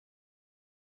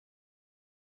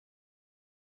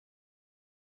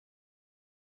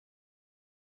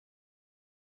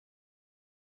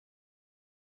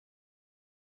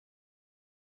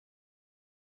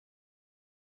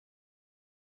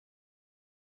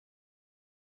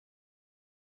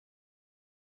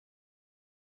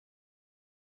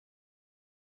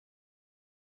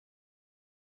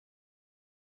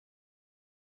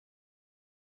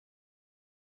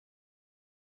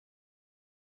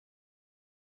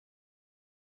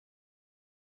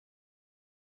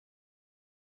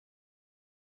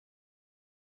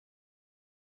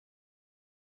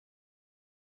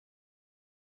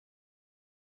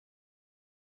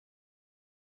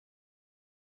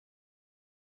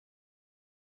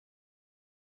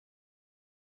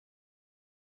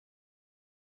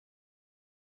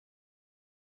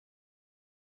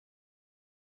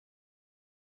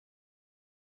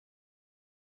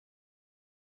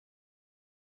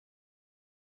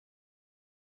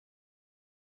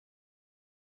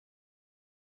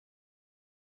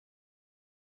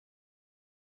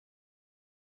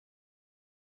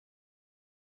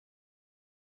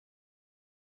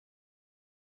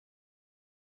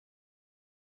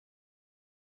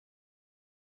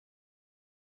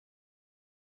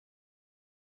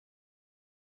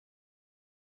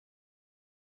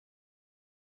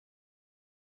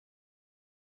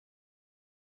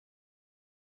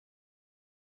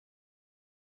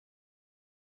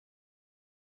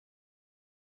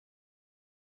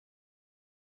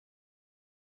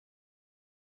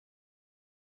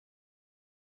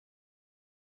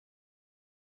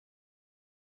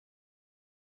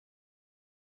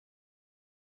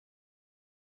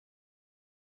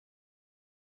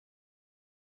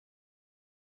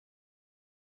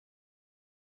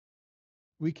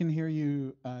We can hear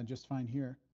you just fine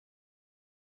here.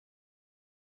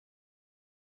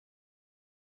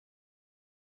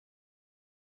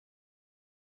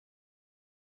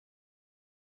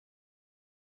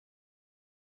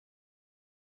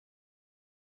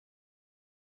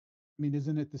 I mean,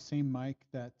 isn't it the same mic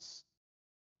that's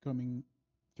coming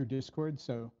through Discord?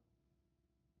 So,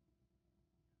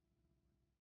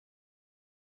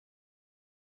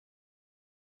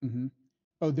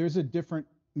 oh, there's a different,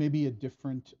 maybe a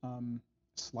different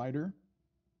slider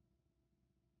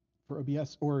for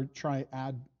OBS, or try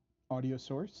add audio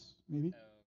source, maybe.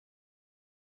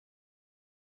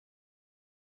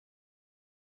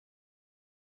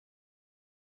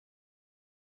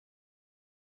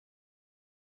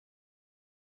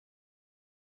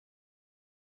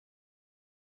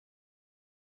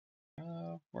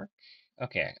 Work?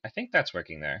 Okay, I think that's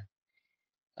working there.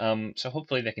 So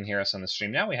hopefully they can hear us on the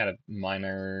stream now. We had a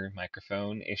minor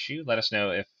microphone issue. Let us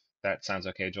know if that sounds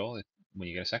okay, Joel, when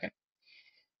you get a second.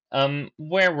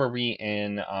 Where were we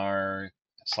in our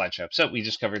slideshow? So we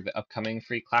just covered the upcoming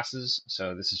free classes.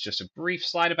 So this is just a brief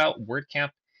slide about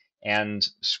WordCamp and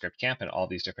ScriptCamp and all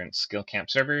these different skill camp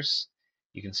servers.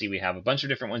 You can see we have a bunch of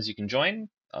different ones you can join.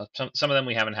 Some of them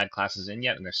we haven't had classes in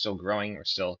yet, and they're still growing. We're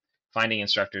still finding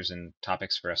instructors and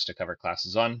topics for us to cover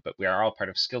classes on, but we are all part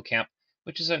of SkillCamp,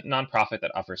 which is a nonprofit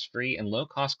that offers free and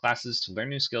low-cost classes to learn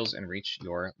new skills and reach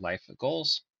your life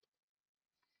goals.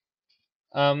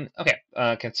 Okay,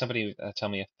 can somebody tell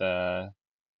me if the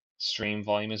stream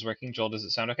volume is working? Joel, does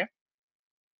it sound okay?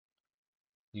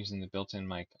 Using the built-in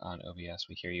mic on OBS,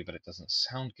 we hear you, but it doesn't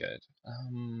sound good.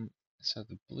 So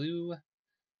the blue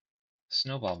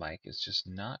snowball mic is just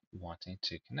not wanting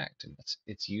to connect, and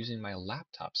it's using my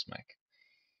laptop's mic.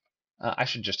 I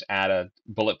should just add a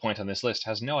bullet point on this list.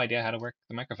 Has no idea how to work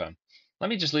the microphone. Let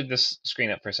me just leave this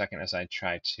screen up for a second as I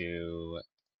try to...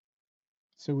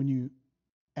 So when you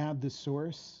add the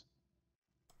source,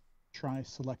 try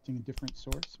selecting a different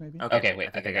source, maybe. Okay,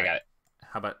 wait, I think I got it.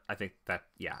 How about, I think that,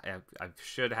 yeah, I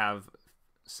should have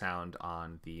sound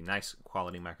on the nice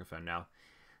quality microphone now.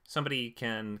 Somebody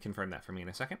can confirm that for me in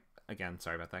a second. Again,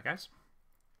 sorry about that, guys.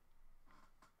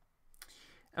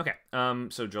 Okay,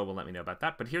 so Joel will let me know about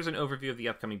that. But here's an overview of the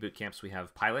upcoming boot camps. We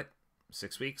have Pilot,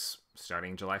 6 weeks,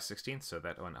 starting July 16th. So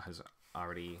that one has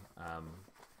already...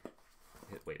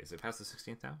 wait, is it past the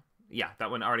 16th now? Yeah, that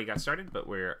one already got started, but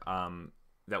we're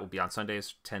that will be on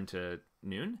Sundays, 10 to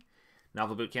noon.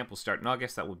 Novel Bootcamp will start in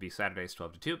August. That will be Saturdays,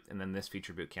 12 to 2. And then this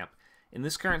feature bootcamp in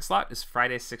this current slot is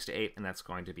Fridays, 6 to 8, and that's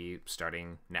going to be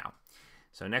starting now.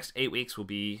 So next 8 weeks will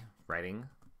be writing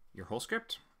your whole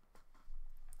script.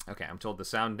 Okay, I'm told the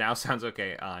sound now sounds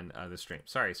okay on the stream.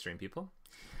 Sorry, stream people.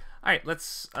 All right,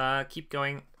 let's keep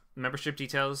going. Membership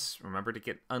details. Remember to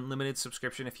get unlimited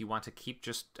subscription if you want to keep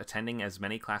just attending as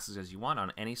many classes as you want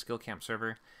on any skill camp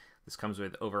server. This comes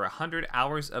with over 100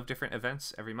 hours of different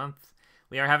events every month.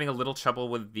 We are having a little trouble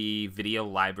with the video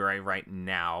library right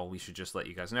now. We should just let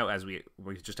you guys know, as we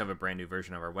just have a brand new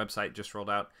version of our website just rolled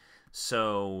out.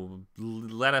 So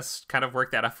let us kind of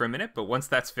work that out for a minute. But once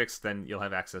that's fixed, then you'll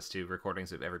have access to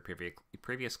recordings of every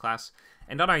previous class.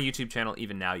 And on our YouTube channel,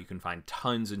 even now, you can find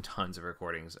tons and tons of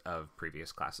recordings of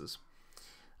previous classes.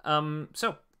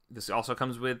 So this also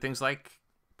comes with things like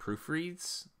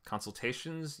proofreads,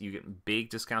 consultations. You get big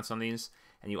discounts on these.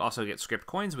 And you also get script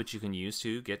coins, which you can use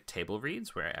to get table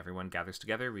reads, where everyone gathers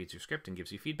together, reads your script, and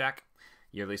gives you feedback.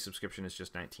 Yearly subscription is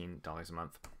just $19 a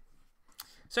month.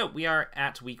 So we are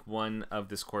at week 1 of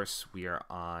this course. We are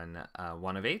on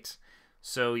 1 of 8.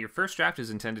 So your first draft is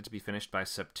intended to be finished by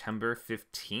September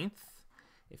 15th.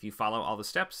 If you follow all the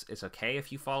steps, it's okay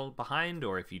if you fall behind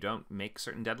or if you don't make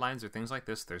certain deadlines or things like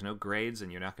this. There's no grades,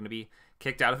 and you're not going to be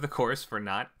kicked out of the course for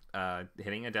not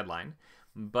hitting a deadline.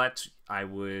 But I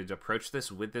would approach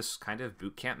this with this kind of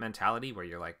bootcamp mentality where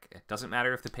you're like, it doesn't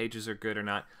matter if the pages are good or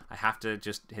not. I have to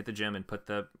just hit the gym and put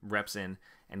the reps in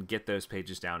and get those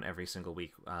pages down every single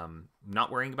week.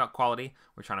 Not worrying about quality.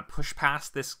 We're trying to push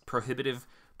past this prohibitive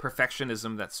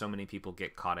perfectionism that so many people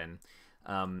get caught in.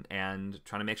 And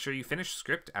trying to make sure you finish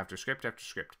script after script after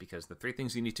script, because the 3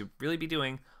 things you need to really be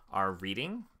doing are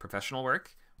reading, professional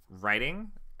work,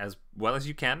 writing, as well as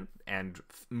you can, and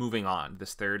moving on.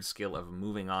 This third skill of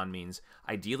moving on means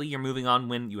ideally you're moving on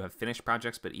when you have finished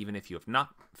projects, but even if you have not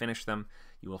finished them,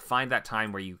 you will find that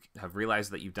time where you have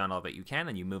realized that you've done all that you can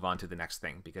and you move on to the next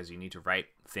thing, because you need to write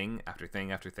thing after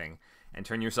thing after thing and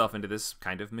turn yourself into this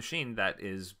kind of machine that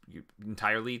is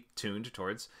entirely tuned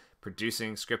towards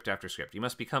producing script after script. You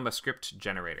must become a script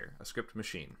generator, a script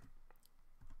machine.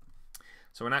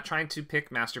 So we're not trying to pick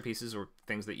masterpieces or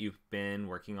things that you've been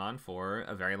working on for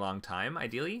a very long time,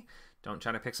 ideally. Don't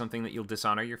try to pick something that you'll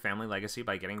dishonor your family legacy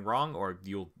by getting wrong, or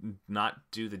you'll not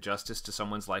do the justice to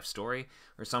someone's life story,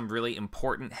 or some really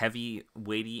important, heavy,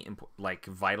 weighty, like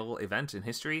vital event in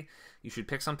history. You should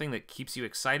pick something that keeps you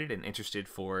excited and interested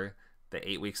for the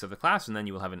 8 weeks of the class, and then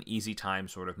you will have an easy time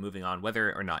sort of moving on,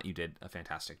 whether or not you did a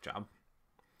fantastic job.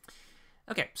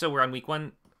 Okay, so we're on week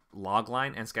 1,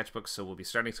 logline and sketchbooks, so we'll be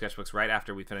starting sketchbooks right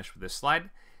after we finish with this slide.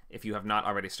 If you have not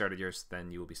already started yours,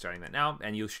 then you will be starting that now,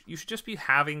 and you should just be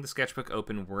having the sketchbook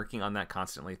open, working on that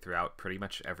constantly throughout pretty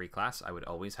much every class. I would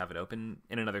always have it open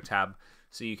in another tab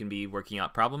so you can be working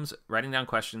out problems, writing down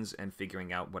questions, and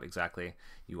figuring out what exactly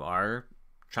you are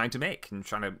trying to make and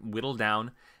trying to whittle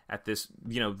down at this,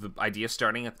 the idea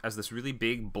starting as this really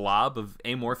big blob of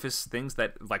amorphous things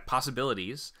that, like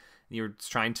possibilities. You're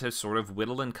trying to sort of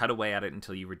whittle and cut away at it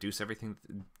until you reduce everything,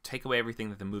 take away everything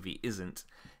that the movie isn't,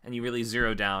 and you really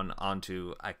zero down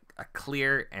onto a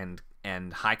clear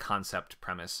and high concept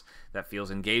premise that feels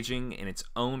engaging in its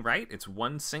own right. It's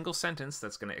one single sentence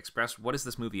that's going to express what is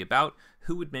this movie about,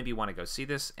 who would maybe want to go see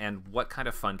this, and what kind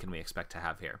of fun can we expect to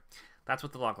have here. That's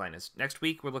what the logline is. Next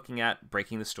week, we're looking at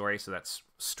breaking the story. So that's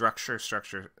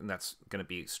structure, and that's going to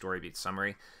be story beat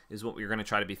summary, is what we're going to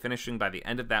try to be finishing by the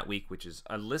end of that week, which is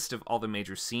a list of all the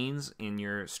major scenes in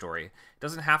your story. It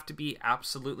doesn't have to be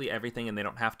absolutely everything, and they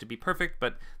don't have to be perfect,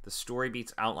 but the story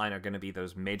beats outline are going to be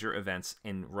those major events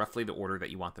in roughly the order that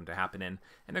you want them to happen in,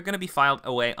 and they're going to be filed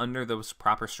away under those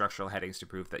proper structural headings to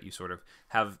prove that you sort of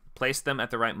have placed them at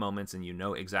the right moments and you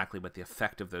know exactly what the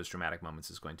effect of those dramatic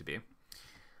moments is going to be.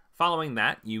 Following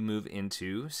that, you move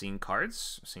into scene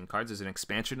cards. Scene cards is an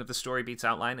expansion of the story beats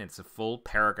outline, and it's a full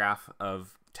paragraph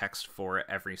of text for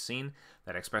every scene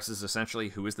that expresses essentially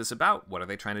who is this about, what are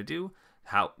they trying to do,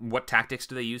 what tactics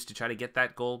do they use to try to get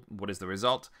that goal, what is the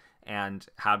result, and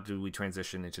how do we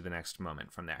transition into the next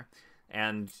moment from there.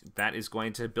 And that is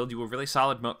going to build you a really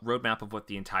solid roadmap of what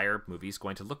the entire movie is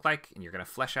going to look like, and you're going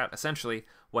to flesh out essentially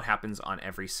what happens on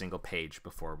every single page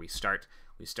before we start.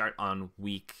 We start on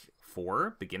week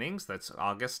 4 beginnings. That's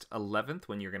August 11th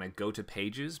when you're going to go to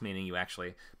pages, meaning you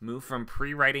actually move from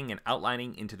pre-writing and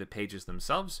outlining into the pages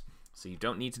themselves. So you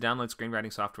don't need to download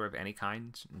screenwriting software of any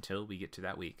kind until we get to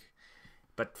that week.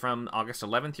 But from August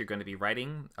 11th, you're going to be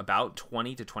writing about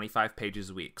 20 to 25 pages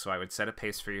a week. So I would set a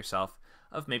pace for yourself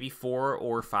of maybe 4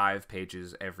 or 5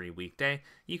 pages every weekday.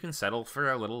 You can settle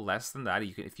for a little less than that.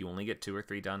 If you only get 2 or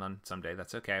 3 done on some day,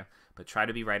 that's okay. But try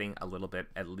to be writing a little bit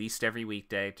at least every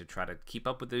weekday to try to keep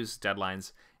up with those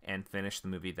deadlines and finish the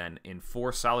movie then in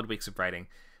 4 solid weeks of writing.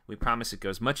 We promise it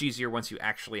goes much easier once you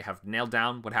actually have nailed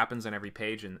down what happens on every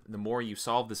page, and the more you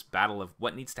solve this battle of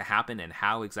what needs to happen and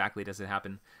how exactly does it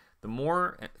happen, the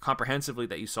more comprehensively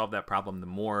that you solve that problem, the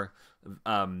more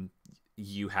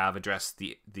you have addressed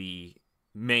the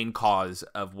main cause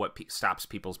of what stops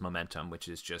people's momentum, which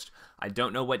is just, I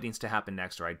don't know what needs to happen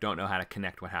next, or I don't know how to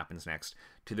connect what happens next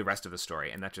to the rest of the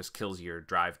story, and that just kills your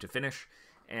drive to finish,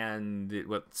 and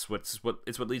it's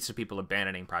what leads to people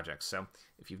abandoning projects. So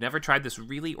if you've never tried this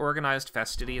really organized,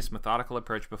 fastidious, methodical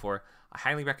approach before, I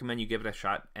highly recommend you give it a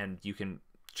shot, and you can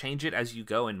change it as you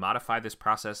go and modify this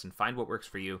process and find what works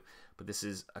for you. But this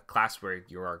is a class where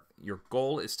your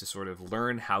goal is to sort of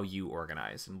learn how you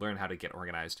organize and learn how to get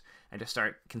organized and to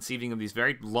start conceiving of these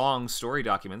very long story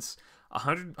documents.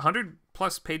 100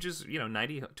 plus pages,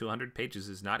 90 to 100 pages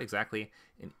is not exactly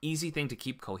an easy thing to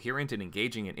keep coherent and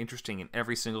engaging and interesting in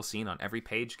every single scene on every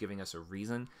page, giving us a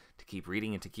reason to keep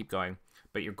reading and to keep going.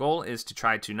 But your goal is to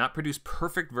try to not produce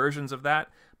perfect versions of that,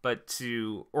 but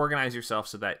to organize yourself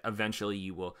so that eventually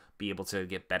you will be able to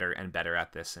get better and better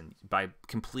at this. And by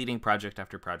completing project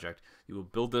after project, you will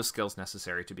build those skills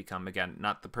necessary to become, again,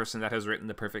 not the person that has written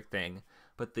the perfect thing,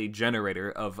 but the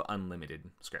generator of unlimited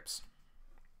scripts.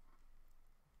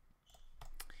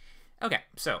 Okay,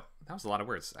 so that was a lot of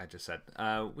words I just said.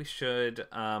 We should,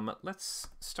 let's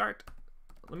start.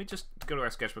 Let me just go to our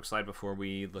sketchbook slide before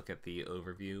we look at the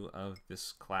overview of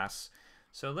this class.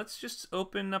 So let's just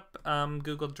open up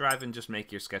Google Drive and just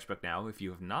make your sketchbook now if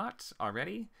you have not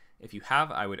already. If you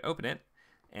have, I would open it.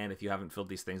 And if you haven't filled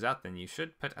these things out, then you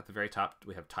should put at the very top,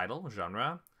 we have title,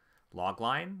 genre,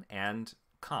 logline, and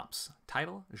comps.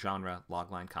 Title, genre,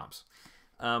 logline, comps.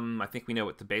 I think we know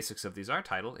what the basics of these are.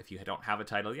 Title, if you don't have a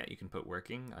title yet, you can put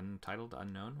working, untitled,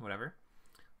 unknown, whatever.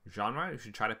 Genre, you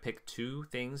should try to pick 2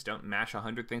 things. Don't mash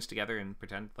 100 things together and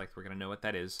pretend like we're going to know what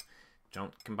that is.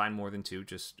 Don't combine more than 2.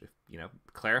 Just,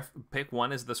 pick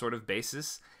one as the sort of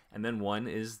basis, and then one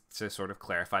is to sort of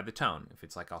clarify the tone. If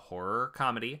it's like a horror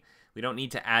comedy, we don't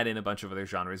need to add in a bunch of other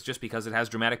genres. Just because it has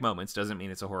dramatic moments doesn't mean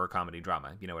it's a horror comedy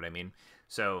drama. You know what I mean?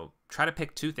 So try to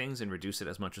pick 2 things and reduce it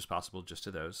as much as possible just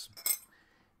to those.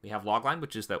 We have logline,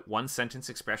 which is that one sentence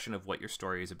expression of what your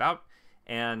story is about.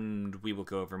 And we will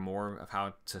go over more of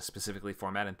how to specifically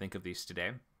format and think of these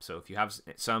today. So if you have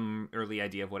some early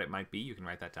idea of what it might be, you can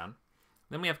write that down.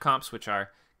 Then we have comps, which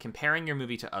are comparing your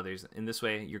movie to others. In this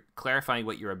way, you're clarifying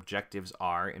what your objectives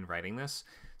are in writing this.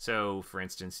 So, for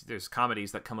instance, there's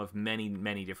comedies that come of many,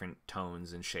 many different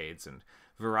tones and shades and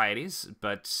varieties,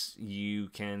 but you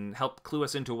can help clue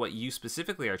us into what you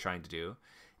specifically are trying to do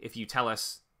if you tell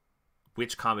us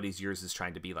which comedies yours is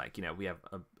trying to be like. You know, we have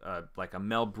like a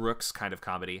Mel Brooks kind of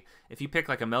comedy. If you pick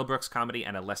like a Mel Brooks comedy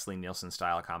and a Leslie Nielsen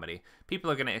style comedy, people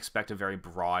are going to expect a very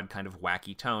broad kind of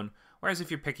wacky tone. Whereas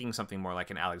if you're picking something more like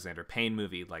an Alexander Payne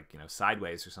movie, like, you know,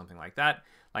 Sideways or something like that,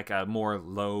 like a more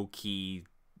low key,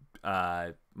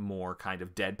 more kind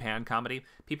of deadpan comedy,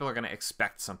 people are going to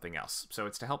expect something else. So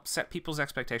it's to help set people's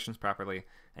expectations properly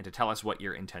and to tell us what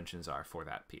your intentions are for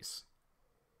that piece.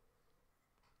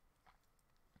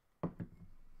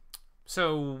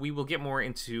 So we will get more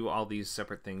into all these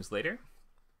separate things later.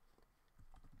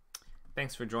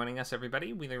 Thanks for joining us,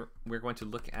 everybody. We're going to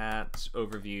look at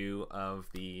overview of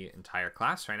the entire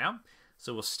class right now.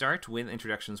 So we'll start with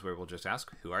introductions, where we'll just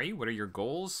ask, who are you? What are your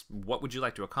goals? What would you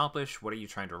like to accomplish? What are you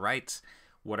trying to write?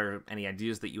 What are any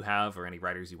ideas that you have, or any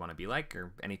writers you want to be like,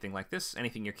 or anything like this?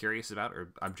 Anything you're curious about,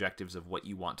 or objectives of what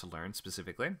you want to learn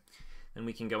specifically? Then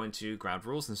we can go into ground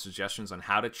rules and suggestions on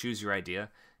how to choose your idea,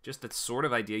 just the sort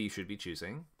of idea you should be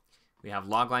choosing. We have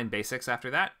logline basics after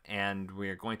that, and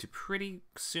we're going to pretty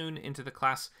soon into the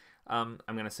class. I'm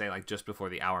going to say like just before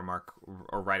the hour mark,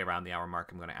 or right around the hour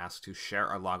mark, I'm going to ask to share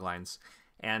our loglines.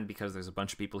 And because there's a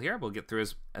bunch of people here, we'll get through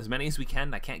as many as we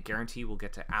can. I can't guarantee we'll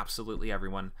get to absolutely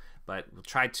everyone, but we'll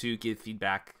try to give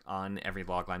feedback on every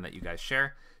logline that you guys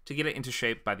share to get it into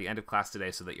shape by the end of class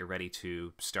today, so that you're ready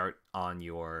to start on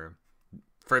your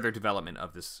further development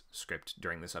of this script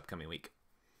during this upcoming week.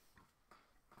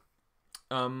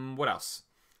 What else?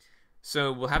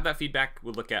 So we'll have that feedback.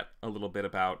 We'll look at a little bit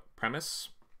about premise.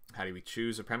 How do we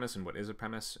choose a premise, and what is a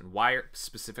premise, and why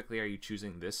specifically are you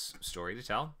choosing this story to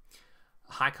tell?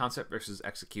 High concept versus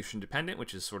execution dependent,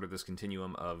 which is sort of this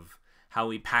continuum of how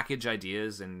we package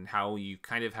ideas and how you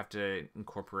kind of have to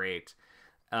incorporate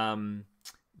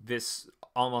this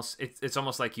almost, it's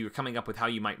almost like you're coming up with how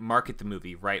you might market the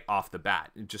movie right off the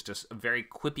bat. Just a very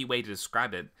quippy way to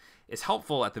describe it is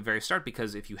helpful at the very start,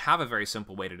 because if you have a very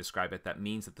simple way to describe it, that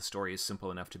means that the story is simple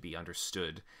enough to be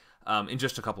understood in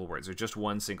just a couple words, or just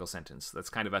one single sentence. That's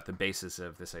kind of at the basis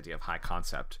of this idea of high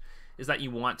concept, is that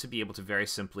you want to be able to very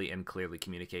simply and clearly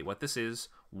communicate what this is,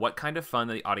 what kind of fun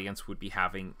the audience would be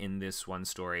having in this one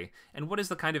story, and what is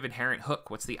the kind of inherent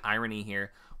hook, what's the irony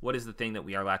here, what is the thing that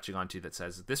we are latching onto that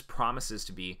says this promises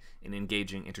to be an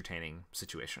engaging, entertaining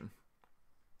situation.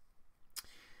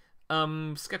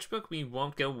 Sketchbook, we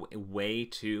won't go way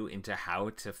too into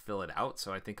how to fill it out,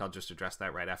 so I think I'll just address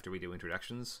that right after we do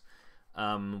introductions.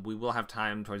 We will have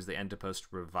time towards the end to post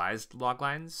revised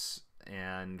loglines,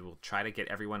 and we'll try to get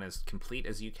everyone as complete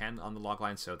as you can on the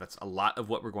logline. So that's a lot of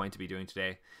what we're going to be doing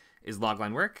today is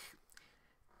logline work.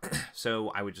 So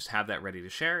I would just have that ready to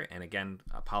share. And again,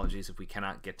 apologies if we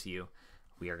cannot get to you.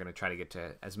 We are going to try to get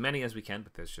to as many as we can,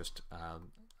 but there's just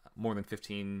more than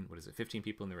 15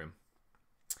 people in the room.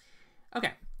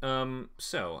 Okay,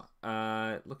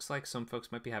 looks like some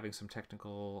folks might be having some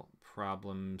technical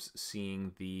problems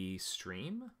seeing the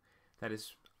stream.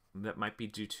 That might be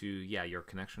due to, your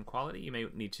connection quality. You may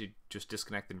need to just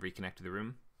disconnect and reconnect to the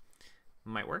room.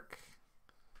 Might work.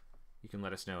 You can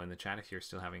let us know in the chat if you're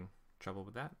still having trouble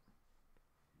with that.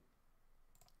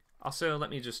 Also, let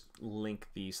me just link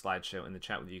the slideshow in the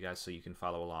chat with you guys so you can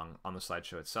follow along on the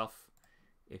slideshow itself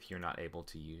if you're not able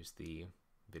to use the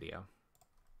video.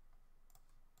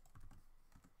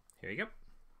 Here you go.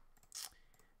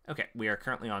 Okay, we are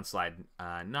currently on slide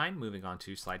 9, moving on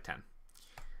to slide 10.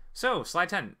 So, slide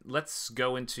 10, let's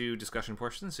go into discussion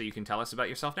portion so you can tell us about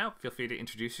yourself now. Feel free to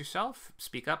introduce yourself,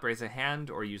 speak up, raise a hand,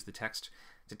 or use the text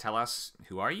to tell us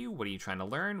who are you, what are you trying to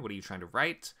learn, what are you trying to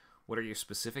write, what are your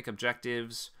specific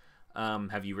objectives,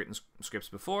 have you written scripts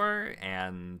before,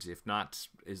 and if not,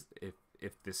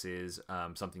 if this is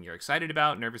something you're excited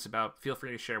about, nervous about, feel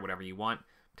free to share whatever you want.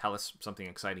 Tell us something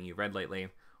exciting you read lately,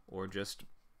 or just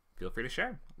feel free to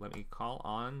share. Let me call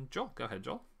on Joel. Go ahead,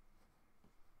 Joel.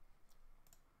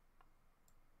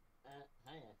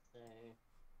 Hiya, so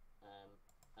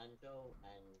I'm Joel,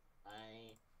 and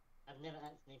I've never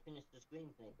actually finished a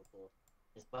screenplay before,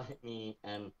 despite me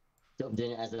sort of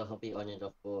doing it as a hobby on and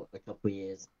off for a couple of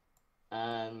years.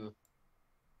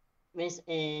 This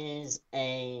is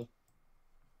a...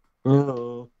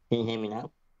 Hello, can you hear me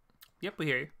now? Yep, we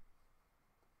hear you.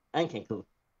 Okay, cool.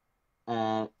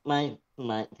 My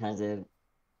kind of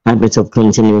habit of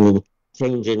continually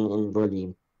changing in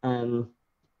volume.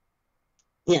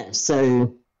 Yeah,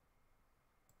 so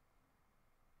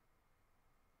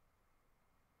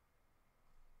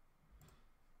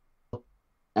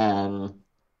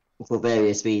for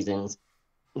various reasons.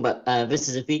 But this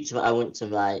is a feature that I want to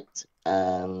write.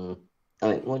 Oh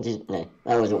wait, no,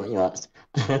 that wasn't what you asked.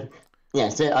 Yeah,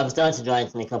 so I've started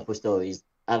writing a couple of stories.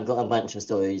 I've got a bunch of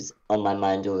stories on my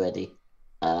mind already.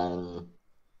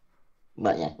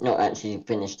 But yeah, not actually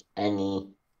finished any.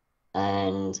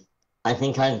 And I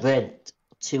think I've read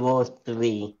 2 or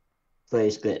 3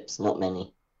 prose scripts, not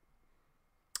many.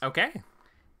 Okay,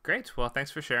 great. Well,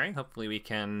 thanks for sharing. Hopefully we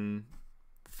can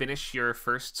finish your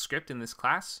first script in this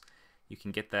class. You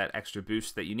can get that extra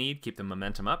boost that you need, keep the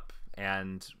momentum up,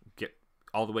 and get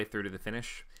all the way through to the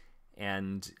finish.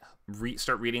 And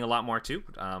start reading a lot more too.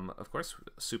 Of course,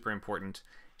 super important.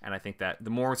 And I think that the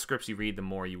more scripts you read, the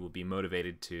more you will be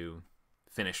motivated to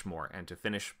finish more and to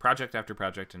finish project after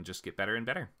project and just get better and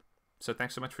better. So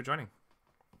thanks so much for joining.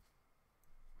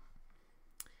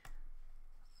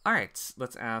 All right,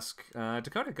 let's ask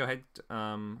Dakota. Go ahead,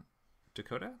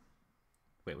 Dakota.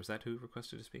 Wait, was that who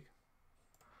requested to speak?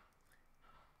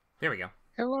 There we go.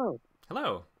 Hello.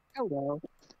 Hello. Hello.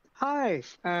 Hi.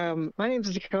 My name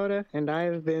is Dakota, and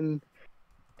I've been,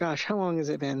 gosh, how long has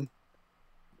it been?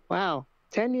 Wow,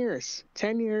 10 years.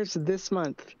 10 years this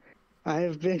month.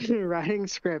 I've been writing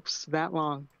scripts that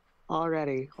long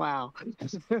already. Wow.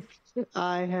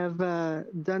 I have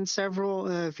done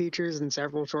several features and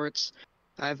several shorts.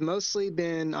 I've mostly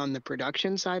been on the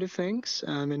production side of things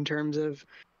in terms of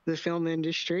the film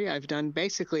industry. I've done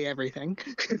basically everything.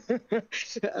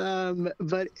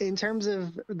 But in terms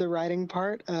of the writing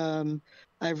part,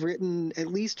 I've written at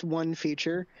least one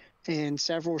feature and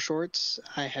several shorts.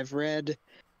 I have read,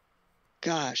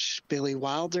 gosh, Billy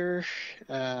Wilder,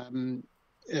 Mank,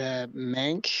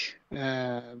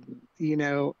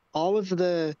 all of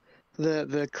the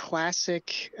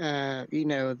classic,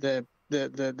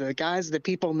 the guys that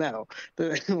people know,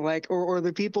 or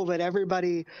the people that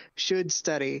everybody should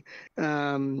study.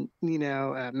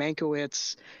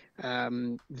 Mankiewicz,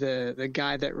 the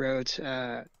guy that wrote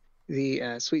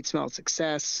the Sweet Smell of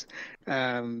Success,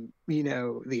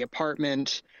 The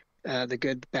Apartment, The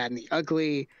Good, the Bad, and the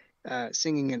Ugly,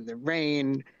 Singing in the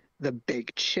Rain, The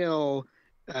Big Chill.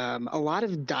 A lot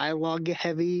of dialogue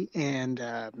heavy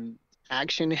and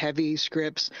action heavy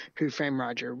scripts. Who Framed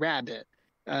Roger Rabbit,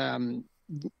 The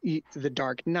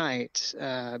Dark Knight,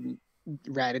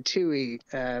 Ratatouille,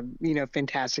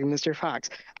 Fantastic Mr. Fox.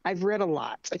 I've read a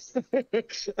lot.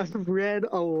 I've read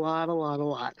a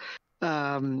lot.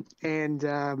 I'm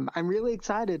really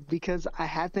excited because I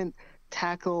haven't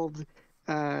tackled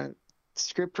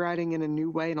script writing in a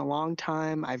new way in a long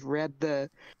time. I've read the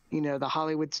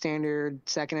Hollywood Standard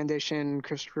second edition,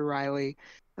 Christopher Riley,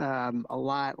 a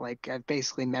lot. Like I've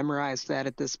basically memorized that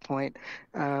at this point.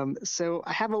 So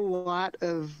I have a lot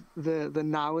of the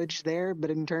knowledge there,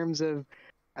 but in terms of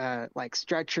like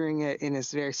structuring it in a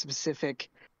very specific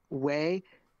way,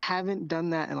 haven't done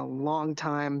that in a long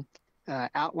time.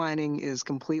 Outlining is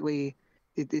completely,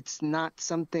 it's not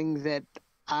something that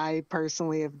I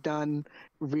personally have done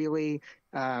really,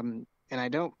 and I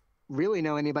don't really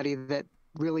know anybody that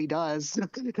really does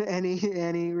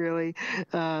any really.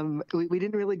 We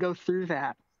didn't really go through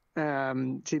that,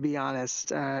 to be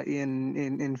honest,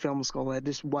 in film school. It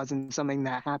just wasn't something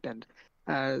that happened.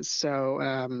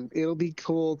 So it'll be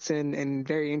cool and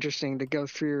very interesting to go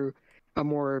through a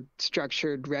more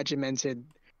structured, regimented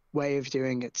way of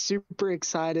doing it. Super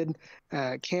excited.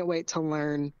 Can't wait to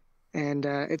learn. And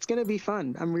it's going to be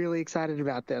fun. I'm really excited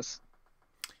about this.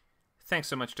 Thanks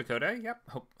so much, Dakota. Yep.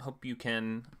 Hope you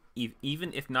can,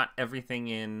 even if not everything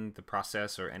in the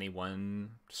process or any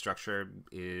one structure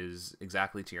is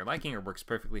exactly to your liking or works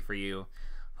perfectly for you,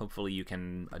 hopefully you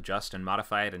can adjust and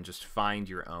modify it and just find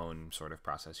your own sort of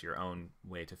process, your own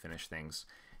way to finish things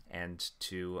and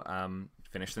to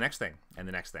finish the next thing and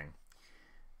the next thing.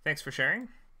 Thanks for sharing.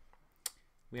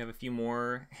 We have a few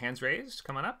more hands raised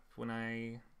coming up when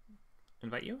I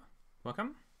invite you.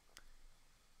 Welcome.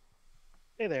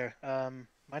 Hey there.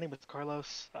 My name is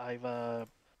Carlos. I've been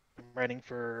writing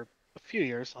for a few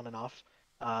years on and off,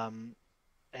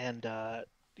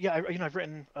 yeah, I've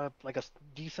written like a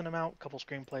decent amount, couple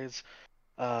screenplays,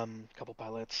 couple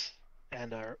pilots,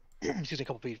 and excuse me, a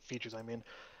couple features. I mean,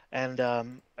 and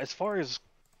as far as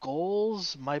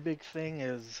goals, my big thing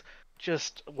is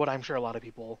just what I'm sure a lot of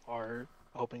people are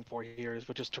hoping for here is,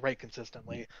 but just to write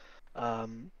consistently,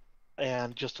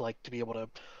 and just like to be able to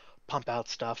pump out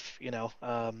stuff,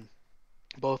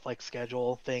 both like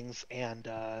schedule things and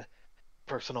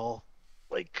personal,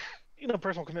 like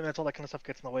personal commitments, all that kind of stuff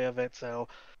gets in the way of it. So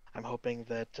I'm hoping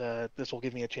that this will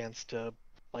give me a chance to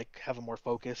like have a more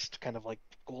focused, kind of like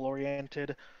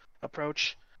goal-oriented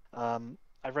approach.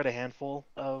 I've read a handful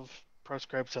of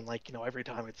proscripts, and like every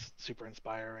time it's super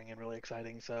inspiring and really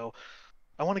exciting. So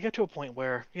I want to get to a point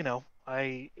where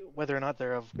whether or not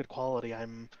they're of good quality,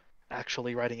 I'm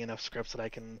actually writing enough scripts that I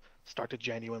can start to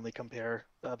genuinely compare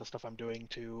the stuff I'm doing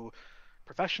to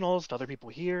professionals, to other people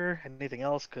here, and anything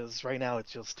else, because right now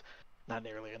it's just not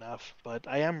nearly enough. But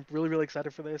I am really, really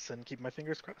excited for this and keep my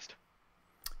fingers crossed.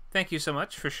 Thank you so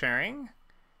much for sharing.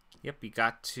 Yep, you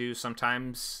got to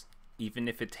sometimes, even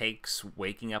if it takes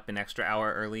waking up an extra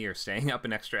hour early or staying up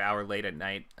an extra hour late at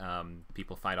night,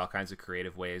 people find all kinds of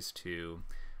creative ways to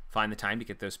find the time to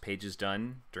get those pages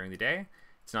done during the day.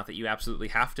 It's not that you absolutely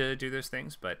have to do those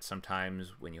things, but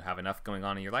sometimes when you have enough going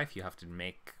on in your life, you have to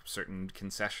make certain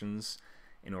concessions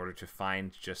in order to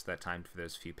find just that time for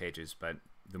those few pages. But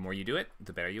the more you do it,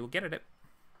 the better you will get at it.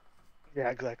 Yeah,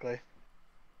 exactly.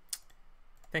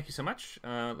 Thank you so much.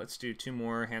 Let's do 2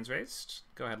 more hands raised.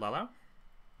 Go ahead, Lalo.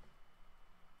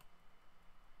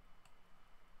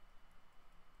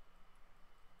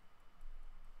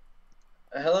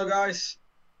 Hello, guys.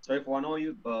 Sorry if I annoy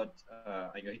you, but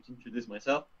I got to introduce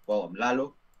myself. Well, I'm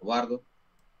Lalo, Eduardo.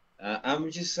 I'm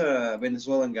just a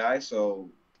Venezuelan guy, so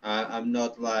I'm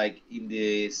not like in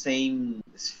the same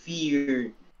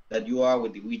sphere that you are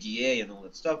with the VGA and all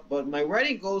that stuff. But my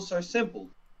writing goals are simple.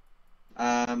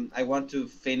 I want to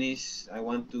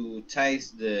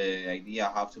taste the idea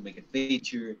of how to make a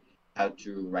feature, how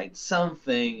to write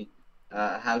something,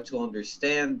 how to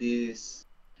understand this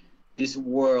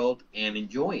world and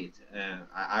enjoy it.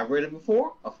 I read it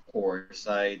before, of course.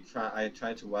 I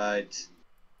try to write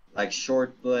like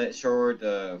short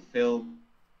film,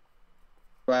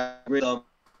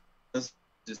 just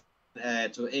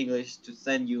to English to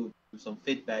send you some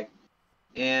feedback.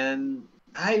 And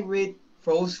I read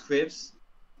prose scripts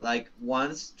like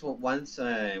once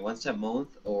a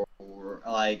month, or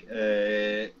like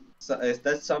so,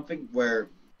 that's something where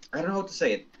I don't know how to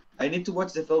say it. I need to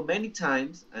watch the film many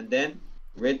times and then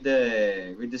read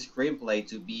the screenplay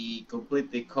to be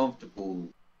completely comfortable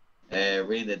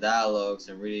reading the dialogues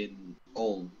and reading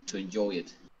all to enjoy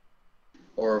it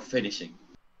or finishing.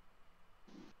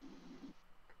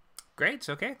 Great.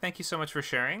 Okay. Thank you so much for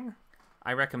sharing.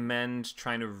 I recommend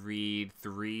trying to read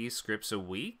 3 scripts a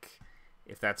week.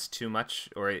 If that's too much,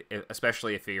 or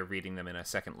especially if you're reading them in a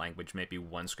second language, maybe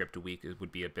 1 script a week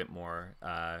would be a bit more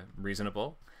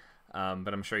reasonable.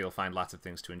 But I'm sure you'll find lots of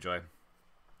things to enjoy.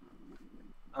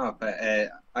 Oh, but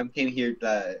I came here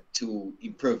to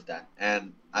improve that,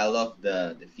 and I love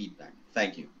the feedback.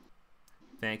 Thank you.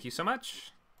 Thank you so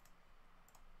much.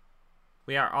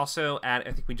 We are also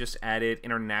I think we just added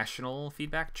international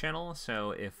feedback channel.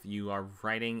 So if you are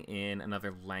writing in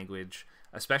another language,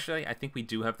 especially, I think we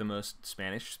do have the most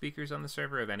Spanish speakers on the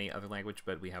server of any other language,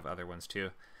 but we have other ones too.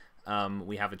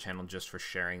 We have a channel just for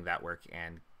sharing that work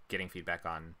and getting feedback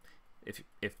on if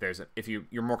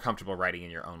you're more comfortable writing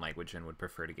in your own language and would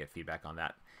prefer to get feedback on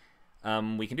that.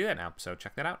 We can do that now, so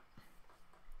check that out.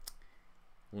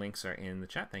 Links are in the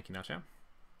chat. Thank you, Nacho.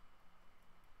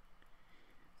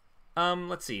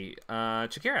 Let's see.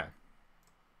 Shakira.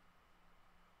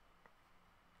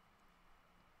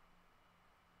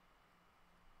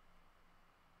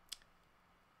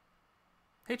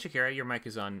 Hey, Shakira, your mic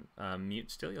is on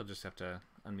mute still. You'll just have to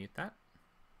unmute that.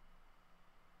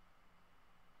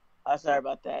 Sorry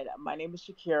about that. My name is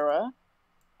Shakira.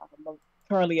 I'm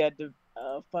currently at the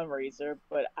fundraiser,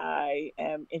 but I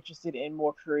am interested in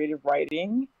more creative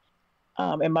writing.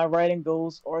 And my writing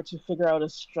goals are to figure out a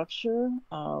structure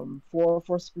for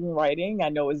screenwriting. I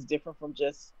know it's different from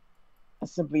just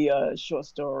simply a short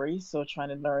story, so trying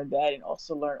to learn that and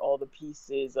also learn all the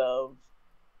pieces of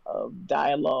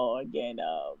dialogue and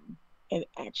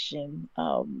action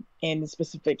and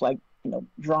specific like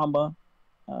drama.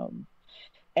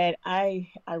 And I've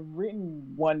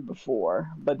written one before,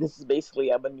 but this is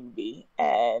basically I'm a newbie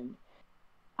and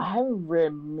I haven't read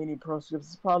many proscripts.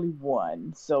 It's probably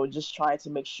one. So just trying to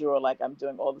make sure like I'm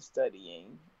doing all the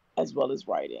studying as well as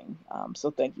writing. So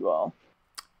thank you all.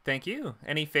 Thank you.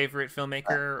 Any favorite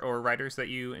filmmaker or writers that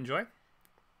you enjoy?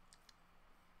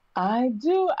 I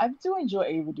do enjoy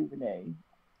Ava DuVernay.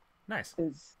 Nice.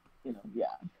 Yeah.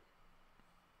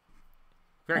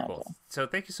 Very cool. So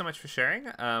thank you so much for sharing.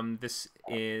 This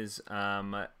is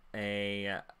a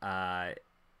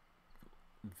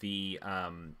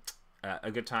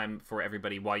good time for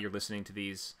everybody while you're listening to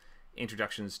these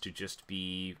introductions to just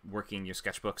be working your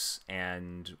sketchbooks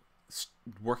and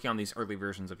working on these early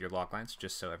versions of your loglines,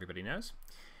 just so everybody knows.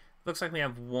 Looks like we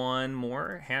have one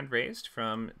more hand raised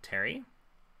from Terry.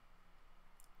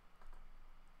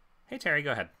 Hey, Terry,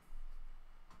 go ahead.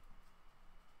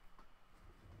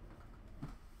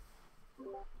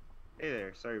 Hey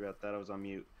there, sorry about that, I was on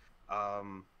mute.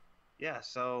 Yeah,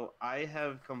 so I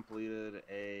have completed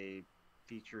a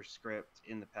feature script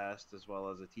in the past as well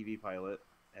as a TV pilot,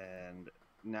 and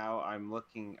now I'm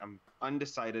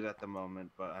undecided at the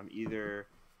moment, but I'm either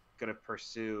going to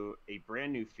pursue a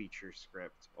brand new feature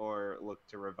script or look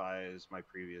to revise my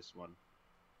previous one.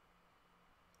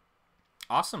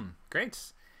 Awesome,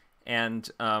 great. And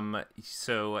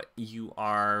so you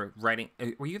are writing.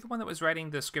 Were you the one that was writing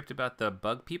the script about the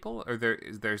bug people, or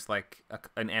there's like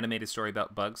an animated story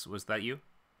about bugs? Was that you?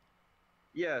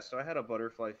 Yeah, so I had a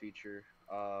butterfly feature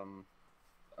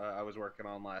I was working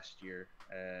on last year,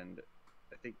 and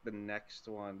I think the next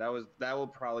one that will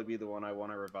probably be the one I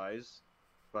want to revise.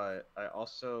 But I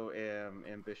also am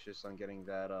ambitious on getting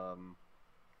that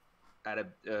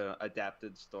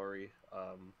adapted story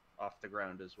off the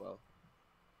ground as well.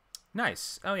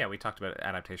 Nice. Oh yeah, we talked about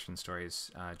adaptation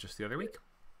stories just the other week.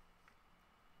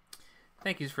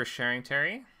 Thank you for sharing,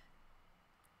 Terry.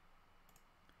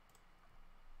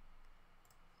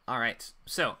 All right.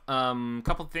 So,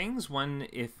 couple things. One,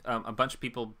 if a bunch of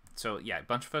people, so yeah, a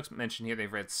bunch of folks mentioned here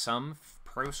they've read some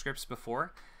pro scripts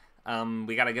before.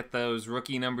 We got to get those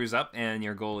rookie numbers up, and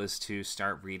your goal is to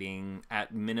start reading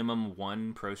at minimum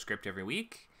one pro script every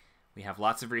week. We have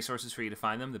lots of resources for you to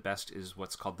find them. The best is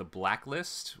what's called the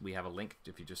Blacklist. We have a link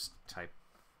if you just type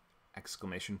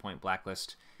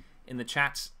 !blacklist in the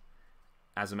chat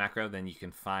as a macro, then you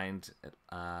can find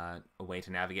a way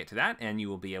to navigate to that, and you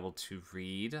will be able to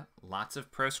read lots of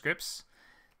pro scripts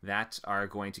that are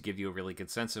going to give you a really good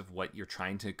sense of what you're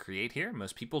trying to create here.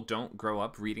 Most people don't grow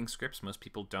up reading scripts. Most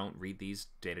people don't read these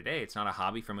day to day. It's not a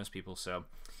hobby for most people, so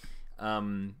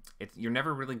you're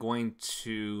never really going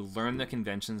to learn the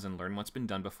conventions and learn what's been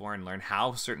done before and learn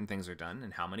how certain things are done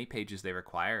and how many pages they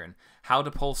require and how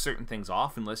to pull certain things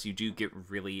off unless you do get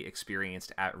really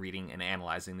experienced at reading and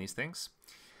analyzing these things.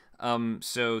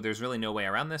 So there's really no way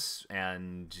around this,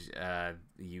 and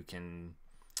you can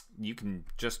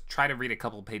just try to read a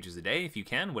couple pages a day if you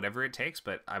can, whatever it takes,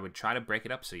 but I would try to break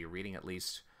it up so you're reading at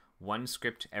least one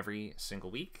script every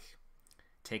single week.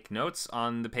 Take notes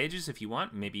on the pages if you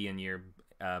want. Maybe in your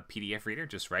PDF reader,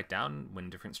 just write down when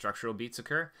different structural beats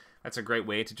occur. That's a great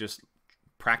way to just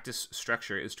practice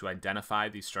structure, is to identify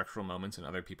these structural moments in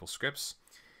other people's scripts.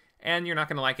 And you're not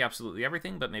going to like absolutely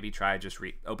everything, but maybe try just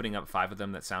opening up 5 of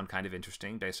them that sound kind of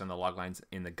interesting based on the log lines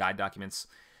in the guide documents.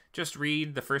 Just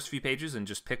read the first few pages and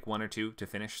just pick 1 or 2 to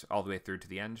finish all the way through to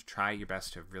the end. Try your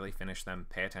best to really finish them.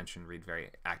 Pay attention. Read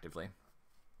very actively.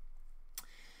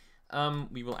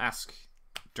 We will ask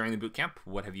during the boot camp,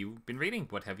 what have you been reading?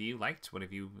 What have you liked? What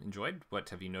have you enjoyed? What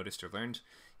have you noticed or learned?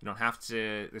 You don't have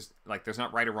to, there's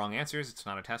not right or wrong answers. It's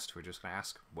not a test. We're just going to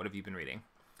ask, what have you been reading?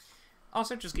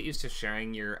 Also, just get used to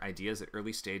sharing your ideas at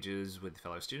early stages with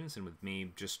fellow students and with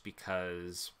me, just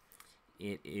because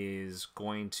it is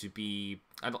going to be,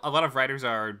 a lot of writers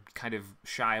are kind of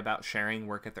shy about sharing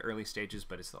work at the early stages,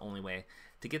 but it's the only way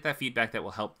to get that feedback that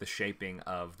will help the shaping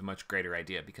of the much greater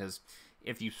idea. Because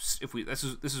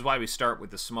this is why we start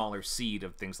with the smaller seed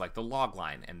of things like the log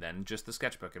line and then just the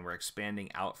sketchbook, and we're expanding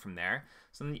out from there.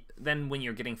 So then when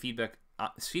you're getting feedback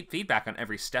on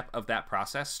every step of that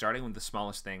process, starting with the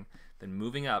smallest thing, then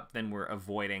moving up, then we're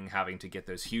avoiding having to get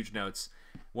those huge notes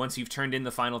once you've turned in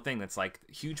the final thing. That's like,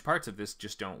 huge parts of this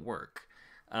just don't work.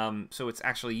 So it's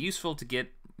actually useful to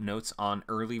get notes on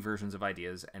early versions of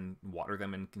ideas and water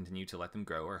them and continue to let them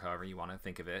grow, or however you want to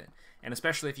think of it. And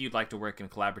especially if you'd like to work in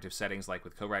collaborative settings like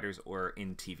with co-writers or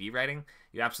in TV writing,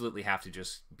 you absolutely have to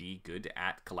just be good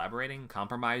at collaborating,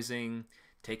 compromising,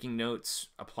 taking notes,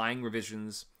 applying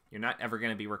revisions. You're not ever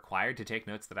going to be required to take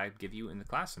notes that I give you in the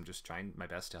class. I'm just trying my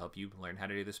best to help you learn how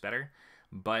to do this better.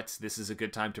 But this is a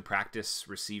good time to practice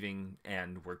receiving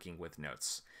and working with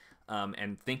notes.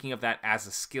 And thinking of that as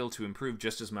a skill to improve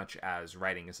just as much as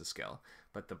writing is a skill.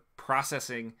 But the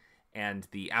processing and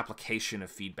the application of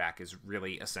feedback is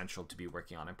really essential to be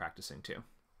working on and practicing too.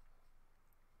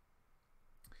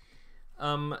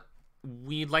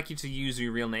 We'd like you to use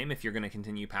your real name if you're going to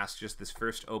continue past just this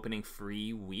first opening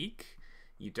free week.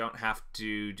 You don't have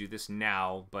to do this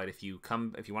now, but if you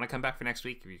want to come back for next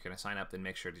week, if you're going to sign up, then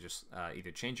make sure to just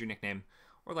either change your nickname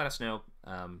or let us know,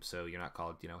 so you're not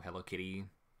called, Hello Kitty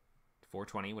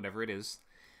 420, whatever it is.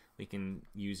 We can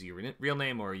use your real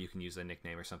name, or you can use a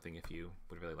nickname or something if you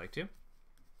would really like to.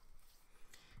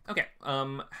 Okay,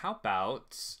 how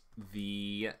about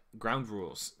the ground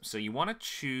rules? So you want to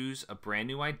choose a brand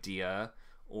new idea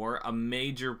or a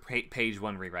major page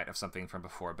 1 rewrite of something from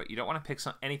before, but you don't want to pick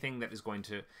anything that is going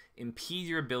to impede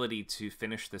your ability to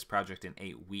finish this project in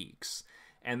 8 weeks.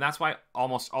 And that's why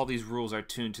almost all these rules are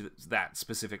tuned to that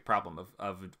specific problem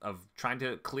of trying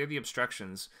to clear the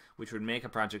obstructions, which would make a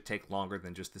project take longer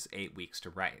than just this 8 weeks to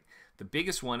write. The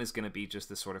biggest one is going to be just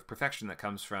this sort of perfection that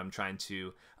comes from trying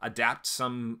to adapt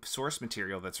some source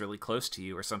material that's really close to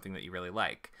you or something that you really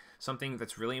like. Something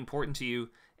that's really important to you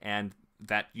and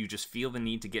that you just feel the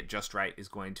need to get just right is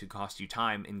going to cost you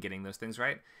time in getting those things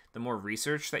right. The more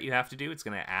research that you have to do, it's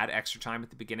going to add extra time at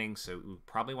the beginning, so you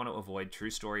probably want to avoid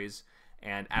true stories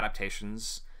and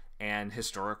adaptations and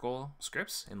historical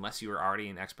scripts unless you are already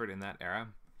an expert in that era.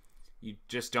 You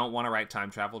just don't want to write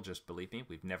time travel, just believe me.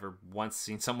 We've never once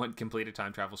seen someone complete a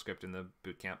time travel script in the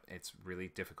boot camp. It's really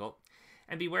difficult.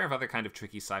 And beware of other kind of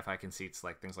tricky sci-fi conceits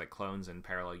like things like clones and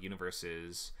parallel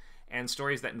universes and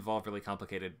stories that involve really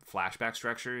complicated flashback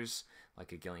structures,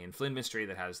 like a Gillian Flynn mystery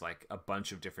that has like a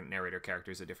bunch of different narrator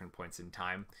characters at different points in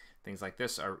time. Things like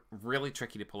this are really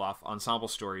tricky to pull off. Ensemble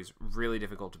stories, really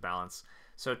difficult to balance.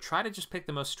 So try to just pick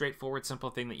the most straightforward, simple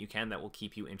thing that you can that will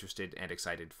keep you interested and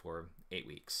excited for 8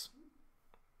 weeks.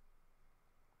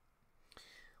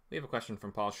 We have a question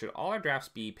from Paul. Should all our drafts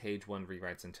be page 1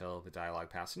 rewrites until the dialogue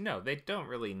passes? No, they don't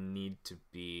really need to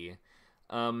be.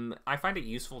 I find it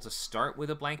useful to start with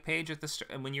a blank page at the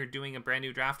when you're doing a brand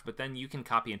new draft, but then you can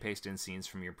copy and paste in scenes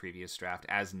from your previous draft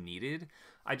as needed.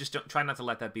 I just try not to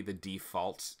let that be the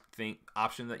default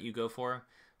option that you go for.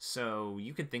 So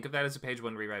you can think of that as a page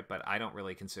 1 rewrite, but I don't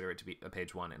really consider it to be a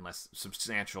page 1 unless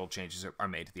substantial changes are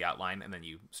made to the outline and then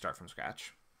you start from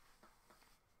scratch.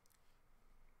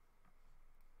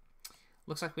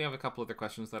 Looks like we have a couple other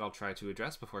questions that I'll try to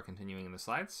address before continuing in the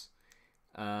slides.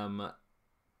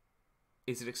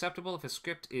 Is it acceptable if a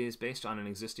script is based on an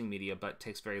existing media but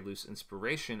takes very loose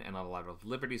inspiration and not a lot of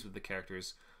liberties with the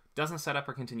characters, doesn't set up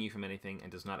or continue from anything,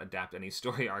 and does not adapt any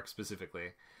story arc specifically?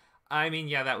 I mean,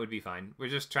 yeah, that would be fine. We're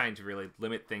just trying to really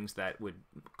limit things that would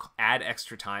add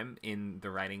extra time in the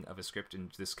writing of a script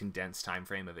in this condensed time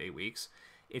frame of 8 weeks.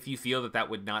 If you feel that that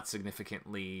would not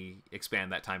significantly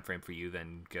expand that time frame for you,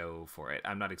 then go for it.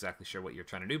 I'm not exactly sure what you're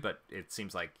trying to do, but it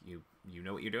seems like you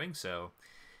know what you're doing, so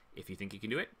if you think you can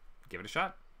do it, give it a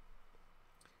shot.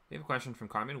 We have a question from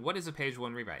Carmen. What is a page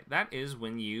 1 rewrite? That is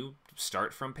when you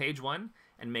start from page 1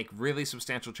 and make really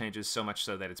substantial changes, so much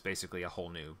so that it's basically a whole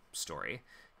new story.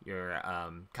 You're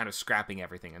kind of scrapping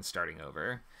everything and starting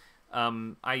over.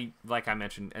 Like I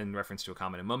mentioned in reference to a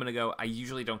comment a moment ago, I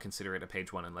usually don't consider it a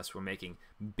page 1 unless we're making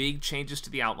big changes to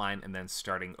the outline and then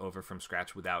starting over from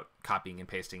scratch without copying and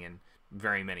pasting in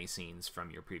very many scenes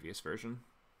from your previous version.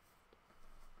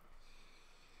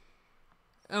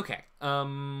 Okay,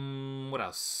 what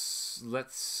else?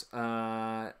 Let's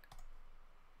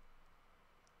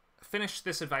finish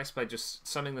this advice by just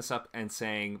summing this up and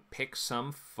saying pick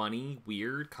some funny,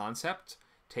 weird concept.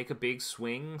 Take a big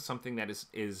swing, something that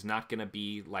is not going to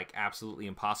be like absolutely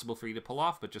impossible for you to pull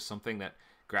off, but just something that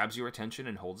grabs your attention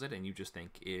and holds it and you just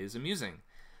think is amusing.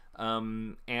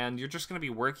 And you're just going to be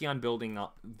working on building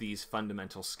up these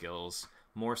fundamental skills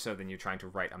more so than you're trying to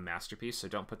write a masterpiece. So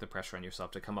don't put the pressure on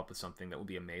yourself to come up with something that will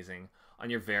be amazing on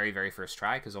your very, very first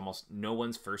try, because almost no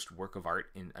one's first work of art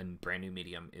in a brand new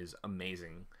medium is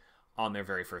amazing on their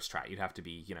very first try. You'd have to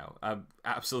be, an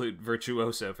absolute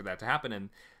virtuoso for that to happen, and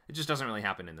it just doesn't really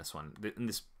happen in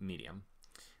this medium.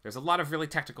 There's a lot of really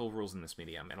technical rules in this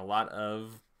medium, and a lot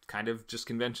of kind of just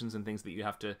conventions and things that you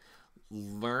have to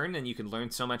learn, and you can learn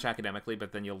so much academically,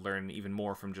 but then you'll learn even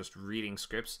more from just reading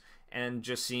scripts and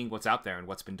just seeing what's out there and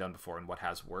what's been done before and what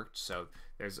has worked. So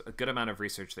there's a good amount of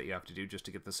research that you have to do just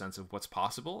to get the sense of what's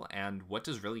possible and what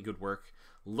does really good work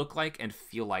look like and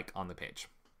feel like on the page.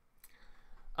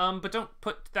 But don't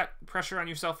put that pressure on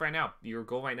yourself right now. Your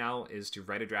goal right now is to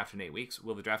write a draft in 8 weeks.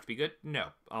 Will the draft be good? No,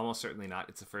 almost certainly not.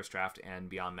 It's the first draft, and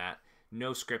beyond that,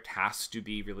 no script has to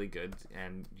be really good,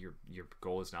 and your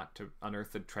goal is not to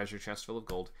unearth a treasure chest full of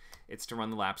gold. It's to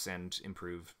run the laps and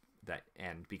improve that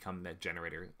and become the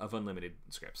generator of unlimited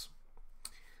scripts.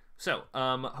 So,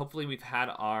 hopefully we've had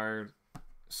our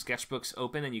sketchbooks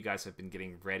open and you guys have been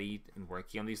getting ready and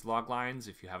working on these log lines.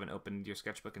 If you haven't opened your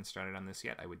sketchbook and started on this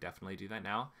yet, I would definitely do that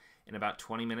now. In about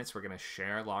 20 minutes, we're going to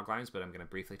share log lines, but I'm going to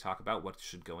briefly talk about what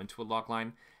should go into a log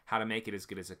line, how to make it as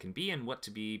good as it can be, and what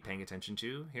to be paying attention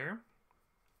to here.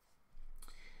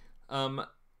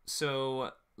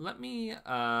 So let me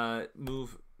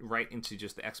move right into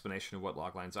just the explanation of what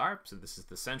log lines are. So this is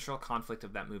the central conflict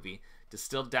of that movie,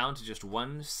 distilled down to just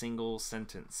one single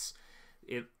sentence.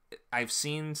 I've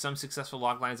seen some successful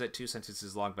log lines at 2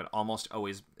 sentences long, but almost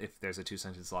always, if there's a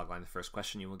 2-sentence log line, the first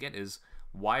question you will get is,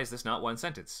 why is this not one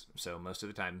sentence? So most of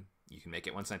the time, you can make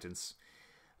it one sentence.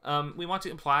 We want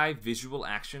to imply visual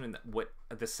action and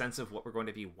the sense of what we're going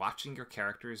to be watching your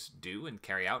characters do and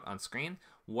carry out on screen.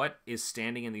 What is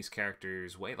standing in these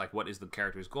characters' way? Like, what is the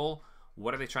character's goal?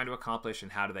 What are they trying to accomplish,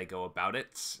 and how do they go about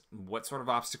it? What sort of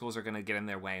obstacles are going to get in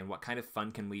their way, and what kind of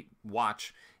fun can we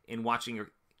watch in watching your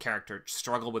character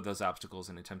struggle with those obstacles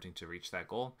and attempting to reach that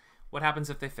goal? What happens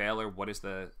if they fail, or what is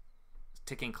the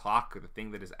ticking clock or the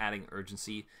thing that is adding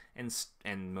urgency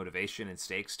and motivation and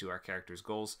stakes to our characters'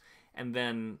 goals? And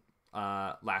then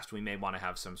last, we may want to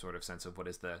have some sort of sense of what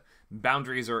is the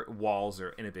boundaries or walls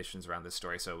or inhibitions around this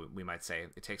story. So we might say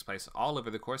it takes place all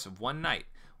over the course of one night,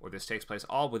 or this takes place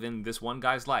all within this one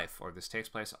guy's life, or this takes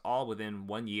place all within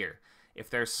 1 year. If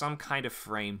there's some kind of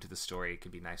frame to the story, it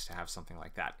could be nice to have something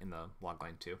like that in the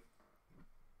logline too.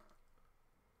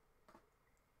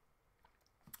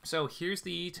 So here's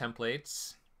the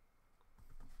templates.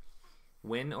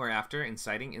 When or after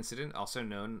inciting incident, also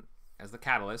known as the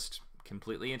catalyst.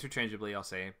 Completely interchangeably, I'll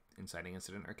say inciting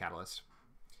incident or catalyst.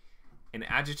 An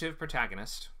adjective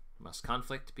protagonist must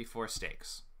conflict before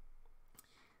stakes.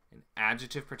 An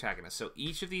adjective protagonist. So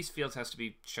each of these fields has to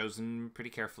be chosen pretty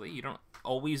carefully. You don't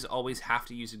always have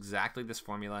to use exactly this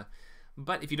formula.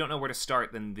 But if you don't know where to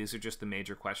start, then these are just the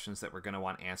major questions that we're going to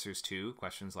want answers to.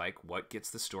 Questions like, what gets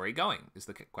the story going is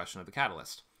the question of the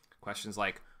catalyst. Questions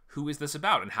like, who is this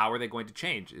about and how are they going to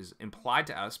change is implied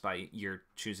to us by your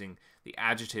choosing the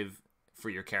adjective for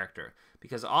your character.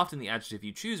 Because often the adjective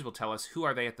you choose will tell us who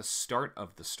are they at the start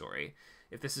of the story.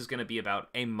 If this is going to be about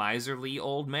a miserly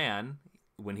old man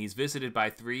when he's visited by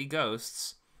 3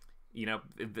 ghosts, you know,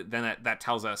 then that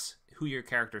tells us who your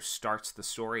character starts the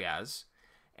story as.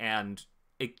 And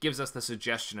it gives us the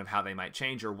suggestion of how they might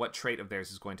change or what trait of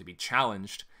theirs is going to be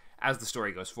challenged as the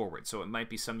story goes forward. So it might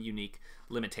be some unique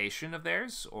limitation of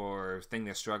theirs or thing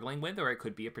they're struggling with, or it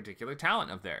could be a particular talent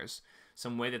of theirs,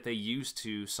 some way that they use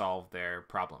to solve their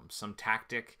problems, some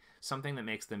tactic, something that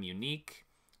makes them unique,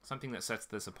 something that sets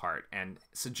this apart and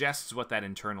suggests what that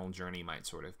internal journey might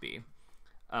sort of be.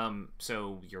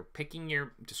 So you're picking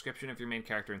your description of your main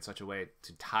character in such a way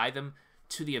to tie them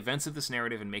to the events of this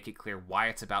narrative and make it clear why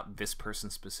it's about this person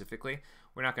specifically.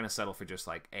 We're not going to settle for just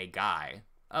like a guy.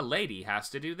 A lady has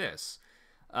to do this.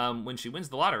 When she wins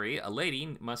the lottery, a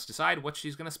lady must decide what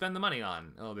she's going to spend the money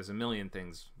on. Oh, there's a million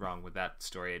things wrong with that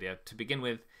story idea. To begin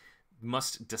with,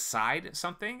 must decide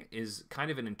something is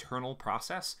kind of an internal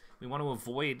process. We want to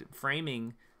avoid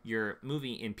framing your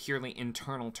movie in purely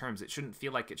internal terms. It shouldn't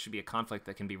feel like it should be a conflict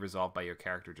that can be resolved by your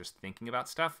character just thinking about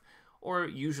stuff, or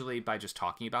usually by just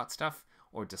talking about stuff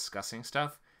or discussing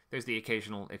stuff. There's the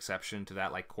occasional exception to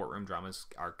that, like courtroom dramas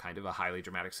are kind of a highly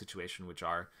dramatic situation, which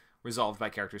are resolved by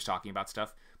characters talking about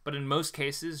stuff. But in most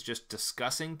cases, just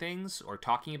discussing things or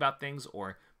talking about things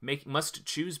or must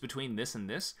choose between this and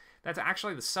this, that's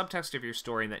actually the subtext of your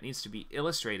story that needs to be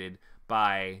illustrated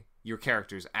by your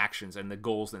character's actions and the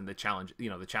goals and the challenge,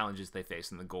 the challenges they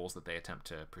face and the goals that they attempt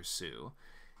to pursue.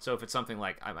 So if it's something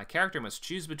like my character must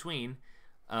choose between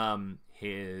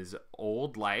his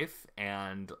old life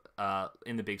and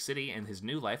in the big city and his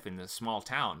new life in the small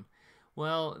town,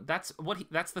 well, that's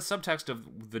the subtext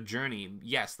of the journey.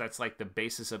 Yes, that's like the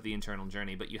basis of the internal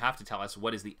journey, but you have to tell us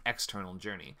what is the external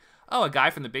journey. Oh, a guy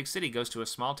from the big city goes to a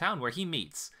small town where he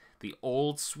meets the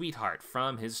old sweetheart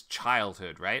from his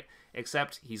childhood, right?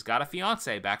 Except he's got a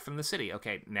fiance back from the city.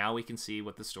 Okay, now we can see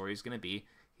what the story is going to be.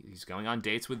 He's going on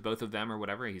dates with both of them or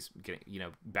whatever. He's getting,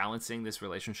 balancing this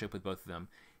relationship with both of them.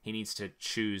 He needs to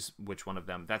choose which one of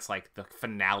them. That's like the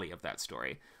finale of that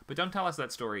story. But don't tell us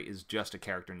that story is just a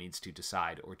character needs to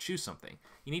decide or choose something.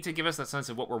 You need to give us that sense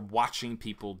of what we're watching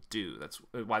people do. That's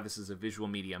why this is a visual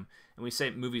medium. And we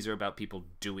say movies are about people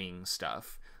doing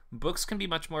stuff. Books can be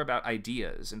much more about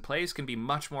ideas, and plays can be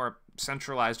much more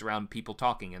centralized around people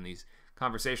talking in these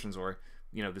conversations, or,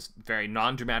 this very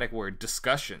non-dramatic word,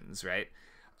 discussions, right?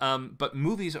 But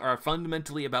movies are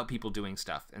fundamentally about people doing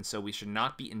stuff, and so we should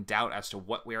not be in doubt as to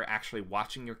what we are actually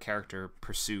watching your character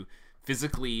pursue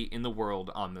physically in the world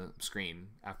on the screen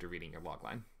after reading your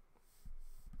logline.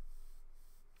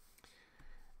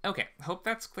 Okay, hope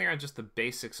that's clear on just the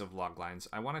basics of loglines.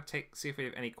 I want to see if we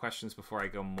have any questions before I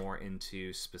go more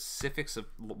into specifics of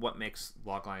what makes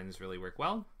loglines really work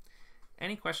well.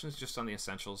 Any questions just on the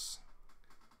essentials?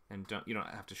 And you don't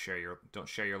have to share your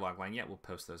logline yet. We'll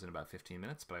post those in about 15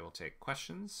 minutes, but I will take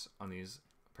questions on these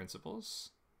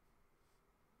principles.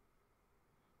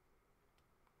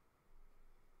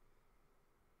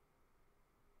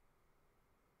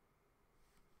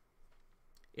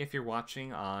 If you're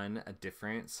watching on a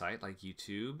different site like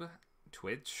YouTube,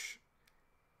 Twitch,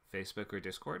 Facebook, or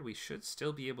Discord, we should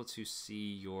still be able to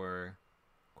see your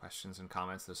questions and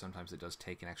comments, though sometimes it does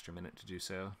take an extra minute to do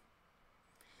so.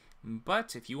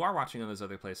 But if you are watching on those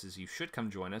other places, you should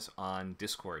come join us on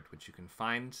Discord, which you can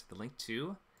find the link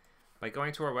to by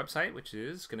going to our website, which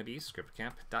is going to be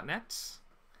scriptcamp.net.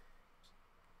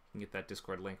 You can get that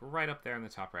Discord link right up there in the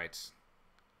top right.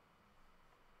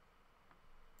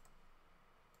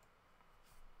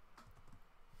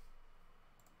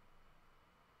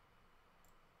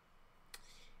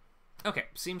 Okay,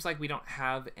 seems like we don't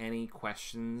have any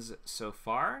questions so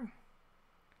far.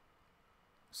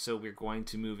 So we're going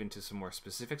to move into some more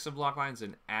specifics of loglines,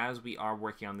 and as we are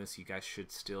working on this, you guys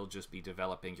should still just be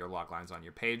developing your loglines on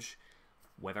your page.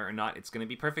 Whether or not it's going to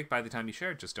be perfect by the time you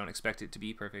share it, just don't expect it to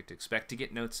be perfect. Expect to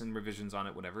get notes and revisions on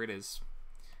it, whatever it is.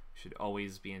 Should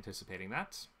always be anticipating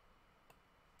that.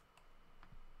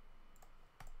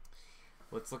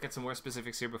 Let's look at some more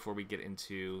specifics here before we get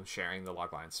into sharing the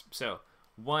loglines. So,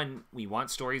 one, we want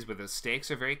stories where the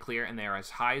stakes are very clear and they are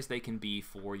as high as they can be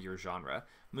for your genre.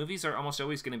 Movies are almost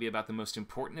always going to be about the most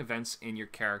important events in your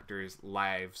characters'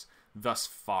 lives thus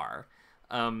far.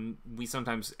 We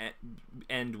sometimes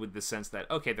end with the sense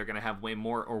that, okay, they're going to have way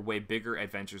more or way bigger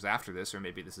adventures after this, or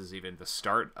maybe this is even the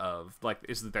start of, like,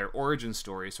 is their origin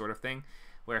story sort of thing,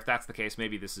 where if that's the case,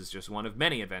 maybe this is just one of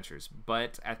many adventures.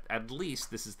 But at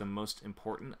least this is the most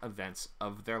important events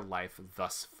of their life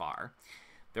thus far.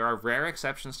 There are rare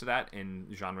exceptions to that in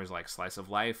genres like slice of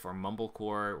life or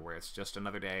mumblecore, where it's just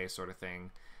another day sort of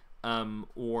thing.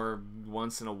 Or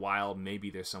once in a while, maybe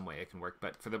there's some way it can work.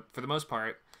 But for the most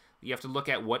part, you have to look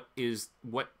at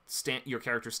your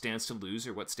character stands to lose,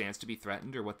 or what stands to be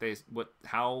threatened, or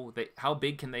how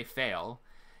big can they fail,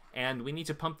 and we need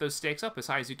to pump those stakes up as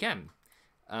high as you can,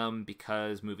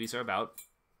 because movies are about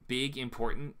big,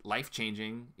 important,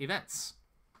 life-changing events.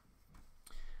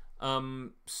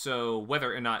 So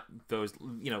whether or not those,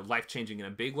 life-changing in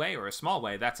a big way or a small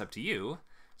way, that's up to you.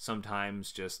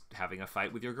 Sometimes just having a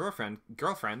fight with your girlfriend,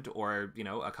 or,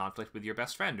 a conflict with your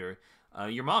best friend, or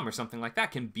your mom, or something like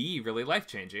that can be really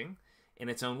life-changing in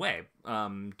its own way.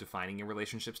 Defining your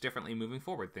relationships differently moving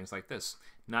forward, things like this.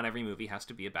 Not every movie has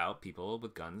to be about people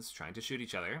with guns trying to shoot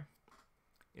each other.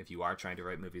 If you are trying to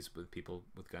write movies with people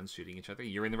with guns shooting each other,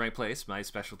 you're in the right place. My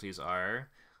specialties are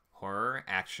horror,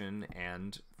 action,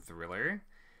 and thriller,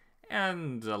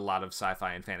 and a lot of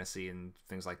sci-fi and fantasy and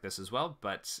things like this as well.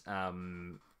 But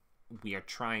we are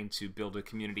trying to build a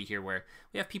community here where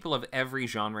we have people of every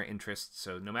genre interest.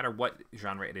 So no matter what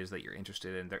genre it is that you're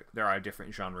interested in, there are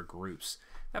different genre groups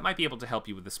that might be able to help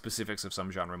you with the specifics of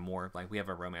some genre more. Like we have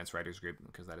a romance writers group,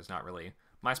 because that is not really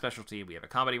my specialty. We have a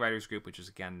comedy writers group, which is,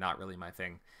 again, not really my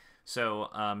thing. So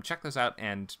check those out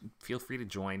and feel free to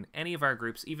join any of our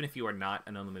groups. Even if you are not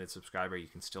an unlimited subscriber, you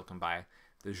can still come by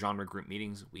the genre group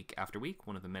meetings week after week.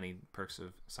 One of the many perks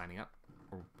of signing up,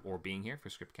 or being here for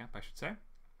Script Camp, I should say.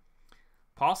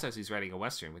 Paul says he's writing a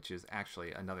Western, which is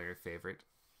actually another favorite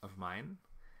of mine.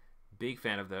 Big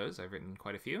fan of those. I've written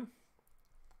quite a few.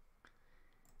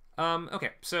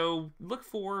 Okay, so look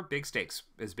for big stakes,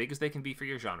 as big as they can be for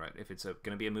your genre. If it's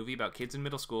going to be a movie about kids in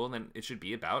middle school, then it should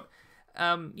be about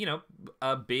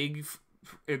the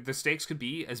stakes could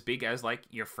be as big as, like,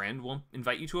 your friend will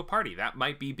invite you to a party. That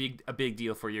might be a big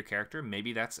deal for your character.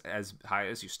 Maybe that's as high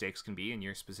as your stakes can be in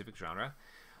your specific genre.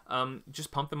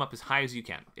 Just pump them up as high as you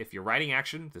can. If you're writing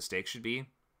action, the stakes should be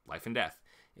life and death.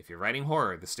 If you're writing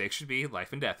horror, the stakes should be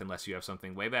life and death, unless you have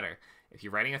something way better. If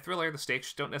you're writing a thriller, the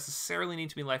stakes don't necessarily need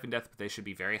to be life and death, but they should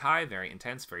be very high, very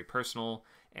intense, very personal,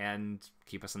 and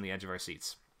keep us on the edge of our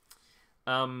seats.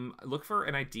 Look for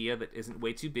an idea that isn't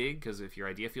way too big, because if your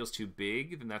idea feels too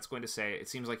big, then that's going to say it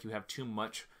seems like you have too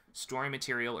much story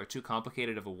material, or too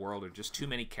complicated of a world, or just too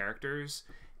many characters,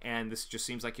 and this just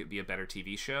seems like it'd be a better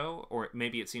TV show. Or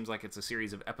maybe it seems like it's a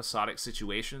series of episodic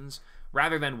situations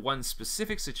rather than one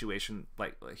specific situation.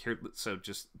 Like here, so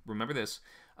just remember this: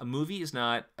 a movie is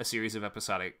not a series of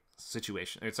episodic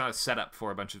situations. It's not a setup for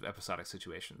a bunch of episodic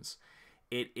situations.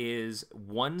 It is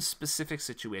one specific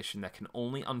situation that can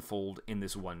only unfold in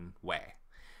this one way.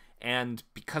 And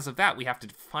because of that, we have to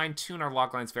fine-tune our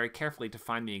loglines very carefully to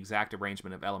find the exact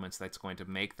arrangement of elements that's going to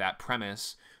make that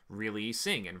premise really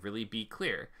sing and really be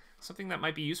clear. Something that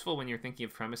might be useful when you're thinking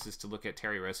of premises to look at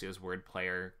Terry Rossio's word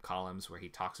player columns, where he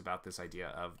talks about this idea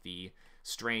of the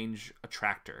strange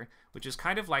attractor, which is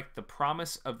kind of like the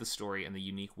promise of the story and the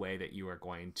unique way that you are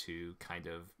going to kind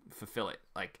of fulfill it.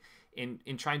 Like, in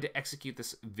trying to execute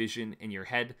this vision in your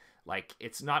head, like,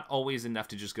 it's not always enough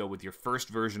to just go with your first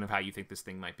version of how you think this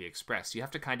thing might be expressed. You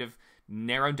have to kind of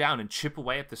narrow down and chip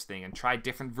away at this thing and try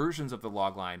different versions of the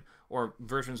logline, or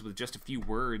versions with just a few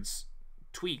words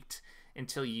tweaked,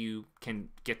 until you can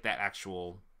get that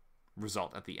actual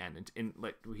result at the end. And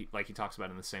like he talks about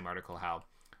in the same article, how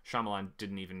Shyamalan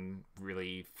didn't even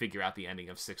really figure out the ending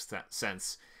of Sixth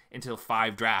Sense until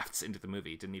 5 drafts into the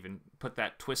movie. Didn't even put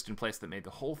that twist in place that made the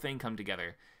whole thing come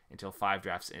together until 5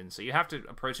 drafts in. So you have to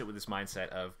approach it with this mindset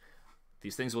of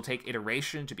these things will take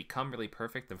iteration to become really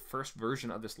perfect. The first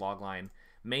version of this logline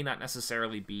may not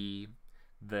necessarily be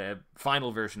the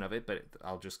final version of it, but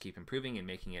I'll just keep improving and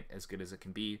making it as good as it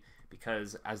can be,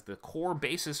 because as the core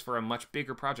basis for a much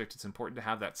bigger project, it's important to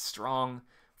have that strong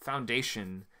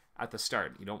foundation at the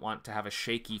start. You don't want to have a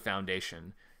shaky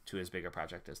foundation to as big a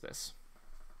project as this.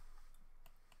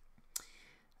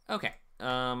 Okay,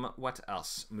 what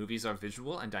else? Movies are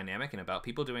visual and dynamic and about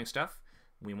people doing stuff.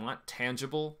 We want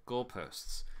tangible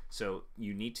goalposts. So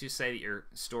you need to say that your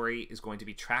story is going to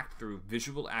be tracked through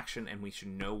visual action, and we should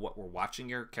know what we're watching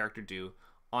your character do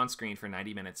on screen for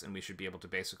 90 minutes, and we should be able to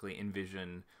basically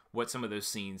envision what some of those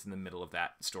scenes in the middle of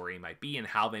that story might be and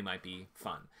how they might be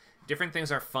fun. Different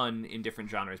things are fun in different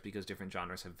genres because different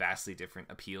genres have vastly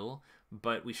different appeal,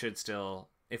 but we should still,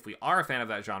 if we are a fan of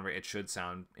that genre, it should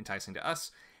sound enticing to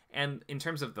us. And in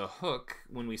terms of the hook,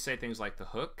 when we say things like the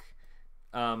hook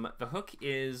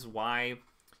is why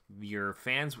your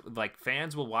fans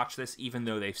will watch this even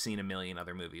though they've seen a million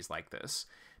other movies like this,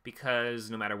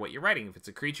 because no matter what you're writing, if it's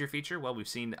a creature feature, well, we've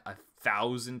seen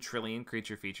 1,000 trillion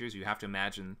creature features. You have to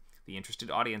imagine the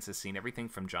interested audience has seen everything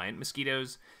from giant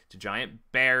mosquitoes to giant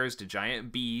bears to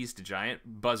giant bees to giant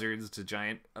buzzards to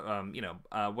giant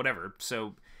whatever.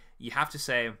 So you have to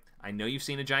say, I know you've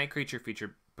seen a giant creature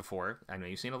feature before, I know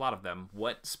you've seen a lot of them,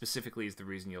 what specifically is the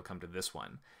reason you'll come to this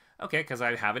one? Okay, because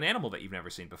I have an animal that you've never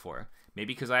seen before.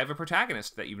 Maybe because I have a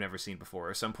protagonist that you've never seen before,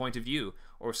 or some point of view,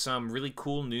 or some really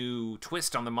cool new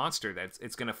twist on the monster that's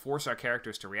it's going to force our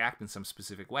characters to react in some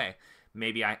specific way.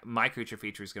 Maybe my creature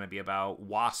feature is going to be about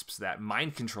wasps that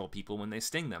mind control people when they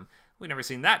sting them. We've never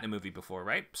seen that in a movie before,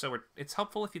 right? So it's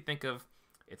helpful if you think of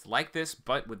it's like this,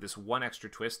 but with this one extra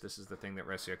twist. This is the thing that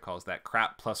Ressier calls that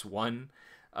crap plus one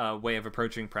way of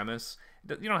approaching premise.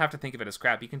 You don't have to think of it as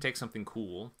crap. You can take something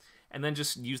cool and then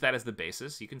just use that as the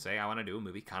basis. You can say, I want to do a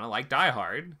movie kind of like Die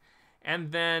Hard,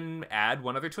 and then add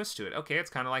one other twist to it. Okay, it's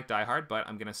kind of like Die Hard, but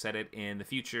I'm going to set it in the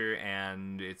future,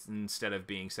 and it's instead of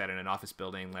being set in an office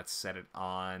building, let's set it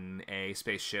on a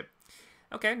spaceship.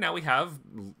 Okay, now we have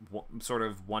sort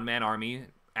of one-man army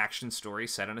action story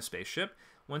set on a spaceship.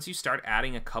 Once you start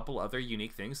adding a couple other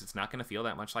unique things, it's not going to feel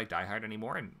that much like Die Hard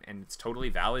anymore, and it's totally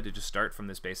valid to just start from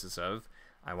this basis of,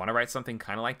 I want to write something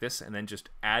kind of like this, and then just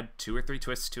add 2 or 3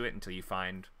 twists to it until you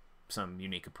find some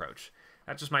unique approach.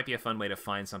 That just might be a fun way to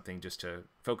find something just to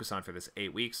focus on for this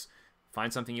 8 weeks.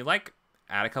 Find something you like,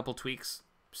 add a couple tweaks,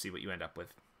 see what you end up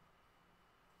with.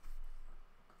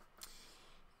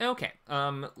 Okay,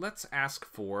 let's ask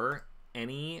for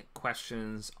any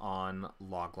questions on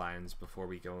loglines before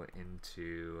we go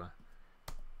into...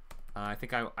 I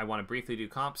think I want to briefly do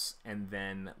comps, and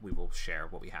then we will share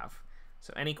what we have.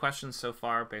 So any questions so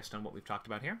far based on what we've talked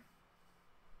about here?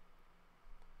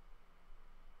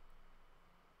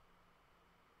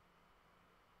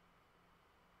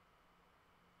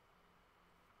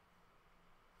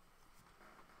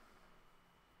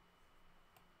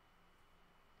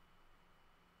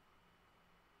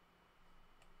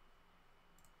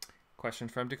 Question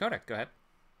from Dakota. Go ahead.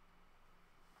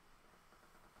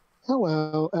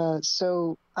 Hello.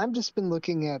 So I've just been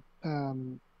looking at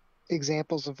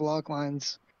examples of log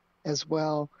lines as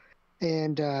well,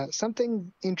 and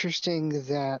something interesting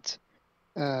that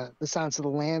the Silence of the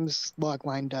Lambs log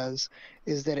line does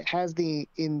is that it has the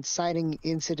inciting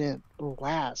incident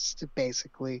last,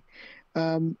 basically.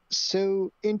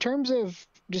 So in terms of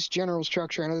just general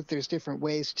structure, I know that there's different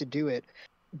ways to do it,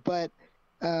 but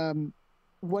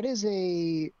what is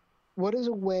a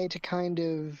way to kind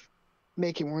of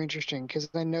make it more interesting? Because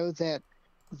I know that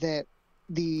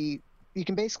you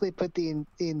can basically put the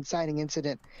inciting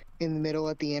incident in the middle,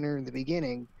 at the end, or in the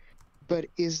beginning, but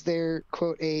is there,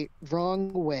 quote, a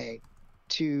wrong way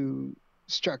to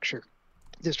structure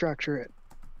it?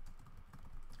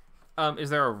 Is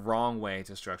there a wrong way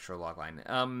to structure a logline?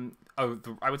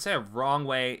 I would say a wrong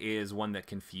way is one that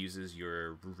confuses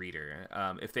your reader.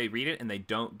 If they read it and they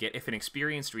don't get, if an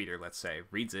experienced reader, let's say,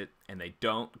 reads it and they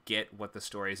don't get what the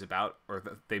story is about,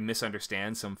 or they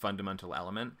misunderstand some fundamental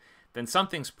element, then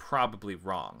something's probably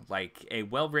wrong. Like, a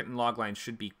well-written logline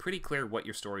should be pretty clear what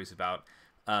your story is about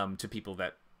to people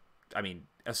that, I mean,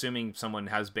 assuming someone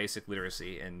has basic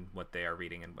literacy in what they are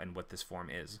reading and what this form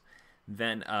is,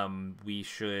 then we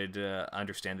should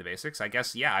understand the basics. I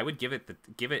guess, yeah, I would give it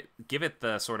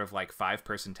the sort of like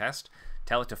 5-person test.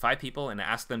 Tell it to 5 people and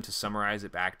ask them to summarize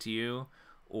it back to you,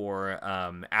 or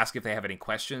ask if they have any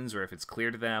questions or if it's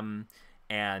clear to them.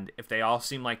 And if they all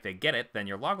seem like they get it, then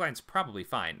your logline's probably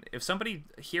fine. If somebody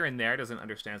here and there doesn't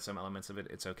understand some elements of it,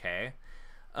 it's okay.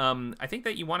 I think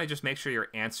that you want to just make sure you're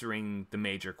answering the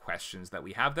major questions that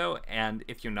we have, though. And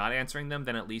if you're not answering them,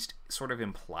 then at least sort of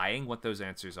implying what those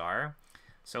answers are.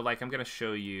 So, like, I'm going to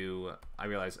show you... I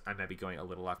realize I might be going a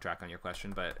little off track on your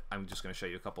question, but I'm just going to show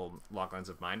you a couple loglines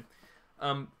of mine.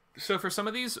 So for some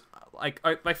of these, like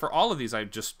for all of these, I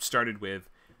just started with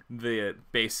the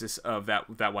basis of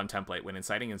that one template: when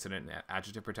inciting incident,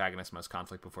 adjective protagonist must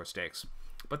conflict before stakes.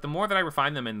 But the more that I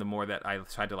refine them and the more that I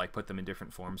tried to like put them in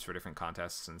different forms for different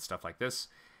contests and stuff like this,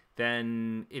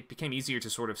 then it became easier to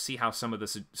sort of see how some of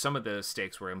the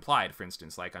stakes were implied. For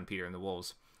instance, like on Peter and the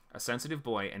Wolves, a sensitive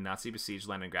boy in Nazi-besieged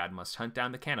Leningrad must hunt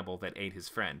down the cannibal that ate his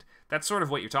friend. That's sort of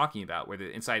what you're talking about, where the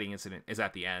inciting incident is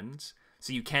at the end.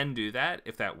 So you can do that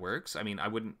if that works. I mean, I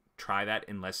wouldn't try that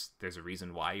unless there's a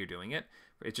reason why you're doing it.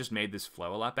 It just made this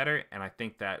flow a lot better, and I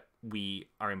think that we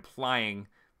are implying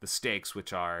the stakes,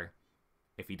 which are,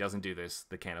 if he doesn't do this,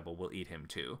 the cannibal will eat him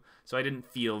too. So I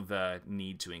didn't feel the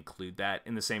need to include that,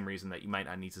 in the same reason that you might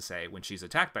not need to say, when she's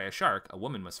attacked by a shark, a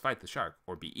woman must fight the shark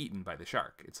or be eaten by the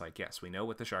shark. It's like, yes, we know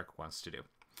what the shark wants to do.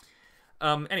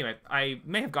 Anyway, I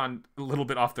may have gone a little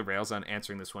bit off the rails on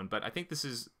answering this one, but I think this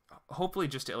is hopefully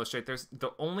just to illustrate there's the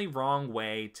only wrong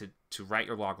way to write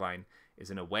your logline is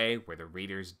in a way where the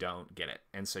readers don't get it.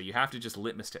 And so you have to just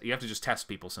you have to just test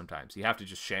people sometimes. You have to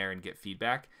just share and get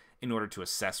feedback in order to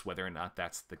assess whether or not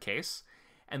that's the case.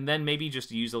 And then maybe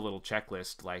just use a little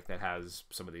checklist like that has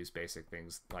some of these basic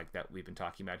things like that we've been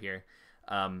talking about here.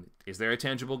 Is there a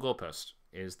tangible goalpost?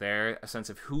 Is there a sense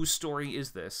of whose story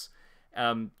is this?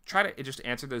 Try to just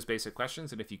answer those basic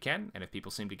questions, and if you can, and if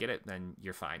people seem to get it, then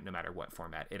you're fine, no matter what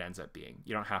format it ends up being.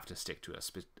 You don't have to stick to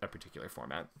a particular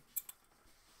format.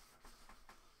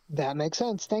 That makes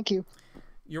sense. Thank you.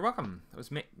 You're welcome. It was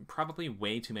probably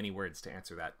way too many words to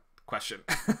answer that question.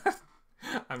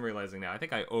 I'm realizing now. I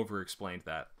think I over-explained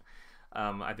that.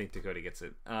 I think Dakota gets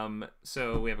it.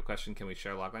 So we have a question. Can we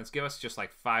share loglines? Give us just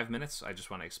like 5 minutes. I just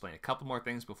want to explain a couple more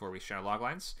things before we share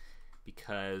loglines,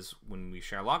 because when we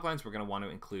share loglines, we're going to want to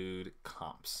include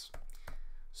comps.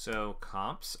 So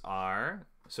comps are...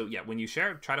 So yeah, when you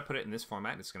share, try to put it in this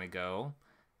format. It's going to go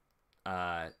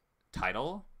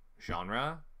title,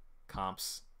 genre,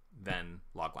 comps, then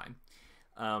logline.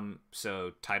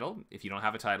 So title, if you don't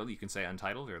have a title, you can say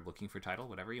untitled or looking for title,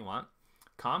 whatever you want.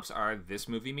 Comps are this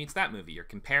movie meets that movie. You're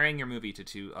comparing your movie to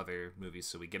two other movies,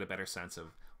 so we get a better sense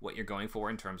of what you're going for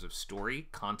in terms of story,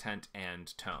 content,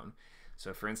 and tone.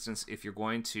 So for instance, if you're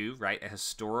going to write a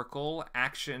historical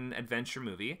action adventure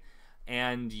movie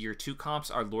and your two comps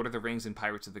are Lord of the Rings and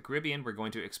Pirates of the Caribbean, we're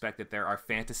going to expect that there are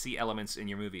fantasy elements in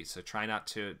your movie. So try not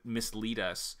to mislead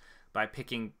us by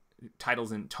picking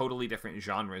titles in totally different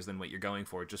genres than what you're going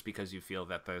for just because you feel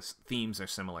that the themes are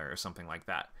similar or something like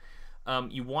that.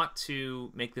 You want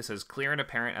to make this as clear and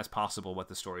apparent as possible what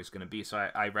the story is going to be. So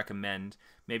I recommend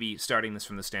maybe starting this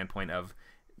from the standpoint of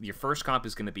your first comp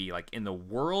is going to be like in the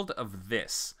world of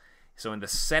this, so in the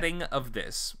setting of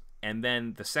this, and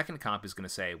then the second comp is going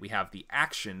to say we have the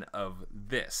action of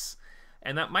this,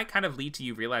 and that might kind of lead to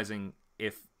you realizing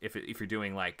if you're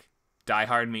doing like Die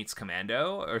Hard meets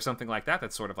Commando or something like that,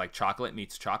 that's sort of like chocolate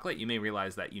meets chocolate, you may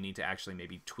realize that you need to actually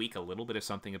maybe tweak a little bit of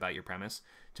something about your premise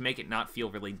to make it not feel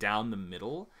really down the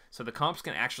middle. So the comps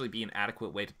can actually be an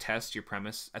adequate way to test your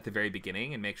premise at the very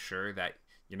beginning and make sure that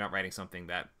you're not writing something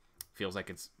that feels like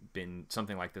it's been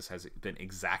something like this has been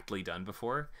exactly done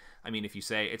before. I mean, if you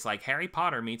say it's like Harry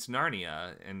Potter meets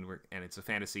Narnia and it's a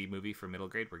fantasy movie for middle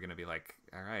grade, we're going to be like,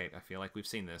 all right, I feel like we've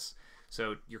seen this.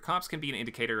 So your comps can be an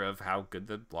indicator of how good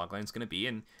the logline is going to be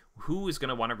and who is going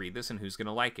to want to read this and who's going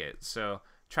to like it. So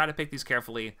try to pick these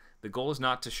carefully. The goal is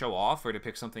not to show off or to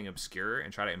pick something obscure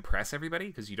and try to impress everybody,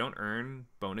 because you don't earn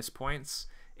bonus points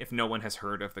if no one has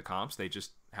heard of the comps. They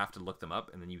just have to look them up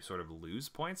and then you sort of lose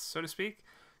points, so to speak.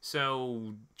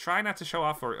 So try not to show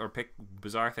off or pick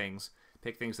bizarre things.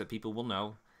 Pick things that people will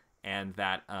know and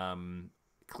that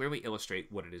clearly illustrate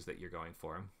what it is that you're going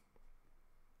for.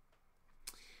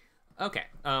 Okay,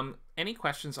 any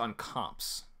questions on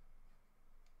comps?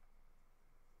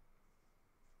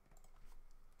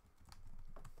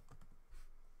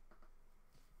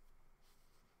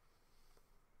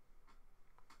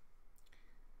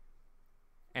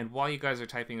 And while you guys are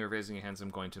typing or raising your hands, I'm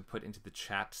going to put into the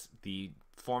chat the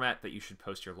format that you should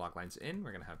post your loglines in.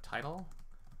 We're going to have title,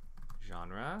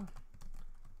 genre,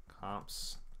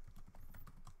 comps,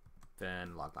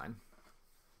 then logline.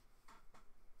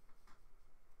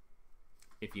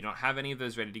 If you don't have any of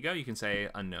those ready to go, you can say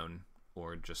unknown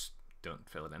or just don't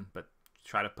fill it in, but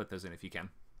try to put those in if you can.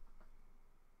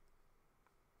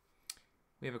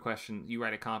 We have a question. You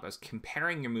write a comp as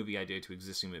comparing your movie idea to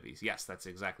existing movies. Yes, that's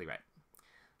exactly right.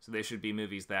 So they should be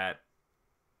movies that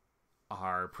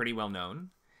are pretty well known,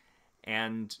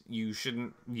 and you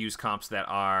shouldn't use comps that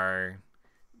are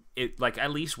like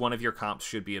at least one of your comps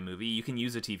should be a movie. You can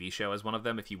use a TV show as one of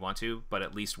them if you want to, but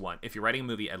at least one. If you're writing a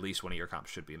movie, at least one of your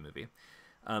comps should be a movie.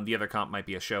 The other comp might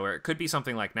be a show, or it could be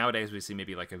something like nowadays we see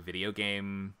maybe like a video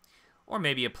game, or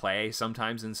maybe a play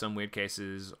sometimes in some weird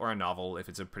cases, or a novel if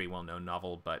it's a pretty well-known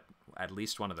novel, but at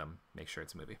least one of them, make sure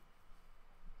it's a movie.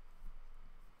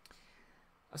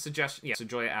 A suggestion, yeah, so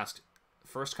Joya asked,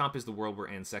 first comp is the world we're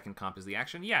in, second comp is the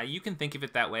action. Yeah, you can think of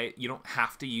it that way. You don't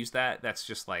have to use that. That's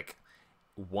just like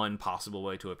one possible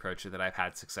way to approach it that I've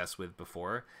had success with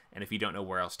before. And if you don't know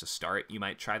where else to start, you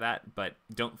might try that, but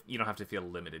you don't have to feel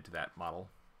limited to that model.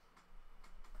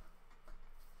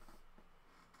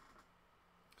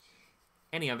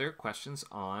 Any other questions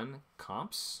on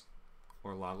comps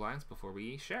or log lines before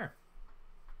we share?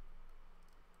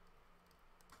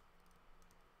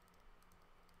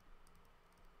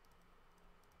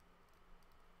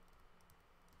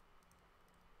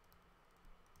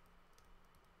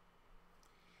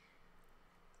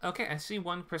 Okay, I see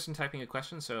one person typing a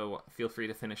question, so feel free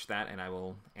to finish that, and I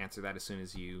will answer that as soon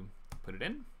as you put it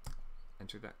in.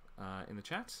 Enter that in the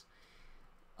chat.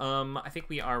 I think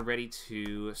we are ready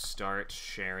to start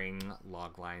sharing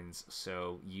log lines,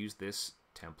 so use this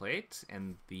template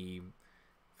and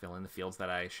fill in the fields that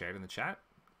I shared in the chat.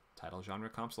 Title, genre,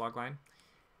 comps, logline.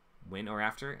 When or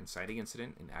after, inciting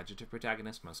incident, an adjective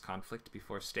protagonist must conflict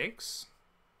before stakes.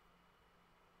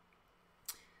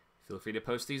 Feel free to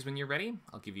post these when you're ready.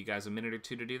 I'll give you guys a minute or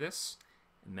two to do this,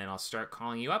 and then I'll start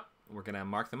calling you up. We're going to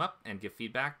mark them up and give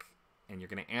feedback, and you're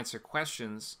going to answer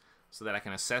questions so that I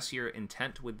can assess your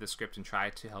intent with the script and try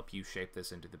to help you shape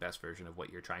this into the best version of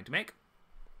what you're trying to make.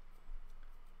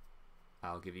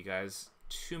 I'll give you guys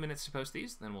 2 minutes to post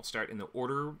these, then we'll start in the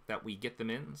order that we get them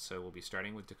in. So we'll be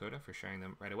starting with Dakota for sharing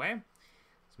them right away.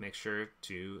 So make sure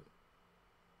to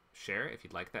share if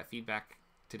you'd like that feedback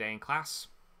today in class.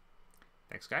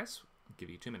 Thanks, guys. I'll give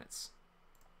you 2 minutes.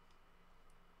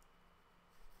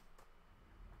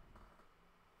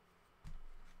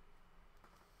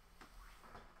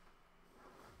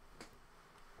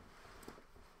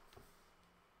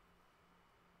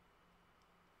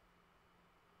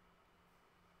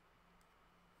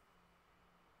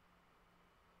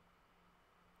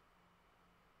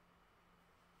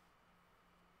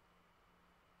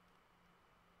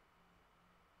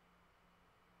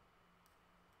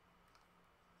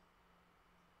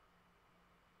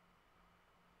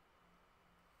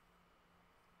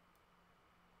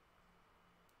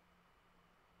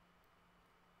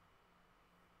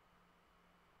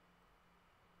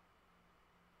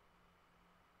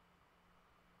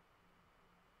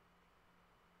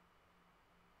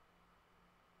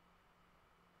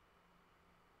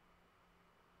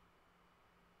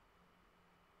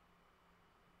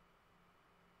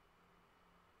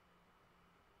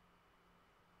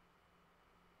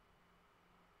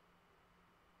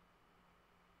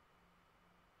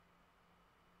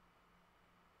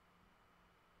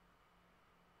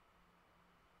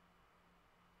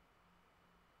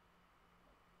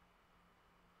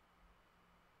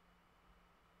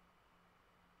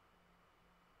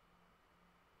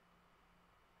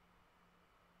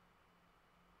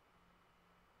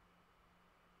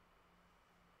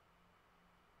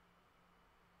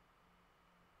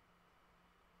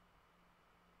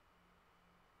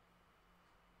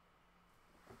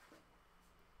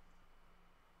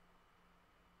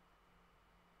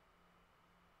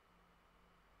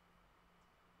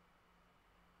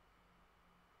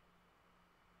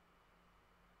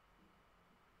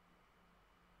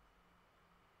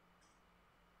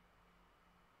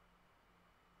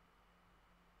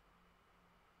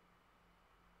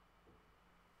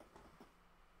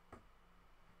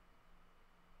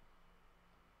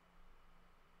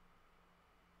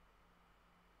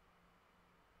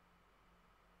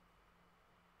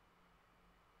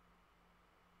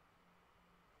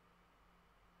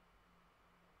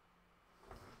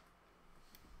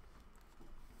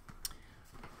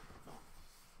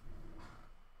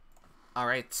 All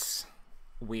right,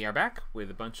 we are back with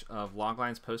a bunch of log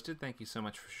lines posted. Thank you so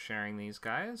much for sharing these,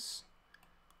 guys.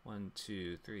 1,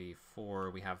 2, 3, 4.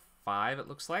 We have 5, it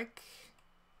looks like.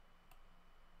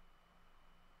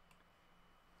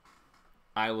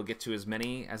 I will get to as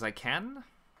many as I can.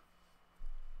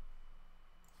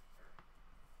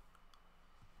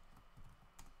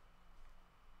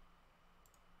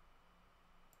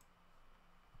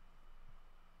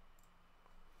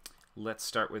 Let's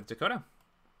start with Dakota.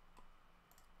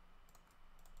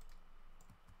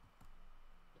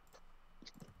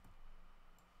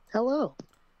 Hello.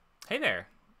 Hey there.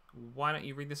 Why don't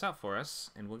you read this out for us,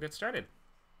 and we'll get started.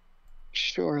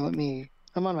 Sure, I'm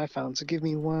on my phone, so give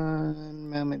me one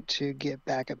moment to get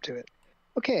back up to it.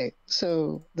 Okay,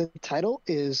 so the title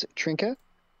is Trinka.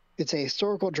 It's a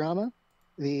historical drama.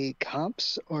 The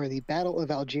comps are the Battle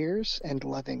of Algiers and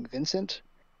Loving Vincent.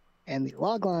 And the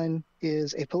logline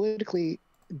is a politically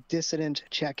dissident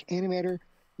Czech animator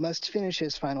must finish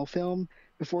his final film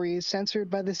before he is censored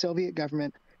by the Soviet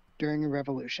government during a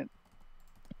revolution.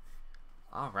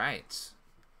 All right.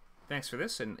 Thanks for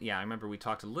this. And yeah, I remember we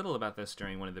talked a little about this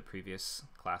during one of the previous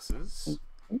classes.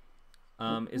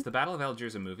 Is the Battle of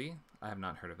Algiers a movie? I have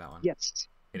not heard of that one. Yes.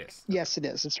 It is. Yes, it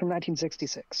is. It's from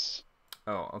 1966.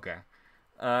 Oh, okay.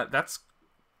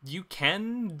 You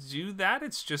can do that.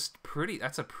 It's just pretty.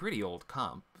 That's a pretty old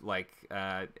comp. Like,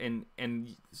 and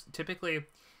typically,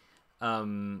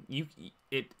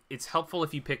 it's helpful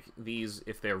if you pick these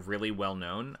if they're really well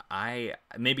known.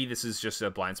 Maybe this is just a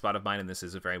blind spot of mine, and this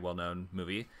is a very well known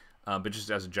movie. But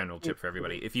just as a general tip for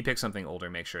everybody, if you pick something older,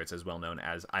 make sure it's as well known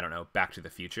as, I don't know, Back to the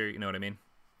Future. You know what I mean?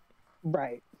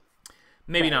 Right.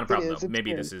 Maybe right. not a problem though. It's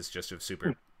Maybe good. this is just a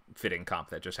super fitting comp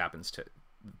that just happens to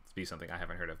be something I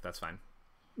haven't heard of. That's fine.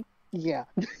 Yeah.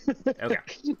 Okay.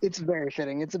 It's very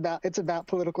fitting. It's about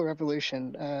political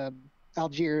revolution.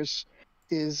 Algiers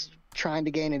is trying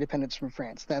to gain independence from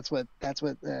France. That's what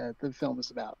the film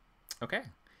is about. Okay.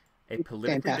 A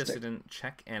politically Fantastic. dissident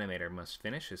Czech animator must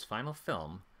finish his final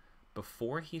film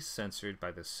before he's censored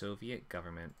by the Soviet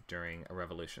government during a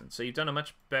revolution. So you've done a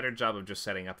much better job of just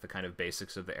setting up the kind of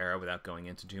basics of the era without going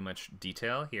into too much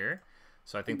detail here.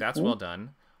 So I think that's well done.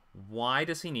 Why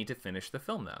does he need to finish the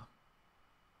film, though?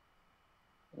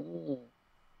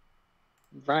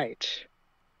 Right.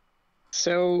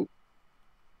 So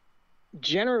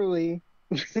generally,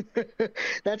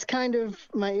 that's kind of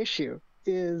my issue,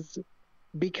 is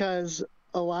because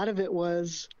a lot of it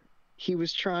was he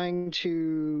was trying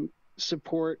to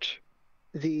support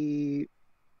a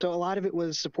lot of it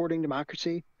was supporting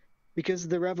democracy, because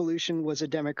the revolution was a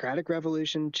democratic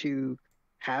revolution to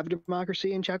have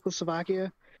democracy in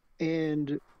Czechoslovakia,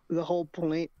 and the whole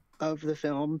point of the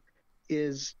film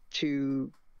is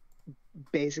to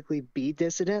basically be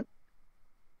dissident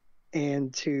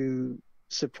and to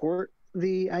support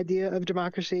the idea of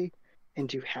democracy and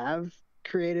to have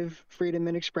creative freedom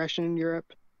and expression in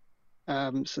Europe.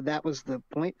 So that was the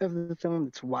point of the film.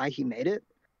 That's why he made it.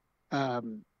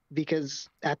 Because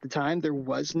at the time there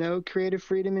was no creative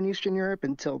freedom in Eastern Europe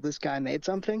until this guy made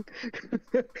something.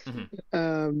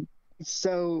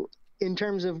 So in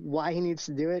terms of why he needs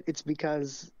to do it, it's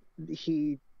because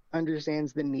he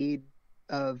understands the need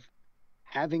of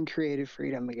having creative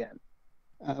freedom again.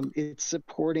 It's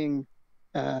supporting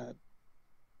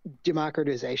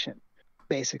democratization,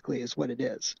 basically, is what it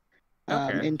is.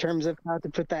 Okay. In terms of how to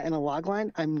put that in a log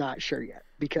line, I'm not sure yet,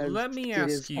 because Let me it ask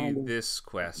is you kind of- this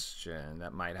question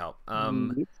that might help.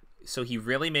 Mhm. So he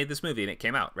really made this movie and it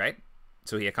came out, right?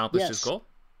 So he accomplished his Yes. goal?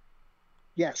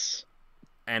 Yes.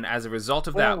 And as a result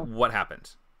of that, Well- what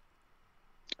happened?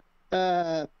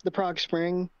 The Prague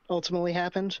Spring ultimately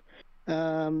happened,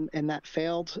 and that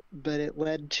failed, but it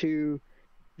led to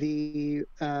the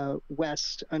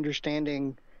West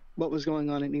understanding what was going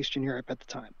on in Eastern Europe at the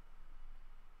time.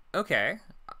 Okay.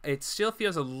 It still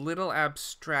feels a little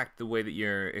abstract the way that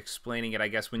you're explaining it, I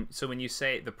guess. When you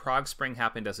say the Prague Spring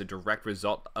happened as a direct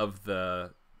result of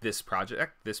this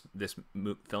project, this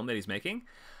film that he's making,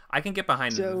 I can get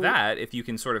behind that if you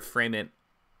can sort of frame it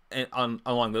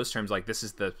along those terms, like this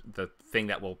is the thing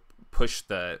that will push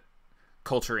the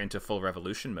culture into full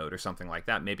revolution mode or something like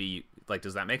that. Maybe, like,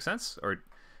 does that make sense? Or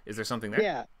is there something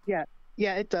there?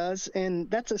 Yeah, it does. And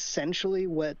that's essentially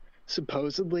what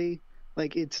supposedly,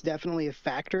 like, it's definitely a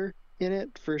factor in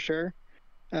it for sure.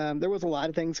 There was a lot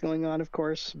of things going on, of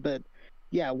course, but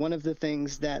yeah, one of the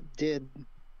things that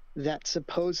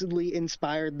supposedly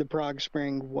inspired the Prague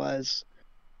Spring was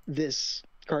this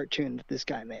cartoon that this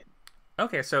guy made.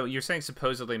 Okay, so you're saying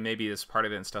supposedly maybe this part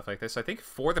of it and stuff like this. I think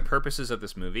for the purposes of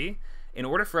this movie, in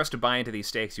order for us to buy into these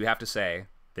stakes, you have to say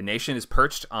the nation is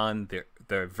perched on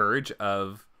the verge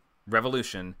of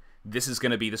revolution. This is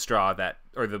going to be the straw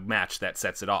or the match that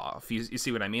sets it off. You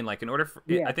see what I mean? Like, in order for,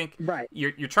 I think right.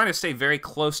 You're trying to stay very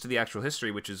close to the actual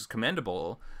history, which is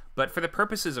commendable. But for the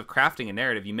purposes of crafting a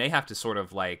narrative, you may have to sort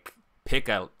of like pick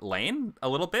a lane a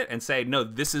little bit and say, no,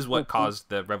 this is what caused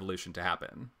the revolution to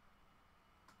happen.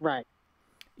 Right.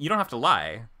 You don't have to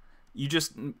lie. You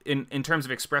just, in terms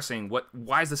of expressing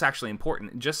why is this actually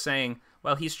important? Just saying,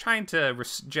 well, he's trying to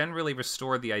generally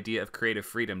restore the idea of creative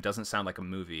freedom doesn't sound like a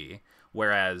movie,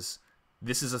 whereas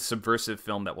this is a subversive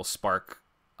film that will spark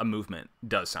a movement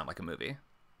does sound like a movie.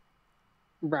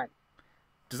 Right.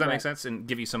 Does that make Right. sense and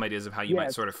give you some ideas of how you might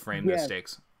Yes. sort of frame those Yes.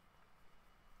 stakes?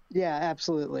 Yeah,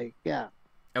 absolutely. Yeah.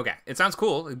 Okay, it sounds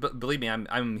cool, but believe me,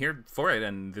 I'm here for it,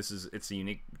 and it's a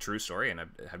unique, true story, and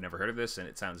I've never heard of this, and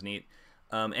it sounds neat.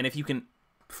 And if you can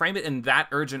frame it in that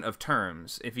urgent of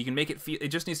terms, if you can make it feel, it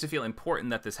just needs to feel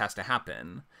important that this has to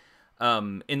happen.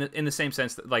 In the same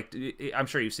sense that, like, I'm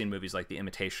sure you've seen movies like The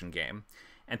Imitation Game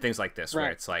and things like this, where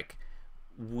Right. it's like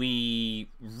we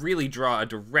really draw a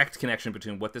direct connection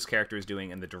between what this character is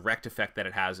doing and the direct effect that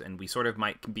it has, and we sort of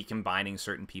might be combining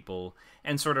certain people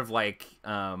and sort of like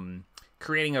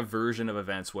creating a version of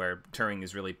events where Turing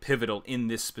is really pivotal in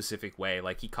this specific way,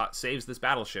 like he saves this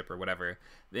battleship or whatever,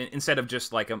 instead of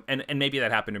just like and maybe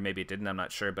that happened or maybe it didn't, I'm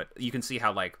not sure, but you can see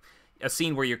how like a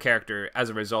scene where your character, as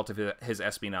a result of his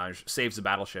espionage, saves a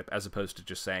battleship, as opposed to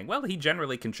just saying, well, he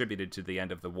generally contributed to the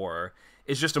end of the war,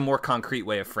 is just a more concrete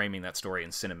way of framing that story in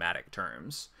cinematic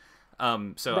terms.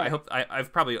 So Right. I hope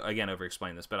I've probably again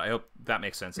over-explained this, but I hope that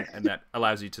makes sense and that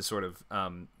allows you to sort of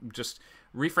just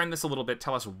reframe this a little bit.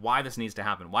 Tell us why this needs to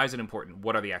happen. Why is it important?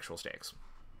 What are the actual stakes?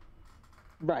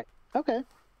 Right. Okay.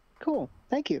 Cool.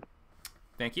 Thank you.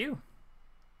 Thank you.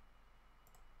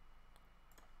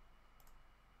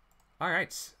 All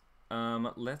right.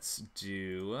 Let's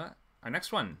do our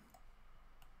next one.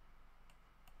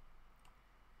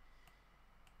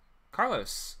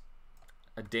 Carlos,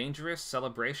 a dangerous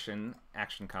celebration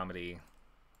action comedy.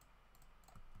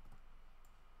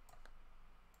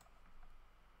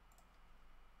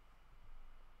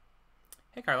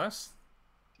 Hey, Carlos.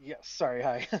 Yes. Sorry.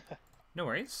 Hi. No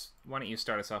worries. Why don't you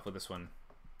start us off with this one?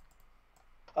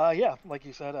 Yeah, like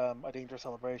you said, a dangerous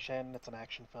celebration. It's an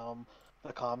action film.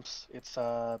 The comps, it's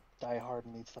Die Hard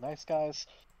meets the Nice Guys,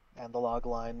 and the log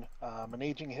line: an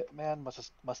aging hitman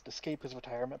must escape his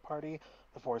retirement party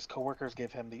before his coworkers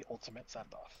give him the ultimate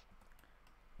send-off.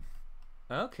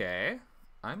 Okay,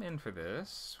 I'm in for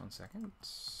this. 1 second.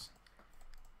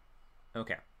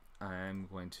 Okay, I'm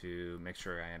going to make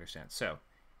sure I understand. So,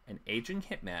 an aging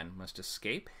hitman must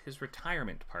escape his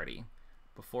retirement party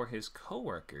before his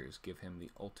coworkers give him the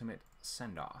ultimate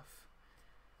send-off.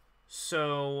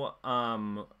 So,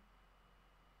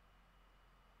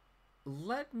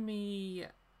 let me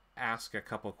ask a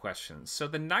couple questions. So,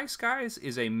 The Nice Guys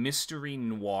is a mystery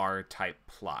noir type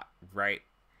plot, right?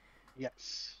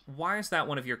 Yes. Why is that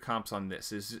one of your comps on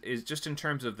this? Is just in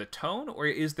terms of the tone, or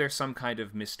is there some kind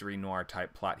of mystery noir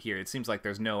type plot here? It seems like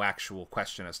there's no actual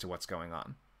question as to what's going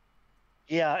on.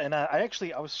 Yeah, and I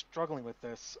was struggling with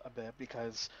this a bit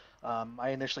because I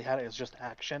initially had it as just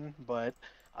action, but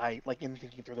I like in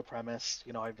thinking through the premise,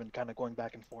 I've been kind of going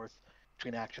back and forth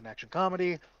between action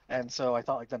comedy, and so I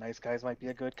thought like The Nice Guys might be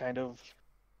a good kind of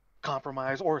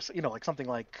compromise, or like something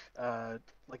like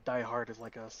Die Hard is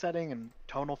like a setting and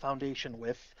tonal foundation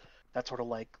with that sort of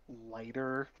like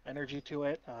lighter energy to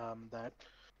it, that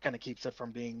kind of keeps it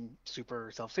from being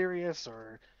super self-serious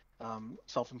or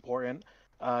self-important.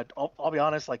 I'll be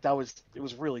honest, like it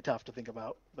was really tough to think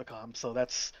about the comp, so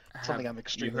that's something I'm Have you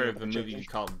extremely heard of open the to movie changing.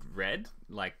 called Red,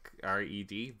 like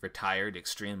RED, Retired,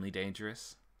 Extremely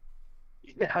Dangerous?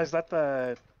 Yeah, is that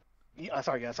the? Yeah,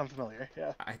 sorry, yes, I'm familiar.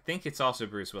 Yeah. I think it's also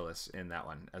Bruce Willis in that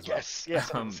one as well. Yes, yes,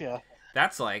 it is, yeah.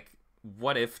 That's like,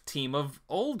 what if team of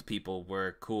old people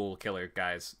were cool killer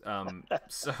guys?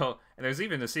 So, and there's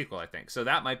even a sequel, I think. So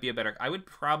that might be a better. I would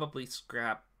probably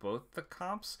scrap both the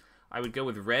comps. I would go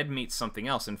with Red meets something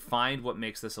else and find what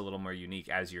makes this a little more unique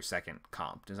as your second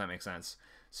comp. Does that make sense?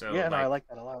 So Yeah, no, I like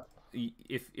that a lot.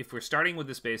 If we're starting with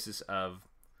this basis of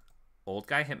old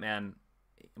guy hitman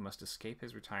must escape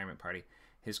his retirement party,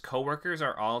 his coworkers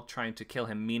are all trying to kill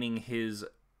him, meaning his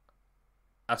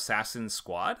assassin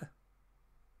squad.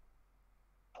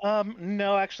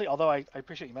 No, actually, although I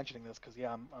appreciate you mentioning this because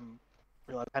yeah, I'm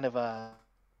really kind of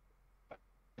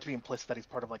to be implicit that he's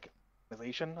part of like an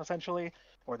organization essentially,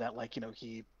 or that like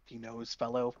he knows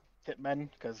fellow hitmen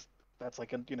because that's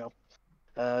like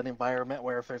an environment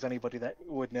where if there's anybody that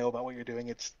would know about what you're doing,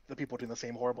 it's the people doing the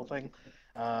same horrible thing.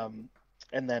 And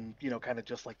then kind of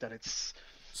just like that, it's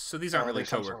So these aren't really there's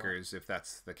some sort of- coworkers, if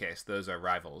that's the case. Those are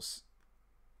rivals,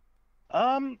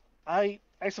 I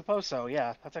suppose so.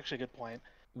 Yeah, that's actually a good point.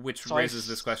 which So raises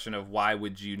this question of why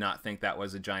would you not think that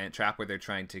was a giant trap where they're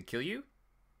trying to kill you?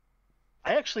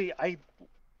 I actually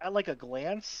at like a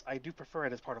glance, I do prefer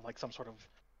it as part of like some sort of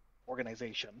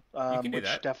organization. You can do which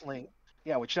that. definitely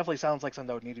sounds like something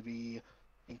that would need to be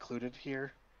included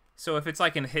here. So if it's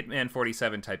like an Hitman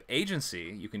 47 type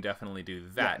agency, you can definitely do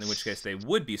that, in which Yes. case they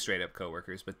would be straight up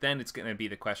coworkers. But then it's going to be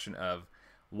the question of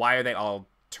why are they all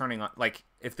turning on? Like,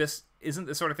 if this isn't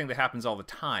the sort of thing that happens all the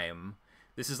time,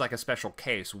 this is like a special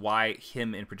case. Why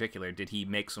him in particular? Did he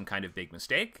make some kind of big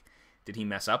mistake? Did he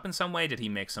mess up in some way? Did he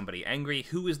make somebody angry?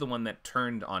 Who is the one that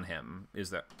turned on him?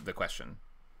 Is that the question?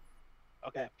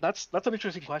 Okay, that's an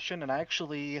interesting question, and I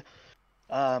actually, if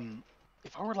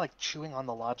I were like chewing on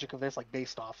the logic of this, like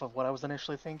based off of what I was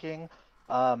initially thinking,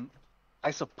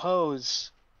 I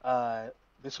suppose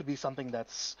this would be something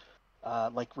that's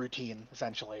like routine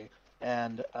essentially,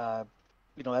 and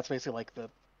that's basically like the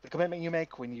commitment you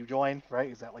make when you join, right?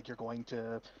 Is that like you're going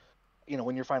to,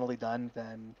 when you're finally done,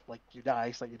 then like you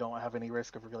die so that you don't have any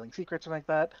risk of revealing secrets or like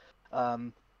that.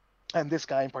 And this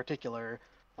guy in particular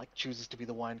like chooses to be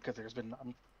the one because there's been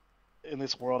in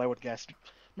this world I would guess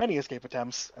many escape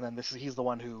attempts, and then he's the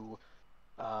one who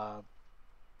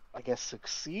I guess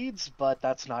succeeds, but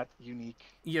that's not unique.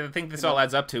 Yeah, the thing this all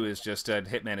adds up to is just a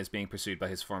hitman is being pursued by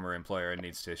his former employer and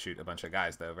needs to shoot a bunch of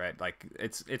guys, though, right? Like,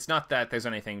 it's not that there's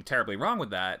anything terribly wrong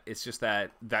with that. It's just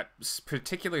that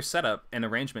particular setup and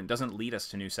arrangement doesn't lead us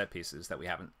to new set pieces that we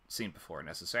haven't seen before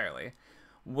necessarily.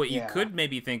 What you could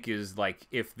maybe think is, like,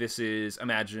 if this is,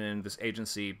 imagine this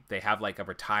agency, they have, like, a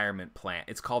retirement plan.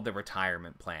 It's called the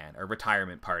retirement plan, or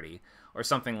retirement party, or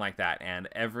something like that. And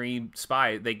every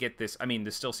spy, they get this, I mean,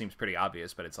 this still seems pretty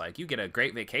obvious, but it's like, you get a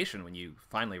great vacation when you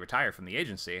finally retire from the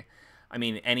agency. I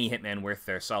mean, any hitman worth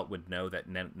their salt would know that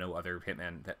no other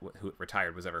hitman who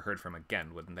retired was ever heard from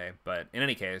again, wouldn't they? But in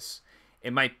any case,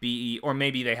 it might be, or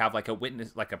maybe they have, like, a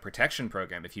witness, like a protection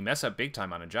program. If you mess up big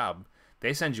time on a job,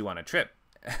 they send you on a trip.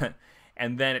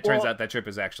 And then it turns out that trip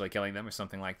is actually killing them or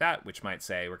something like that, which might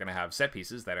say we're going to have set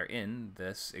pieces that are in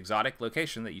this exotic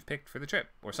location that you've picked for the trip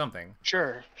or something.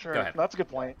 Sure. Go ahead. That's a good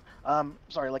point.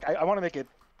 Sorry, like I want to make it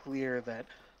clear that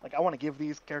like I want to give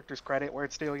these characters credit where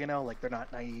it's due, like they're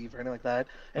not naive or anything like that.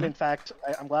 And in fact,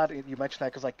 I'm glad you mentioned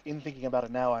that because like in thinking about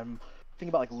it now, I'm thinking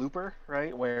about like Looper,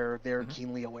 right, where they're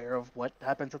keenly aware of what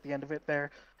happens at the end of it there.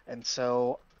 And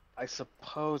so I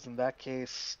suppose in that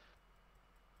case,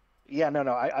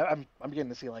 I'm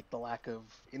beginning to see like the lack of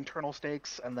internal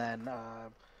stakes, and then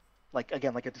like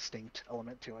again like a distinct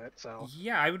element to it. So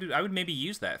yeah, I would maybe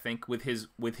use that. I think with his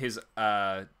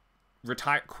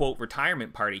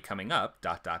retirement party coming up ...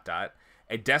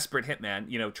 A desperate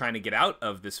hitman, trying to get out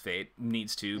of this fate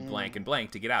needs to blank and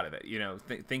blank to get out of it.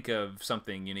 Think of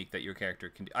something unique that your character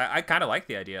can do. I kind of like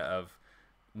the idea of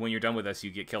when you're done with us,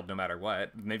 you get killed no matter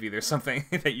what. Maybe there's something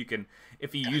that you can,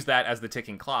 if you use that as the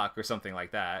ticking clock or something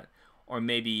like that. Or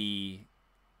maybe,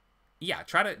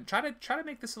 try to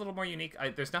make this a little more unique.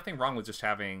 There's nothing wrong with just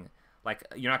having, like,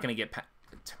 you're not going to get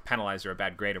penalized or a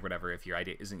bad grade or whatever if your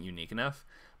idea isn't unique enough.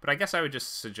 But I guess I would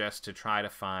just suggest to try to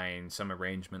find some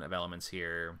arrangement of elements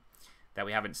here that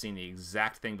we haven't seen the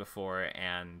exact thing before,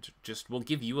 and just will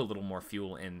give you a little more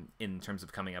fuel in terms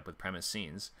of coming up with premise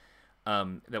scenes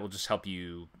that will just help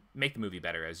you make the movie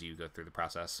better as you go through the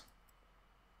process.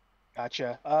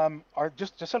 Gotcha.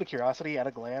 Just out of curiosity, at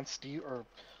a glance, or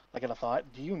like at a thought,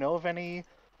 do you know of any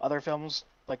other films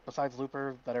like besides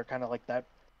Looper that are kind of like that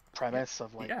premise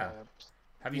of like?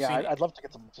 Have you seen? I'd love to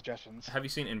get some suggestions. Have you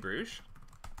seen In Bruges?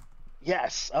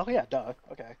 Yes. Oh yeah. Duh.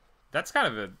 Okay. That's kind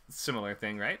of a similar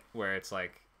thing, right? Where it's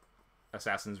like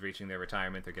assassins reaching their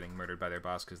retirement, they're getting murdered by their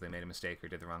boss because they made a mistake or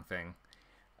did the wrong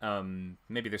thing.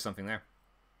 Maybe there's something there.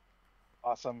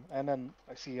 Awesome. And then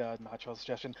I see Nacho's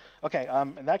suggestion. Okay,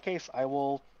 in that case, I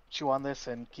will chew on this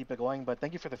and keep it going, but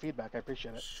thank you for the feedback. I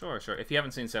appreciate it. Sure. If you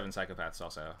haven't seen Seven Psychopaths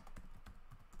also.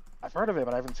 I've heard of it,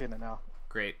 but I haven't seen it now.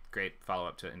 Great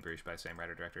follow-up to In Bruges by the same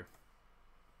writer-director.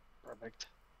 Perfect.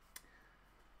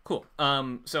 Cool.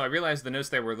 So I realized the notes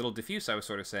there were a little diffuse. I was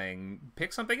sort of saying,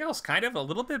 pick something else, kind of, a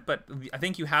little bit, but I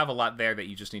think you have a lot there that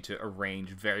you just need to arrange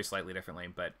very slightly differently,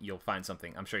 but you'll find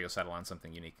something. I'm sure you'll settle on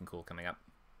something unique and cool coming up.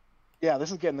 Yeah,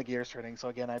 this is getting the gears turning, so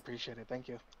again, I appreciate it. Thank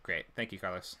you. Great. Thank you,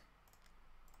 Carlos.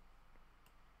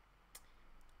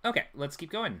 Okay, let's keep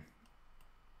going.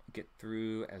 Get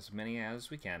through as many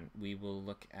as we can. We will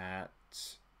look at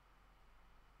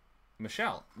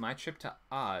Michelle, My Trip to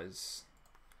Oz,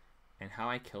 and How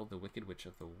I Killed the Wicked Witch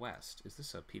of the West. Is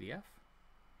this a PDF?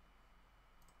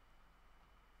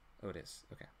 Oh, it is.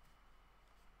 Okay.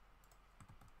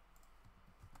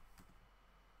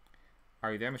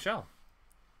 Are you there, Michelle?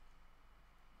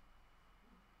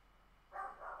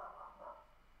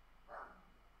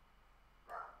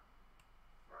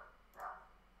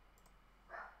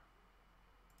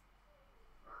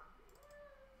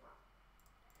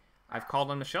 I've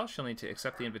called on Michelle. She'll need to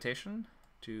accept the invitation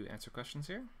to answer questions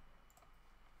here.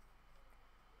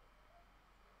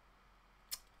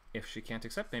 If she can't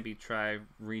accept, maybe try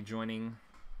rejoining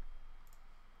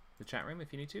the chat room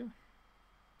if you need to.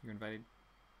 You're invited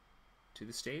to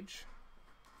the stage.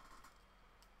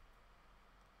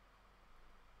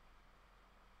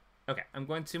 Okay, I'm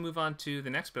going to move on to the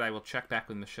next, but I will check back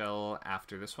with Michelle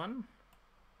after this one.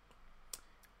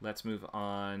 Let's move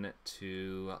on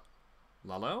to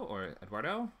Lalo, or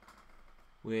Eduardo,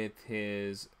 with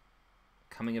his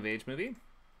coming-of-age movie.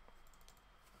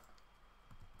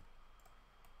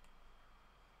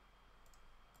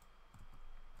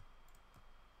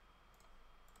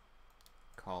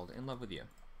 Called In Love With You.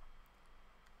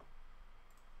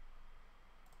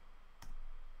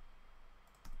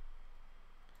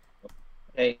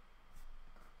 Hey,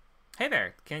 Hey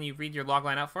there, can you read your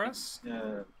logline out for us?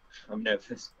 I'm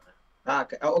nervous.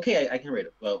 Okay, I can read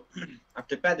it. Well,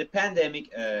 after the pandemic,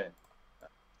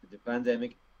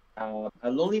 a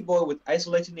lonely boy with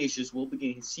isolation issues will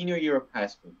begin his senior year of high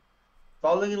school,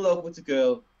 falling in love with a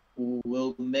girl who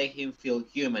will make him feel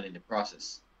human in the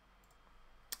process.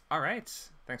 All right,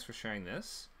 thanks for sharing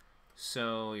this.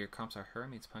 So your comps are her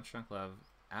meets Punch Drunk Love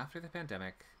after the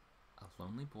pandemic, a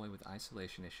lonely boy with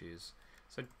isolation issues.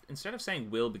 So instead of saying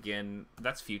will begin,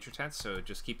 that's future tense, so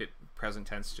just keep it present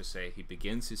tense. Just say he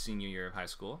begins his senior year of high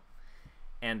school.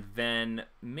 And then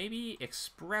maybe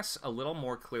express a little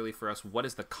more clearly for us what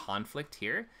is the conflict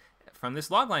here. From this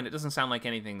logline, it doesn't sound like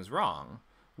anything's wrong.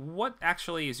 What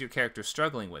actually is your character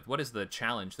struggling with? What is the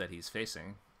challenge that he's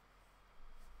facing?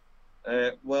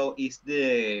 Well, it's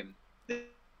the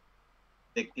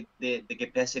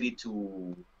capacity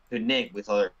to connect with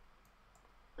other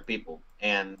people,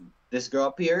 and this girl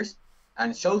appears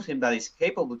and shows him that he's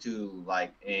capable to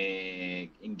like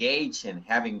engage and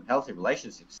having healthy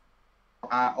relationships.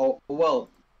 Well,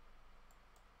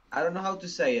 I don't know how to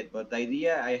say it, but the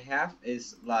idea I have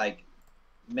is like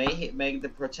make the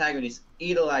protagonist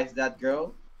idolize that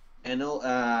girl, and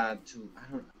I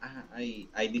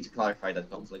need to clarify that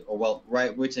conflict, or well,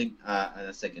 right, written in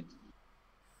a second.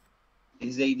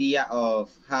 Is the idea of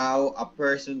how a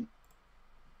person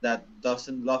that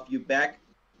doesn't love you back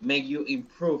make you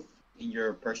improve in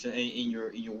your person in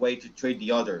your way to treat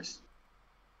the others.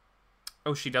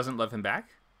 Oh, she doesn't love him back?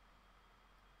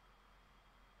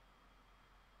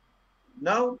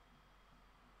 No,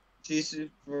 she's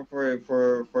for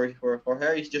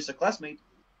her he's just a classmate.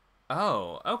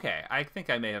 Oh, okay. I think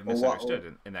I may have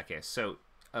misunderstood in that case. So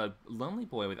a lonely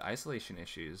boy with isolation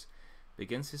issues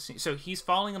begins his... So he's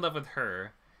falling in love with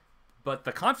her, but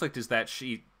the conflict is that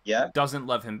she doesn't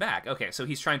love him back. Okay, so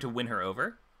he's trying to win her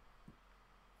over?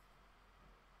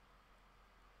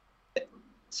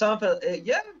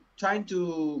 Trying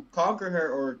to conquer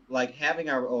her, or like having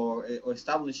or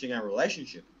establishing a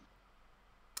relationship.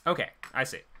 Okay, I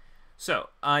see. So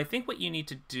I think what you need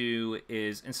to do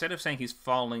is, instead of saying he's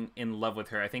falling in love with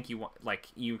her, I think you're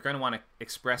going to want to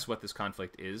express what this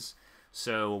conflict is.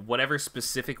 So whatever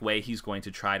specific way he's going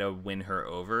to try to win her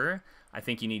over, I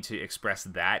think you need to express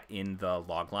that in the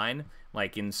logline.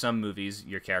 Like in some movies,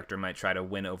 your character might try to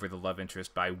win over the love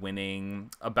interest by winning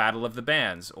a battle of the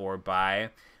bands, or by,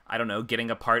 I don't know, getting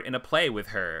a part in a play with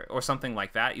her, or something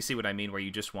like that. You see what I mean? Where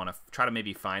you just want to try to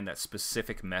maybe find that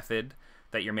specific method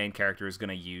that your main character is going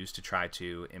to use to try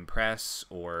to impress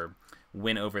or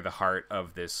win over the heart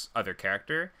of this other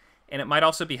character. And it might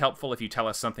also be helpful if you tell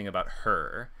us something about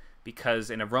her,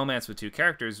 because in a romance with two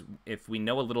characters, if we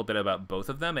know a little bit about both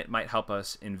of them, it might help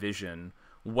us envision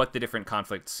what the different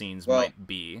conflict scenes might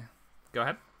be. Go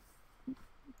ahead.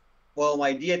 Well, my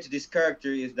idea to this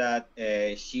character is that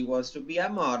she wants to be a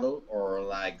model, or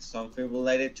like something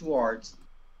related to arts,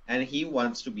 and he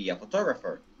wants to be a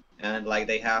photographer. And like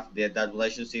they have that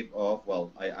relationship of,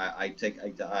 well, I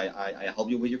help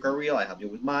you with your career, I help you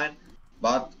with mine,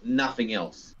 but nothing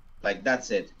else. Like that's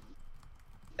it.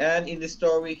 And in the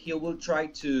story, he will try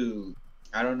to,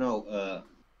 I don't know,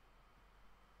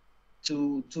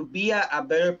 to be a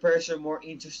better person, more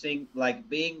interesting, like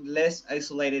being less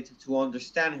isolated, to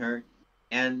understand her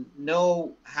and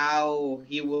know how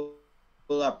he will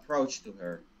approach to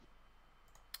her.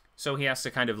 So he has to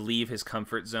kind of leave his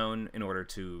comfort zone in order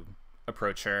to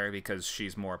approach her, because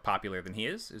she's more popular than he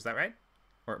is. Is that right?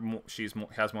 Or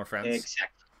has more friends?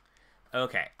 Exactly.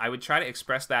 Okay, I would try to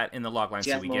express that in the logline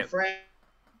so we get friends.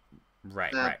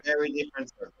 Right. Very different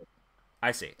circle.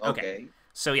 I see. Okay.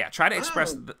 So yeah, try to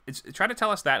express, try to tell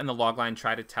us that in the logline.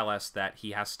 Try to tell us that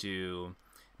he has to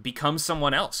become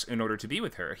someone else in order to be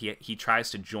with her. He tries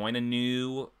to join a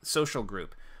new social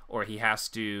group, or he has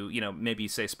to, maybe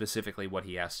say specifically what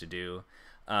he has to do.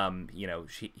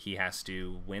 He has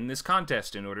to win this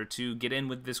contest in order to get in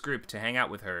with this group to hang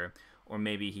out with her, or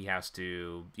maybe he has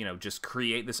to, just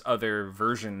create this other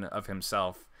version of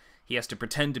himself. He has to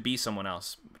pretend to be someone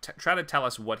else. Try to tell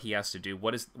us what he has to do.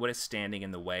 What is standing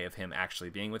in the way of him actually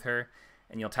being with her,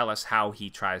 and you'll tell us how he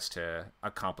tries to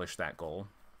accomplish that goal.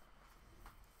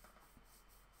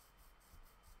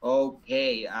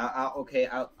 Okay,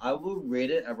 I will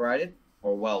read it, I write it,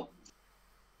 or well,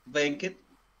 think it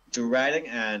to writing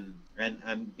and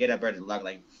get a better luck.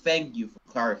 Like, thank you for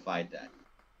clarifying that.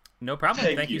 No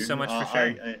problem. Thank you so much for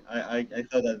sharing. I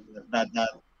thought that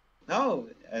no,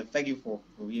 thank you for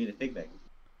giving the feedback.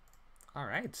 All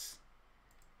right.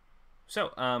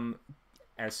 So,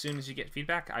 as soon as you get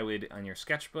feedback, I would, on your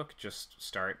sketchbook, just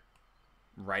start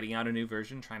writing out a new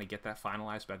version, trying to get that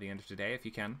finalized by the end of today, if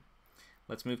you can.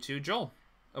 Let's move to Joel.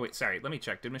 Oh, wait, sorry. Let me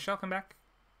check. Did Michelle come back?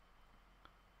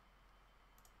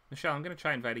 Michelle, I'm going to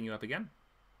try inviting you up again.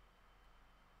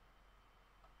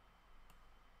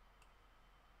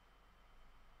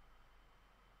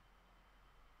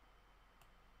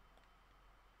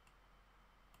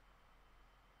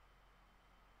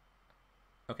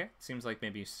 Okay, seems like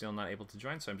maybe you're still not able to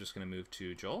join, so I'm just going to move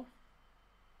to Joel.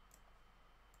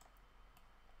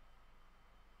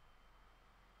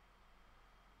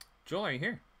 Joel, are you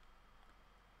here?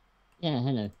 Yeah,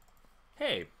 hello.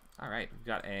 Hey, all right, we've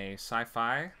got a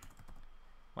sci-fi.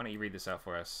 Why don't you read this out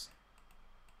for us?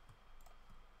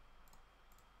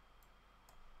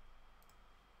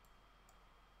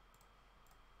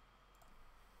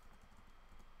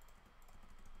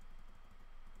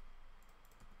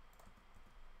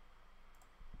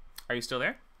 Are you still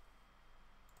there?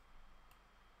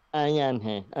 Yeah, I'm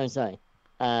here. Oh, sorry.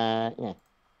 Yeah.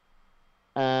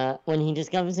 When he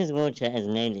discovers his wheelchair as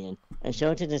an alien, a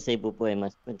sheltered disabled boy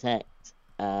must protect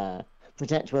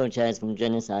wheelchairs from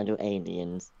genocidal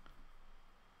aliens.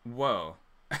 Whoa.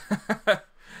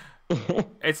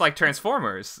 It's like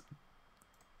Transformers.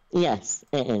 Yes,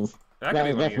 it is. That That could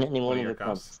is be definitely one one of of your the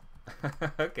cops.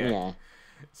 props. Okay. Yeah.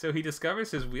 So he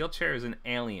discovers his wheelchair is an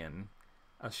alien.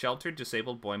 A sheltered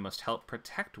disabled boy must help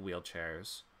protect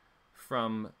wheelchairs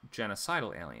from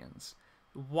genocidal aliens.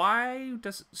 Why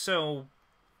does... So,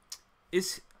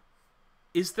 is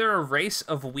there a race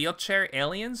of wheelchair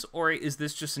aliens, or is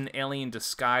this just an alien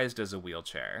disguised as a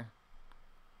wheelchair?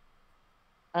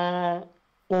 Well,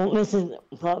 this is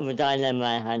part of a dilemma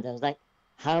I had. I was like,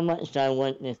 how much do I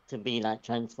want this to be like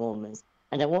Transformers?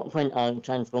 And at what point are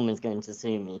Transformers going to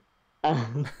sue me?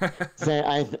 So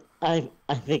I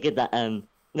figured that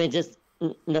they just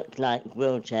look like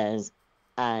wheelchairs,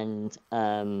 and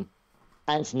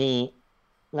actually,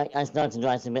 like, I started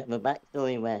writing a bit of a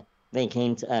backstory where they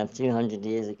came to Earth 200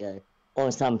 years ago,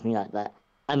 or something like that,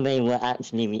 and they were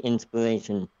actually the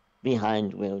inspiration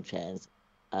behind wheelchairs,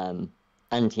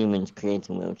 and humans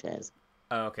creating wheelchairs.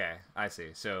 Okay, I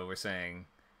see. So we're saying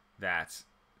that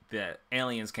the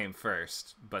aliens came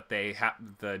first, but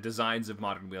the designs of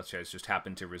modern wheelchairs just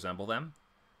happen to resemble them?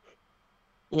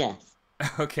 Yes.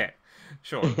 Okay,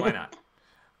 sure, why not?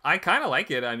 I kind of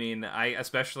like it. I mean, I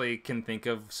especially can think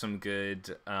of some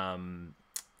good,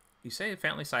 you say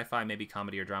family sci-fi, maybe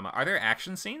comedy or drama. Are there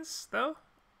action scenes, though?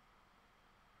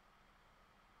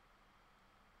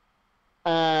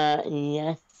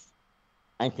 Yes.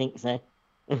 I think so.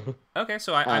 Okay,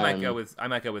 so I might go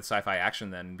with sci-fi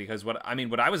action then, because what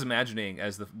I was imagining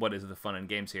as what is the fun and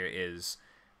games here is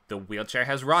the wheelchair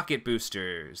has rocket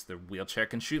boosters, the wheelchair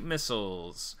can shoot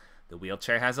missiles, the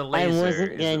wheelchair has a laser. I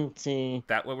wasn't going to...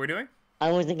 That what we're doing? I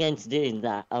wasn't going to do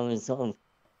that. I was sort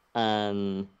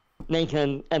of make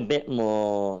him a bit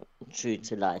more true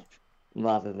to life,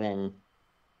 rather than,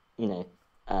 you know,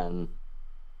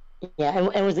 yeah,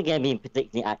 it wasn't going to be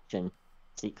particularly action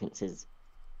sequences.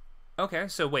 Okay,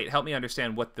 so wait, help me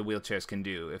understand what the wheelchairs can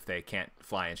do if they can't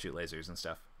fly and shoot lasers and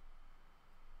stuff.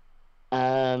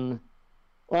 Well,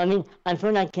 I mean, I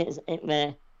feel like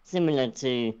they're similar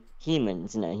to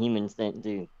humans. You know, humans don't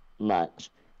do much.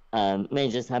 They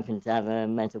just happen to have a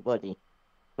metal body,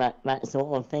 that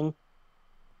sort of thing.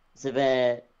 So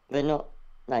they're not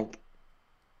like,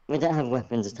 they don't have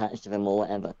weapons attached to them or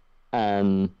whatever.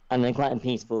 And they're quite a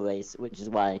peaceful race, which is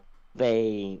why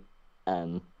they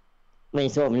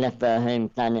sort of left their home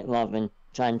planet rather than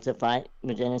trying to fight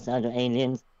the genocidal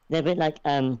aliens. They're a bit like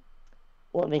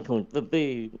what are they called? The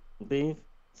Boo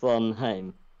from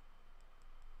Home.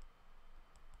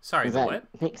 Sorry, Is the that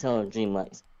what? Pixar or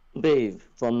DreamWorks? Boo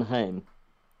from Home.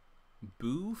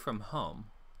 Boo from Home.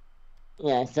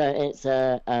 Yeah, so it's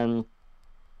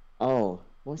oh,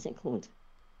 what's it called?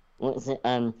 What's it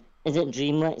is it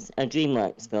DreamWorks? A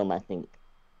DreamWorks film, I think.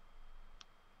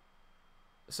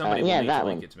 Somebody will yeah, need that to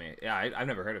link one. it to me. Yeah, I've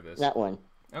never heard of this. That one.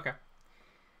 Okay.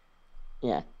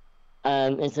 Yeah.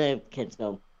 It's a kids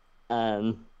film.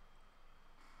 So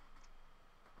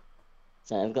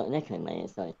I've got an echo in my ear,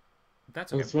 sorry.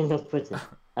 That's okay. It's really off-putting.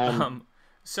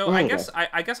 So I guess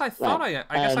I thought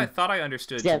I thought I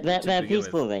understood. Yeah, to they're begin with.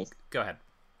 peaceful race. Go ahead.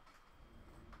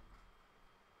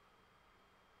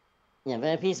 Yeah,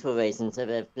 they're a peaceful race, and so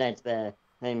they've fled their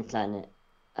home planet,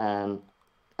 and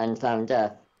found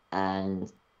Earth,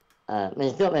 and they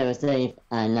thought they were safe,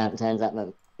 and now it turns out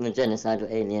that the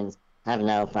genocidal aliens have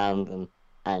now found them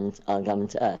and are coming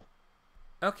to Earth.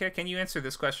 Okay, can you answer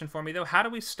this question for me though? How do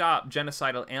we stop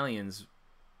genocidal aliens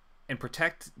and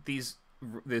protect these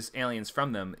aliens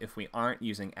from them if we aren't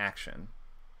using action?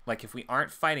 Like, if we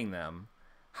aren't fighting them,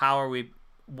 how are we?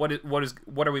 What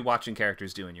are we watching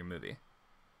characters do in your movie?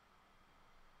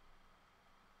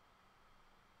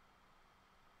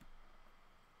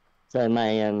 So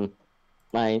my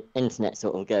internet's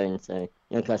sort of going, so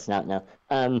you're cutting out now.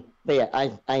 But yeah,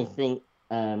 I think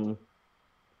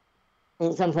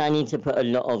it's something I need to put a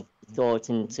lot of thought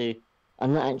into.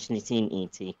 I've not actually seen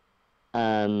E.T.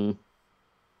 But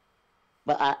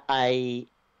I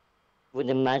would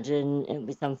imagine it would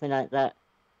be something like that.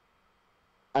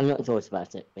 I've not thought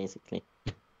about it, basically.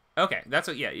 Okay,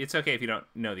 yeah. It's okay if you don't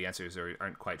know the answers or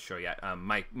aren't quite sure yet.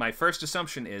 My first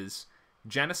assumption is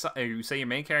genocide. You say your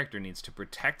main character needs to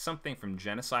protect something from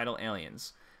genocidal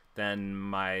aliens. Then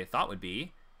my thought would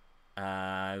be,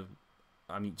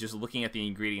 just looking at the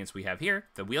ingredients we have here,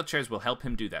 the wheelchairs will help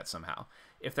him do that somehow.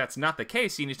 If that's not the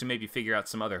case, you need to maybe figure out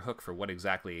some other hook for what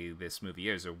exactly this movie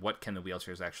is, or what can the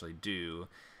wheelchairs actually do,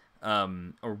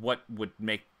 or what would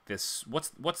make this. What's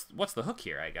the hook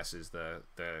here? I guess is the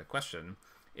question.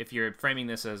 If you're framing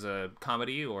this as a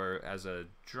comedy or as a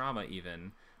drama,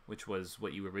 even, which was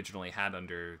what you originally had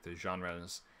under the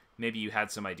genres, maybe you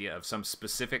had some idea of some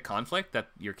specific conflict that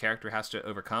your character has to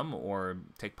overcome or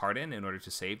take part in order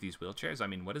to save these wheelchairs. I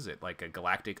mean, what is it, like a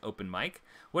galactic open mic?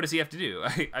 What does he have to do?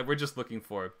 We're just looking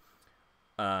for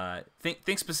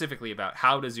think specifically about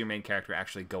how does your main character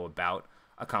actually go about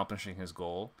accomplishing his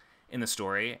goal in the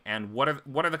story, and what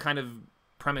are the kind of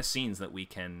premise scenes that we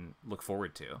can look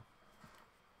forward to?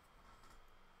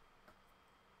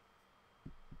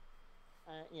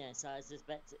 Yeah, so I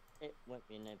suspect it won't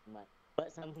be an open mic,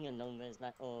 but something along those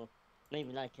lines, or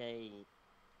maybe like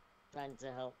trying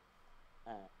to help,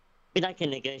 be like a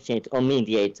negotiator or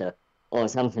mediator or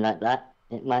something like that.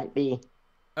 It might be.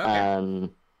 Okay.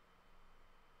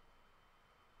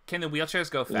 Can the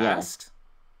wheelchairs go fast? Yeah.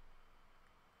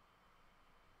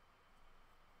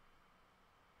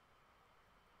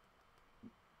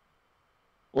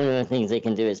 One of the things they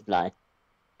can do is fly.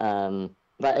 But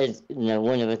it's,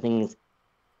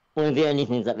 one of the only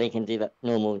things that they can do that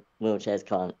normal wheelchairs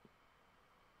can't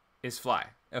is fly.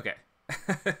 Okay.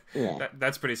 Yeah.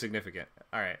 That's pretty significant.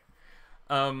 All right.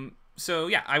 So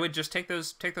yeah, I would just take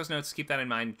those notes, keep that in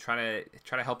mind, try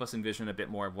to help us envision a bit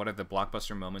more of what are the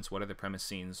blockbuster moments, what are the premise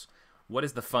scenes, what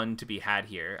is the fun to be had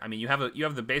here. I mean, you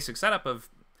have the basic setup of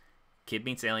kid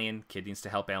meets alien, kid needs to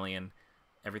help alien,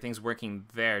 everything's working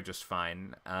there just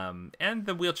fine, and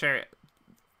the wheelchair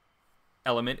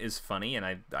element is funny, and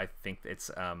I think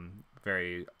it's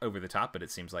very over the top, but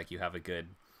it seems like you have a good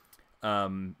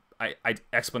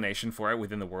explanation for it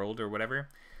within the world or whatever.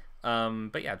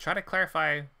 But yeah, try to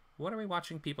clarify, what are we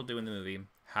watching people do in the movie?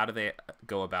 How do they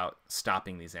go about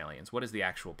stopping these aliens? What is the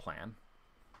actual plan?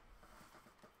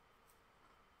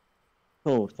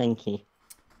 Cool, thank you.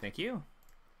 Thank you.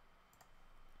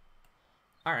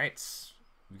 All right,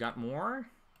 we've got more.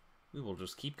 We will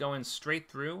just keep going straight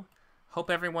through.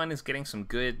 Hope everyone is getting some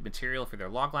good material for their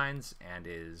loglines and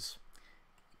is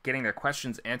getting their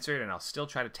questions answered, and I'll still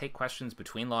try to take questions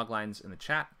between loglines in the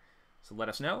chat. So let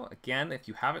us know. Again, if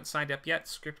you haven't signed up yet,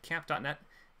 scriptcamp.net,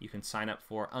 you can sign up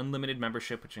for unlimited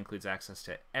membership, which includes access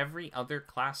to every other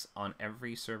class on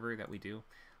every server that we do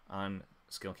on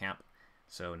Skill Camp.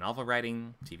 So novel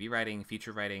writing, TV writing,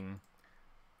 feature writing,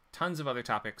 tons of other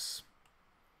topics.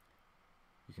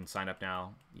 You can sign up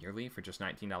now yearly for just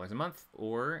 $19 a month,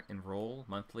 or enroll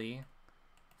monthly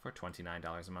for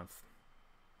 $29 a month.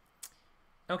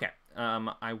 Okay,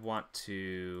 I want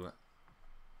to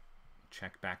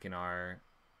check back in our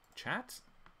chat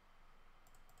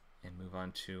and move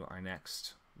on to our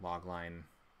next logline.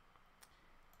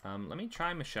 Let me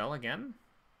try Michelle again.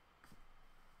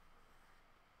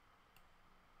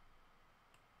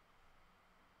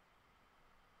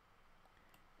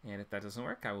 And if that doesn't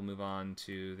work, I will move on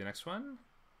to the next one.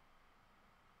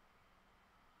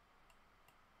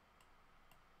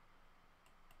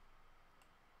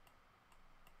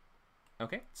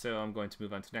 Okay, so I'm going to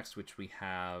move on to next, which we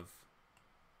have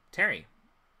Terry.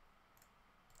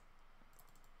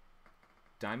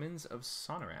 Diamonds of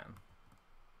Sonoran.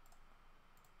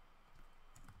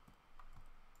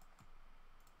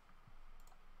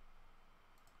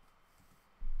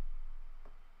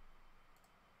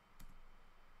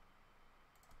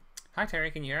 Hi,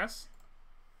 Terry. Can you hear us?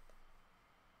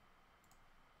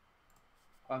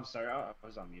 I'm sorry, I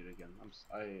was on mute again.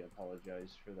 I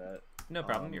apologize for that. No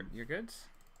problem. You're good.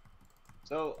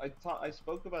 So I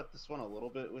spoke about this one a little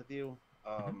bit with you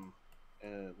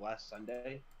last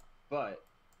Sunday, but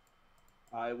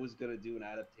I was gonna do an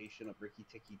adaptation of Ricky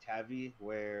Tikki Tavi,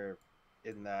 where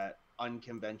in that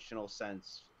unconventional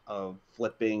sense of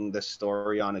flipping the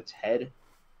story on its head.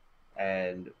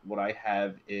 And what I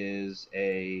have is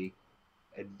a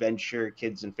adventure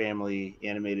kids and family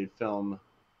animated film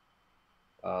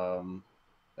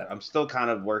that I'm still kind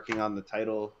of working on the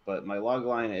title, but my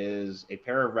logline is: a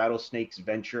pair of rattlesnakes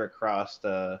venture across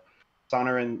the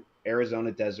Sonoran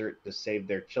Arizona desert to save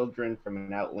their children from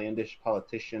an outlandish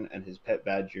politician and his pet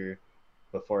badger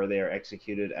before they are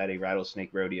executed at a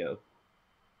rattlesnake rodeo.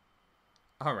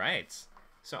 All right.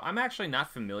 So I'm actually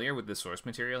not familiar with the source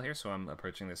material here, so I'm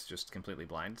approaching this just completely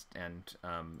blind, and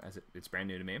as it's brand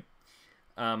new to me.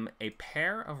 A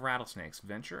pair of rattlesnakes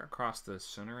venture across the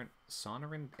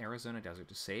Sonoran Arizona desert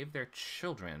to save their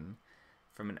children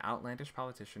from an outlandish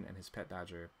politician and his pet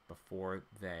badger before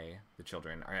the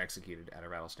children, are executed at a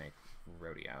rattlesnake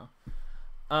rodeo.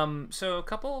 So a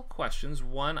couple questions.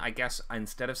 One, I guess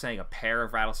instead of saying a pair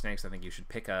of rattlesnakes, I think you should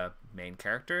pick a main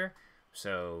character.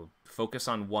 So focus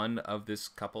on one of this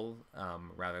couple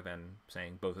rather than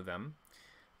saying both of them.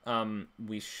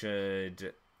 We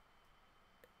should...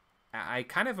 I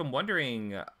kind of am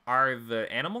wondering, are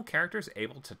the animal characters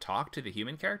able to talk to the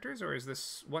human characters, or is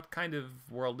this... What kind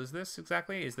of world is this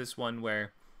exactly? Is this one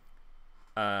where...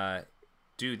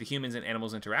 do the humans and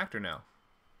animals interact or no?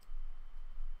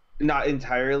 Not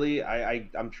entirely.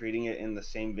 I'm treating it in the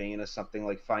same vein as something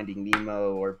like Finding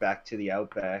Nemo or Back to the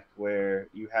Outback, where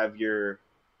you have your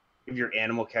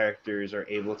animal characters are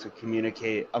able to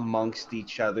communicate amongst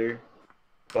each other,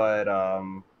 but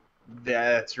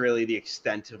that's really the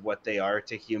extent of what they are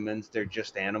to humans. They're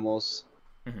just animals.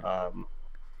 Mm-hmm.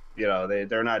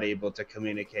 They're not able to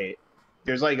communicate.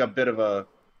 There's like a bit of a,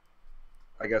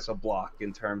 I guess, a block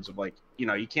in terms of like,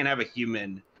 you can't have a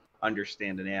human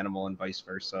understand an animal and vice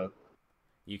versa.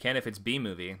 You can if it's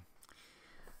B-movie.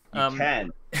 You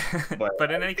can,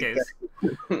 but in any case,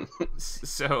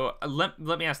 so let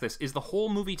me ask this: is the whole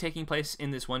movie taking place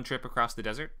in this one trip across the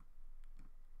desert?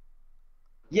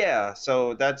 Yeah,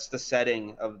 so that's the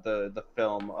setting of the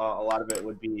film. A lot of it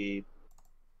would be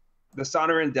the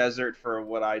Sonoran Desert, for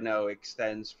what I know,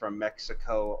 extends from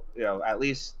Mexico, at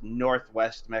least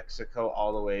northwest Mexico,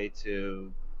 all the way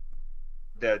to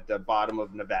the bottom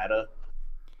of Nevada.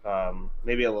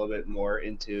 Maybe a little bit more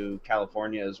into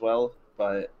California as well,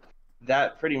 but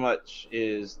that pretty much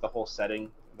is the whole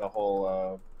setting. The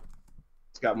whole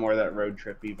it's got more of that road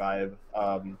trippy vibe.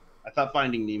 I thought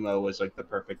Finding Nemo was like the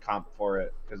perfect comp for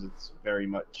it because it's very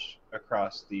much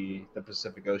across the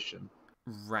Pacific Ocean.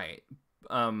 Right.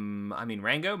 I mean,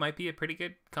 Rango might be a pretty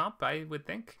good comp, I would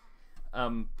think.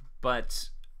 But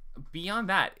beyond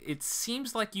that, it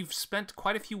seems like you've spent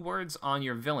quite a few words on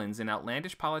your villains, an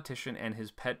outlandish politician and his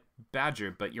pet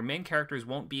badger, but your main characters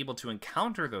won't be able to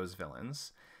encounter those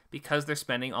villains because they're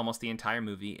spending almost the entire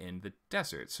movie in the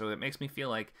desert. So it makes me feel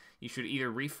like you should either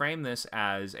reframe this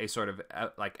as a sort of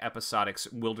like episodic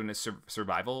wilderness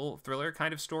survival thriller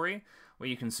kind of story, where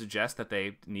you can suggest that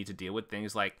they need to deal with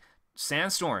things like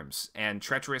sandstorms and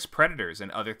treacherous predators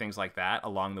and other things like that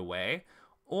along the way.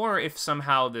 Or if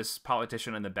somehow this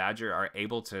politician and the badger are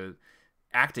able to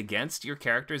act against your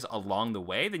characters along the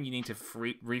way, then you need to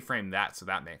reframe that so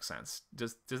that makes sense. Do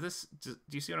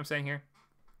you see what I'm saying here?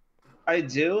 I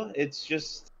do. It's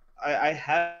just I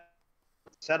have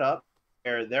set up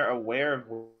where they're aware of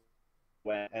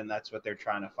when, and that's what they're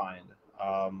trying to find.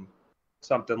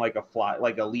 Something like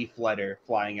a leaf litter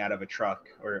flying out of a truck,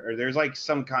 or there's like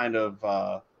some kind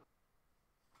of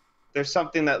there's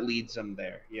something that leads them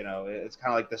there. It's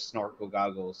kind of like the snorkel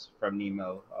goggles from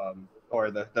Nemo, or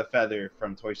the feather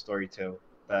from Toy Story 2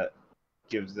 that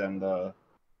gives them the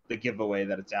giveaway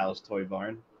that it's Al's Toy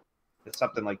Barn. It's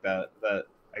something like that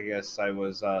I guess I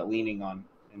was leaning on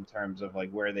in terms of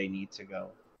like where they need to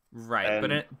go. Right,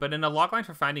 and... but in a logline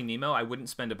for Finding Nemo, I wouldn't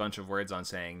spend a bunch of words on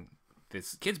saying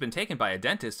this kid's been taken by a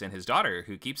dentist and his daughter,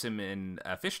 who keeps him in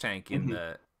a fish tank in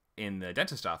the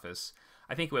dentist office.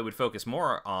 I think it would focus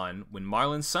more on when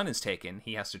Marlin's son is taken,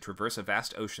 he has to traverse a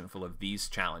vast ocean full of these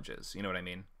challenges. You know what I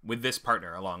mean? With this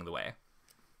partner along the way.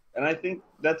 And I think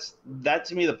that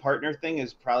to me, the partner thing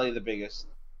is probably the biggest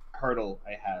hurdle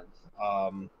I have.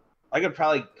 I could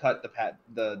probably cut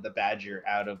the badger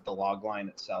out of the log line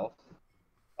itself.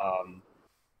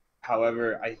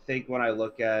 However, I think when I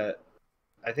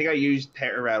I used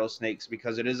pair rattlesnakes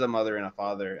because it is a mother and a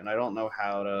father, and I don't know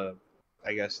how to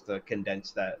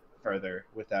condense that further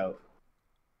without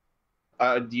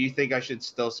Do you think I should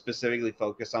still specifically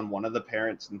focus on one of the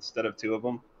parents instead of two of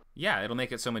them? Yeah, it'll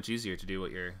make it so much easier to do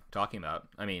what you're talking about.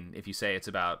 I mean, if you say it's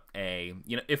about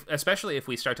especially if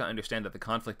we start to understand that the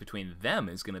conflict between them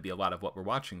is going to be a lot of what we're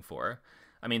watching for.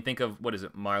 I mean, think of, what is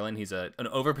it, Marlon? He's an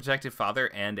overprotective father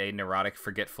and a neurotic,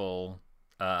 forgetful,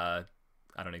 I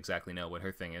don't exactly know what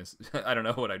her thing is. I don't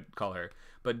know what I'd call her.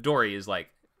 But Dory is like,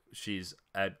 she's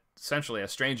essentially a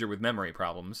stranger with memory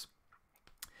problems.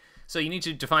 So you need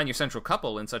to define your central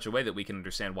couple in such a way that we can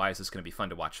understand why is this going to be fun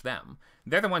to watch them.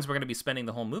 They're the ones we're going to be spending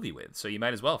the whole movie with. So you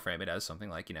might as well frame it as something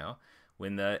like,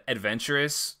 when the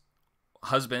adventurous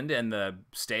husband and the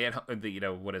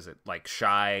what is it, like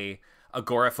shy,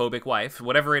 agoraphobic wife,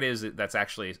 whatever it is that's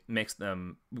actually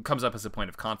comes up as a point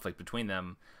of conflict between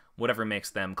them, whatever makes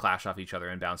them clash off each other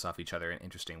and bounce off each other in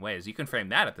interesting ways. You can frame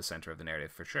that at the center of the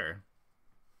narrative for sure.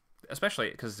 Especially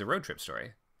because it's a road trip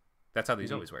story. That's how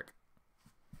these always work.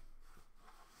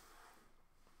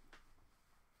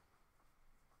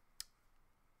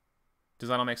 Does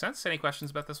that all make sense? Any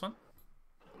questions about this one?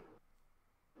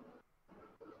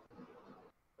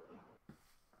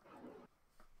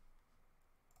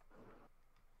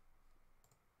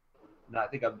 No, I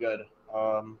think I'm good.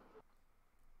 But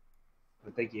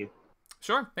thank you.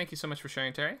 Sure. Thank you so much for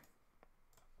sharing, Terry.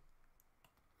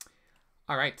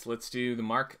 All right, let's do the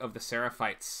Mark of the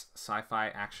Seraphites sci-fi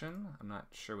action. I'm not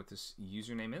sure what this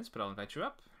username is, but I'll invite you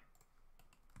up.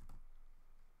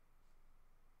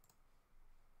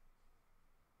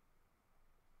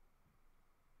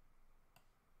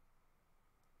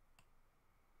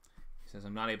 Says,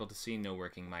 I'm not able to see, no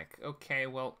working mic. Okay,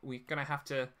 well, we're going to have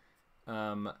to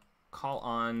call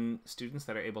on students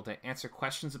that are able to answer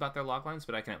questions about their loglines,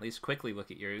 but I can at least quickly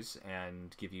look at yours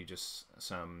and give you just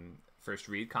some first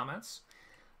read comments.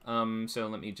 So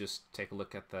let me just take a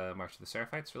look at the March of the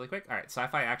Seraphites really quick. All right,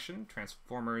 sci-fi action,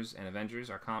 Transformers and Avengers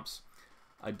are comps.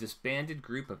 A disbanded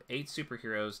group of 8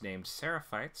 superheroes named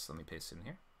Seraphites. Let me paste it in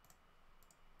here.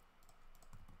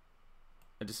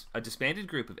 A disbanded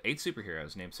group of 8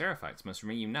 superheroes named Seraphites must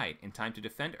reunite in time to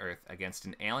defend Earth against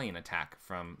an alien attack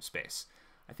from space.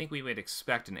 I think we would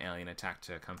expect an alien attack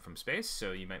to come from space,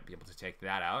 so you might be able to take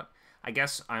that out. I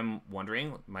guess I'm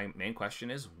wondering, my main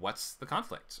question is, what's the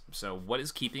conflict? So what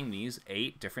is keeping these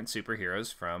 8 different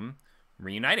superheroes from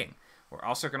reuniting? We're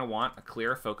also going to want a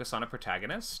clear focus on a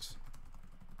protagonist.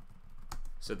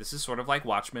 So this is sort of like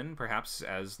Watchmen, perhaps,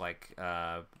 as like...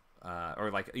 or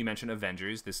like you mentioned,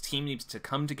 Avengers. This team needs to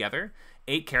come together.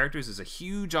 8 characters is a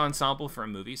huge ensemble for a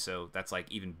movie, so that's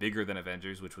like even bigger than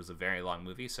Avengers, which was a very long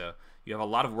movie. So you have a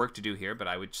lot of work to do here, but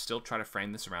I would still try to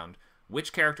frame this around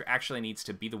which character actually needs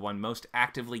to be the one most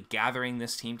actively gathering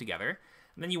this team together.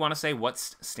 And then you want to say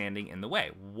what's standing in the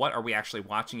way. What are we actually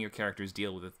watching your characters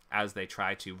deal with as they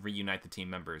try to reunite the team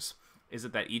members? Is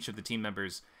it that each of the team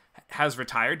members has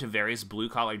retired to various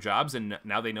blue-collar jobs and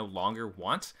now they no longer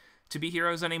want to be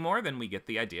heroes anymore? Then we get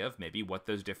the idea of maybe what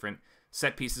those different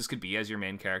set pieces could be as your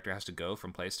main character has to go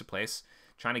from place to place,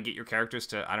 trying to get your characters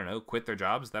to, I don't know, quit their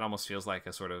jobs. That almost feels like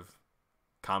a sort of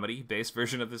comedy-based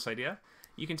version of this idea.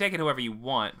 You can take it however you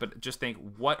want, but just think,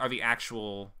 what are the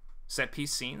actual set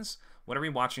piece scenes? What are we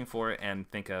watching for?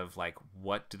 And think of like,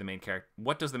 what does the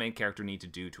main character need to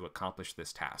do to accomplish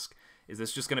this task? Is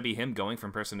this just going to be him going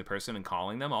from person to person and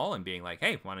calling them all and being like,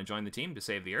 hey, want to join the team to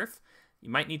save the Earth? You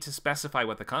might need to specify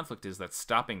what the conflict is that's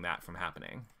stopping that from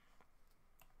happening.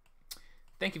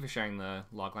 Thank you for sharing the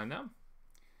logline,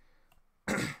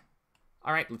 though.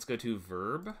 All right, let's go to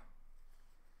verb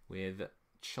with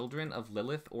Children of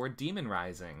Lilith or Demon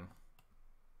Rising.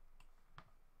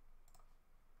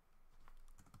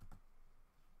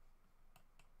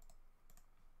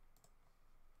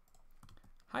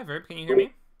 Hi, Verb. Can you hear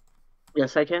me?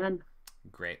 Yes, I can.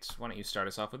 Great. Why don't you start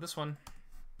us off with this one?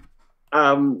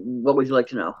 What would you like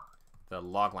to know? The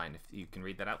logline, if you can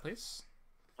read that out, please.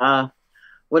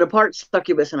 When a part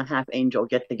succubus and a half angel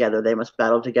get together, they must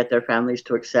battle to get their families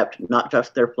to accept not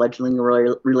just their fledgling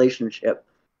relationship,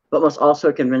 but must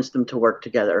also convince them to work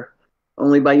together.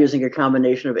 Only by using a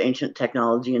combination of ancient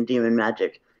technology and demon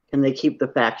magic can they keep the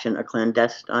faction, a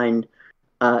clandestine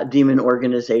demon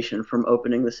organization, from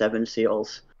opening the 7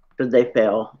 seals. Should they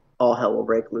fail, all hell will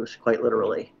break loose, quite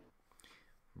literally.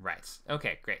 Right.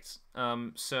 Okay, great.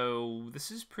 So this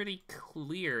is pretty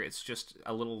clear. It's just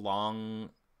a little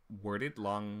long-worded,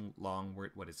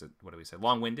 what is it? What do we say?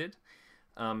 Long-winded.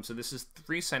 So this is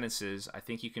 3 sentences. I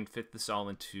think you can fit this all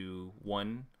into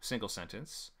one single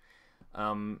sentence.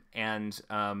 Let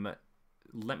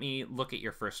me look at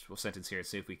your first sentence here and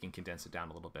see if we can condense it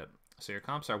down a little bit. So your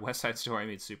comps are West Side Story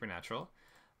meets Supernatural.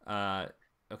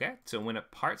 Okay, so when a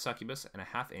part succubus and a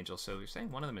half angel, so you're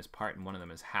saying one of them is part and one of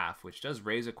them is half, which does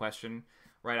raise a question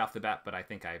right off the bat, but I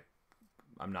think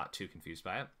I'm not too confused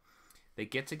by it. They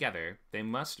get together, they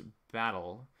must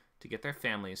battle to get their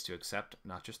families to accept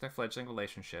not just their fledgling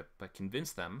relationship, but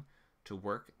convince them to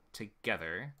work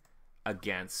together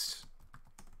against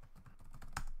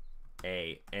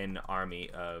an army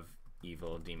of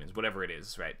evil demons, whatever it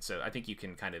is, right? So I think you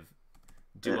can kind of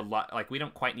do a lot, like we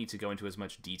don't quite need to go into as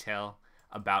much detail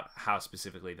about how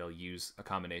specifically they'll use a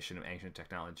combination of ancient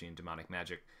technology and demonic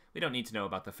magic. We don't need to know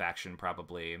about the faction,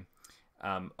 probably.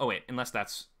 Oh wait, unless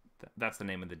that's the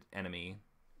name of the enemy.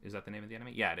 Is that the name of the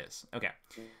enemy? Yeah, it is. Okay.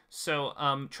 So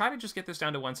try to just get this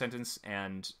down to one sentence.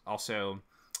 And also,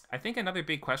 I think another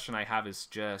big question I have is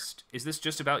this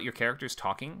just about your characters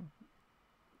talking?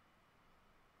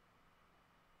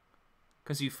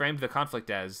 Because you framed the conflict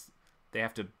as they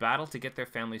have to battle to get their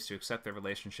families to accept their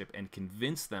relationship and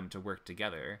convince them to work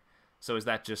together. So is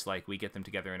that just like we get them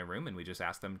together in a room and we just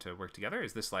ask them to work together?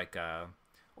 Is this like,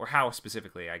 or how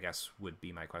specifically, I guess, would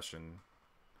be my question?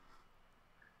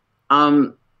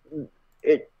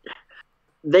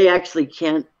 They actually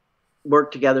can't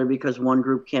work together because one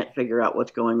group can't figure out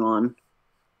what's going on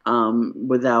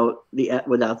without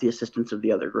the assistance of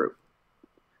the other group.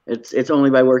 It's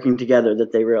only by working together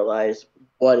that they realize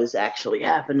what is actually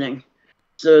happening.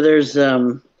 So there's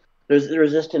the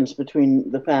resistance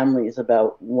between the families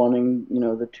about wanting,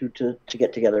 the two to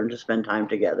get together and to spend time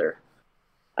together.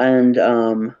 And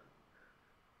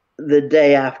the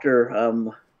day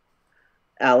after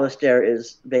Alistair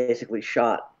is basically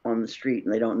shot on the street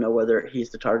and they don't know whether he's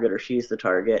the target or she's the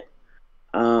target,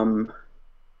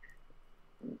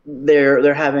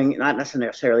 they're having not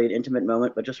necessarily an intimate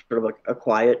moment, but just sort of a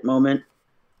quiet moment.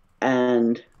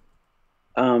 And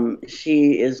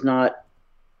she is not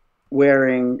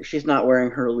wearing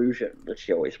her illusion that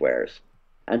she always wears,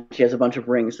 and she has a bunch of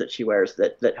rings that she wears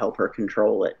that help her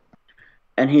control it.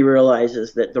 And he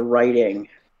realizes that the writing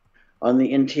on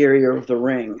the interior of the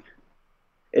ring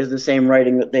is the same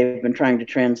writing that they've been trying to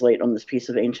translate on this piece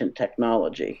of ancient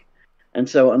technology. And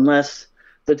so unless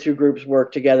the two groups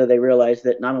work together, they realize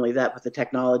that not only that, but the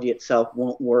technology itself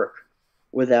won't work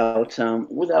without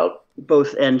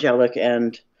both angelic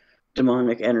and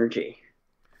demonic energy.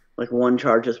 Like one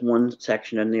charges one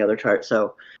section and the other charge.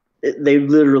 So they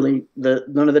literally,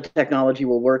 none of the technology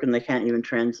will work, and they can't even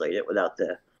translate it without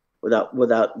the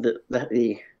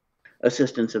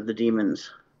assistance of the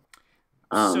demons.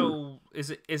 So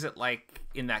is it like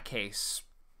in that case,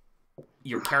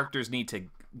 your characters need to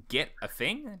get a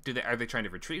thing? Are they trying to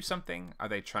retrieve something? Are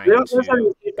they trying to?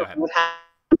 Go ahead. What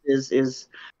happens is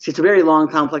it's a very long,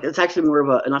 complex. It's actually more of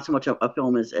a not so much a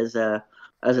film as a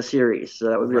series. So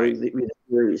that would really be the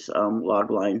series log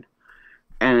line.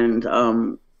 And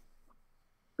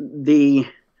the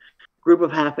group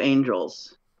of half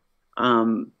angels,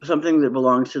 something that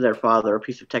belongs to their father, a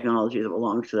piece of technology that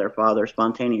belongs to their father,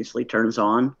 spontaneously turns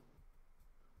on.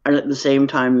 And at the same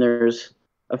time, there's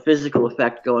a physical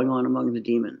effect going on among the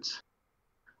demons,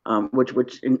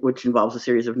 which involves a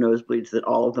series of nosebleeds that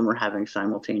all of them are having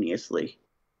simultaneously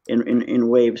in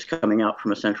waves coming out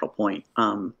from a central point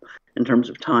in terms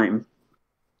of time,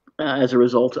 as a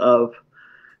result of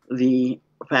the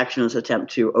faction's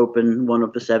attempt to open one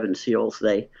of the 7 seals.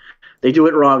 They do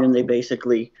it wrong, and they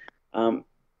basically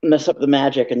mess up the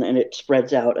magic, and it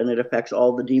spreads out, and it affects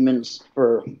all the demons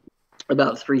for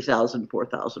about 3,000,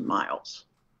 4,000 miles.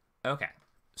 Okay.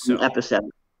 So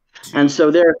epicenter. And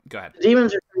so the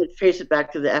demons are trying to trace it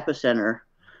back to the epicenter,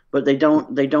 but they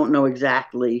don't know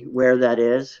exactly where that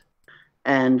is.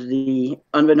 And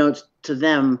unbeknownst to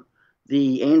them,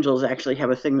 the angels actually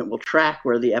have a thing that will track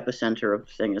where the epicenter of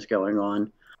the thing is going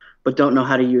on, but don't know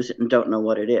how to use it and don't know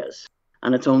what it is.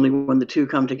 And it's only when the two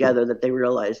come together that they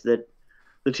realize that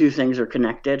the two things are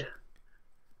connected.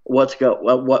 What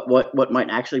might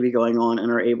actually be going on,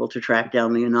 and are able to track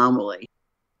down the anomaly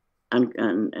and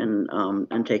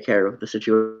take care of the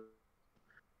situation.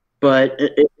 But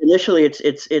initially, it's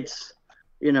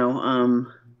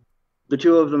the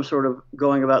two of them sort of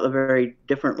going about the very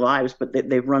different lives, but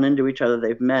they've run into each other,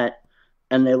 they've met,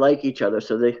 and they like each other.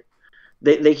 So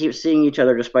they keep seeing each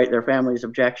other despite their family's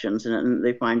objections, and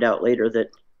they find out later that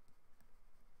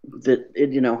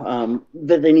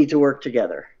they need to work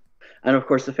together. And of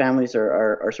course, the families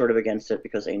are sort of against it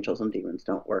because angels and demons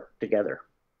don't work together.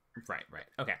 Right.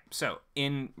 Okay. So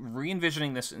in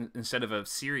re-envisioning this instead of a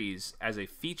series as a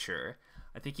feature,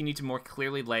 I think you need to more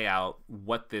clearly lay out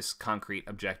what this concrete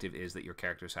objective is that your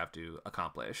characters have to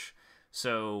accomplish.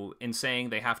 So in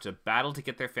saying they have to battle to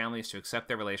get their families to accept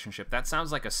their relationship, that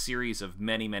sounds like a series of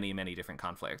many, many, many different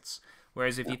conflicts.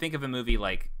 Whereas if you think of a movie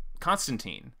like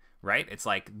Constantine, right? It's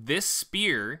like, this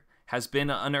spear has been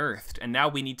unearthed, and now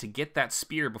we need to get that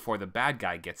spear before the bad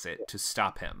guy gets it to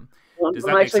stop him. Well, Does I'm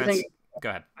that make actually sense? thinking- Go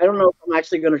ahead. I don't know if I'm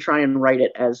actually going to try and write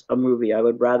it as a movie. I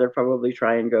would rather probably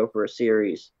try and go for a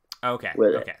series. Okay.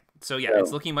 with it. Okay. So yeah, So-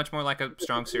 it's looking much more like a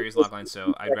strong series logline.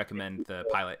 So I'd recommend the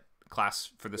pilot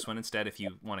class for this one instead if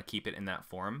you want to keep it in that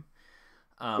form.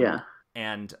 Yeah.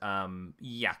 And come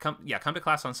to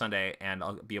class on Sunday, and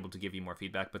I'll be able to give you more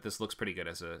feedback. But this looks pretty good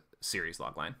as a series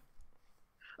logline.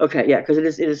 Okay, yeah, because it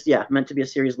is meant to be a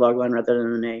series logline rather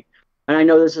than an A. And I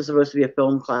know this is supposed to be a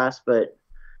film class, but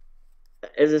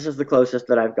this is the closest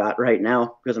that I've got right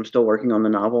now because I'm still working on the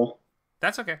novel.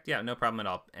 That's okay. Yeah, no problem at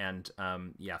all. And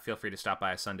feel free to stop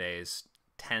by Sundays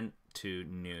 10 to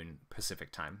noon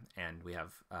Pacific time, and we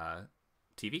have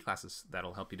TV classes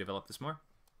that'll help you develop this more.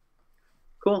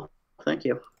 Cool. Thank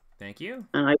you. Thank you.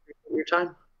 And I appreciate your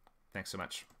time. Thanks so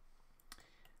much.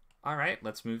 All right,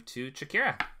 let's move to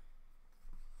Chakira.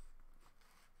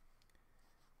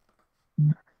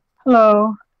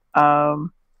 Hello.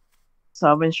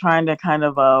 So I've been trying to kind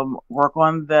of work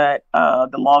on that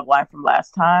the log line from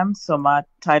last time. So my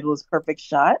title is Perfect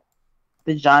Shot.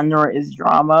 The genre is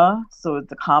drama. So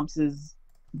the comps is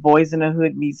Boys in the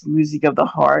Hood meets Music of the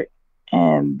Heart,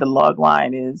 and the log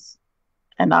line is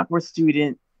an awkward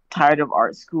student tired of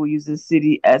art school uses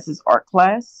city as his art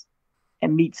class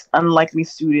and meets unlikely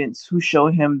students who show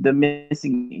him the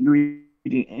missing ingredient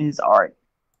in his art.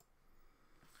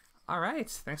 All right,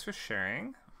 thanks for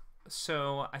sharing.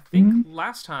 So I think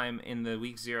last time in the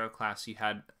week 0 class you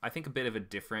had, I think, a bit of a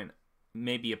different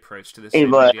maybe approach to this.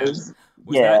 It idea. was,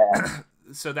 yeah.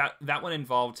 So that one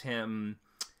involved him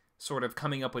sort of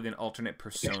coming up with an alternate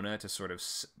persona to sort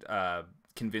of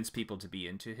convince people to be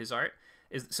into his art.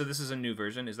 So this is a new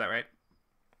version, is that right?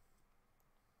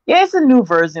 Yeah, it's a new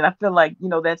version. I feel like,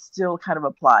 that still kind of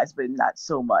applies, but not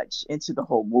so much into the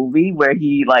whole movie, where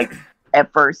he, like,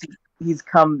 at first he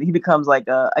becomes like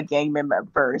a gang member at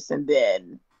first, and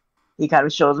then he kind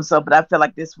of shows himself. But I feel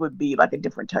like this would be like a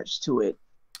different touch to it.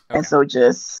 Okay. And so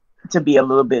just to be a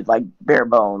little bit like bare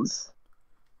bones.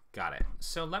 Got it.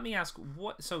 So let me ask,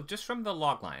 so just from the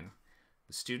logline,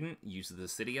 the student uses the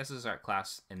city as his art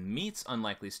class and meets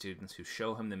unlikely students who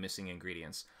show him the missing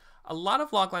ingredients. A lot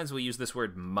of loglines will use this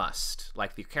word must,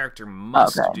 like the character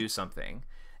must do something.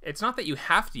 It's not that you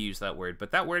have to use that word,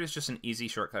 but that word is just an easy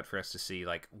shortcut for us to see,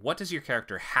 like, what does your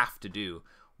character have to do?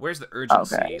 Where's the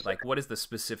urgency? Okay. Like, what is the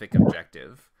specific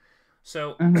objective?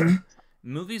 So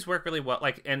movies work really well.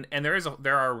 Like, and there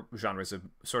are genres of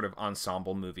sort of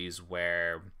ensemble movies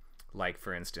where, like,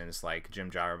 for instance, like Jim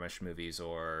Jarmusch movies,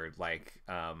 or like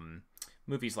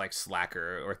movies like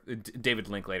Slacker or David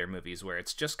Linklater movies, where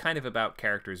it's just kind of about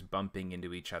characters bumping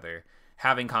into each other,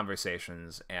 having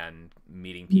conversations and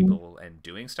meeting people and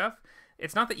doing stuff.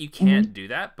 It's not that you can't do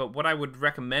that, but what I would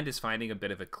recommend is finding a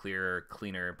bit of a clearer,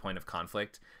 cleaner point of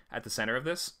conflict at the center of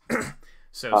this.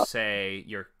 So say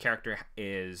your character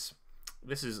is,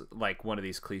 this is like one of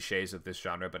these cliches of this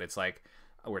genre, but it's like,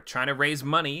 we're trying to raise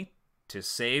money to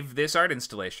save this art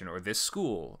installation or this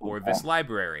school or this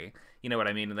library. You know what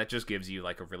I mean? And that just gives you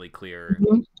like a really clear,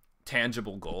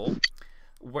 tangible goal.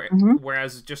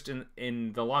 Whereas just in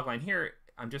the logline here,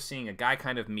 I'm just seeing a guy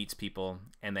kind of meets people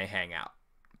and they hang out.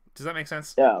 Does that make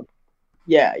sense?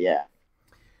 Yeah.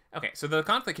 Okay, so the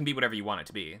conflict can be whatever you want it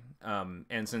to be.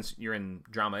 And since you're in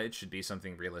drama, it should be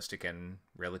something realistic and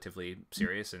relatively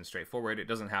serious and straightforward. It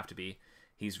doesn't have to be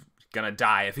he's gonna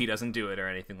die if he doesn't do it or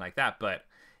anything like that. But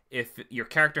if your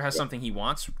character has something he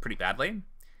wants pretty badly,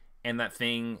 and that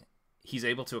thing, he's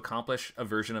able to accomplish a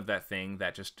version of that thing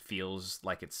that just feels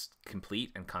like it's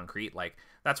complete and concrete. Like,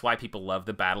 that's why people love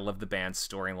the Battle of the Bands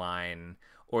storyline,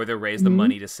 or the Raise the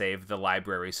Money to Save the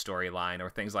Library storyline, or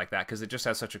things like that, because it just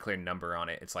has such a clear number on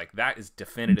it. It's like, that is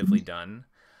definitively done.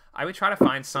 I would try to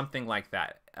find something like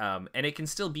that. And it can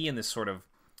still be in this sort of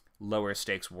lower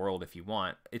stakes world if you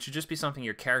want. It should just be something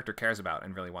your character cares about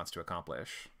and really wants to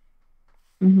accomplish.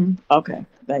 Okay,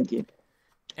 thank you.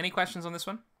 Any questions on this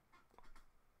one?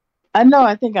 I know.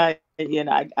 I think I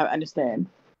understand.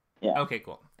 Yeah. Okay,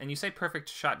 cool. And you say perfect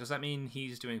shot. Does that mean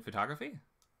he's doing photography?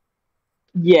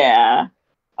 Yeah.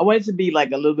 I want it to be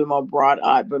like a little bit more broad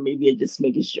art, but maybe it just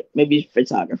making sure maybe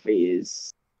photography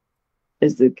is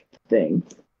the thing.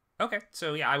 Okay,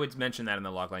 so yeah, I would mention that in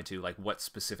the logline too. Like, what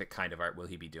specific kind of art will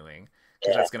he be doing?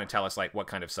 Because that's going to tell us like what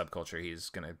kind of subculture he's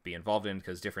going to be involved in.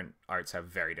 Because different arts have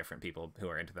very different people who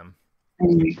are into them.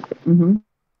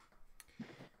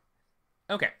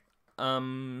 Okay.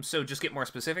 So just get more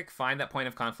specific, find that point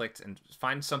of conflict, and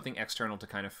find something external to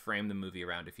kind of frame the movie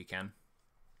around if you can.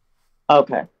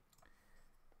 Okay.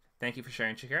 Thank you for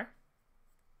sharing, Shakira.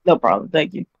 No problem.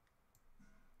 Thank you.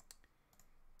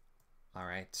 All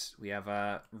right, we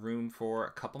have room for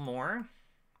a couple more.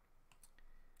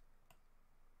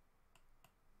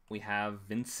 We have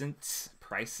Vincent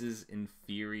Price's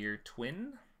inferior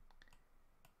twin.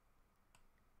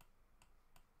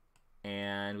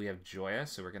 And we have Joya,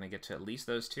 so we're going to get to at least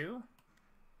those two.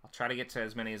 I'll try to get to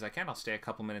as many as I can. I'll stay a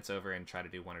couple minutes over and try to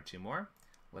do one or two more.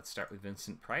 Let's start with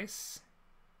Vincent Price.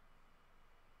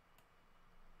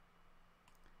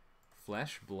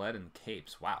 Flesh, Blood, and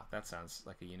Capes. Wow, that sounds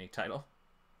like a unique title.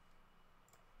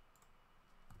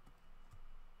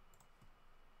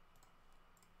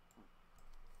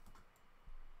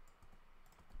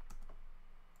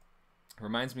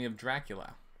 Reminds me of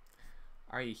Dracula.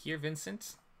 Are you here,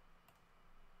 Vincent?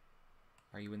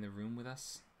 Are you in the room with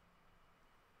us?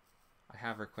 I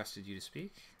have requested you to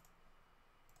speak.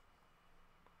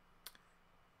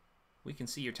 We can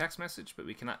see your text message, but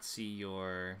we cannot see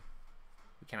your...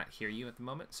 We cannot hear you at the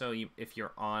moment. So if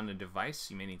you're on a device,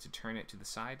 you may need to turn it to the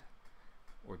side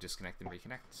or disconnect and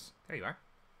reconnect. There you are.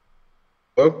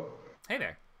 Hello? Hey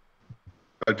there.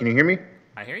 Can you hear me?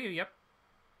 I hear you, yep.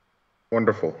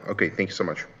 Wonderful. Okay, thank you so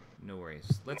much. No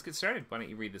worries. Let's get started. Why don't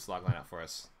you read this logline out for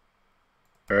us?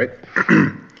 All right.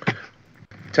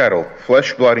 Title,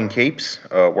 Flesh, Blood, and Capes,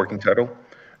 working title.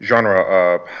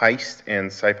 Genre, heist and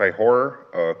sci-fi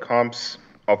horror. Comps,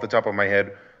 off the top of my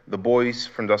head, The Boys,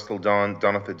 From Dusk Till Dawn,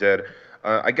 Dawn of the Dead.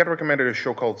 I got recommended a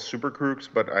show called Super Crooks,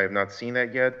 but I have not seen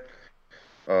that yet.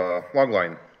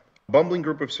 Logline, a bumbling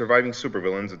group of surviving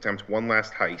supervillains attempt one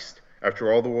last heist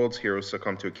after all the world's heroes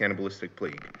succumb to a cannibalistic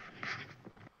plague.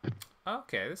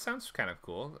 Okay, this sounds kind of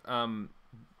cool.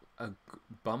 A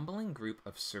bumbling group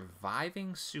of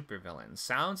surviving supervillains.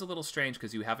 Sounds a little strange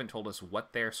because you haven't told us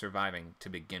what they're surviving to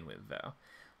begin with, though.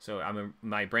 So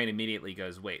my brain immediately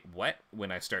goes, wait, what?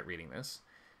 When I start reading this.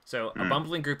 So a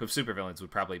bumbling group of supervillains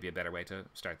would probably be a better way to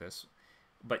start this.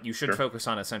 But you should focus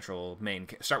on a central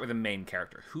start with a main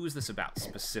character. Who is this about?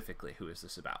 Specifically, who is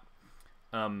this about?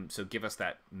 So give us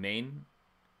that main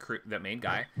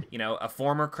guy. You know, a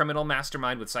former criminal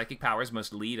mastermind with psychic powers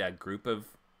must lead a group of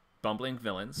bumbling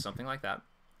villains, something like that.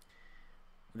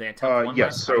 They attempt one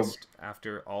last heist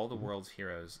after all the world's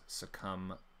heroes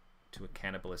succumb to a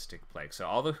cannibalistic plague. So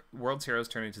all the world's heroes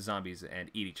turn into zombies and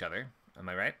eat each other. Am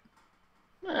I right?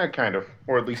 Kind of,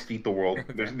 or at least eat the world.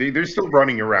 They're still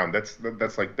running around.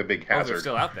 That's like the big hazard. Oh, they're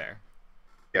still out there.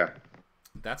 Yeah.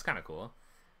 That's kind of cool.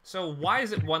 So why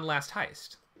is it one last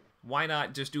heist? Why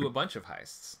not just do a bunch of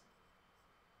heists?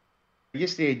 I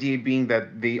guess the idea being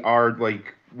that they are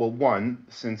like, well, one,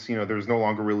 since there's no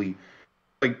longer really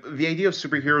like the idea of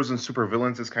superheroes and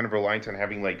supervillains is kind of reliant on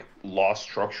having like law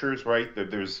structures, right?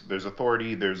 There's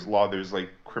authority, there's law, there's like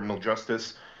criminal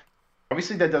justice.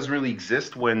 Obviously, that doesn't really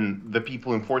exist when the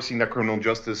people enforcing that criminal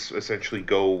justice essentially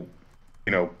go,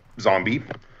 zombie.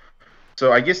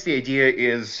 So I guess the idea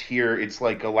is here it's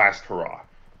like a last hurrah.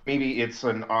 Maybe it's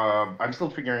an I'm still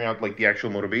figuring out like the actual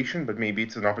motivation, but maybe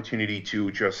it's an opportunity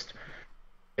to just,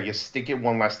 I guess, stick it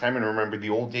one last time and remember the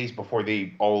old days before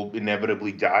they all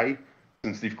inevitably die.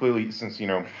 Since this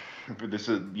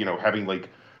is having like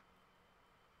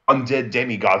undead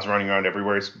demigods running around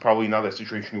everywhere, it's probably not a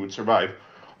situation you would survive.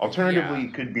 Alternatively,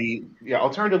 it could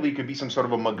be some sort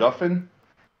of a MacGuffin,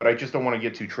 but I just don't want to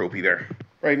get too tropey there,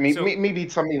 right? Maybe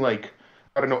it's something like,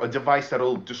 I don't know, a device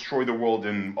that'll destroy the world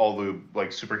and all the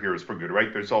like superheroes for good,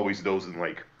 right? There's always those in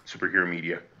like superhero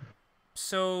media.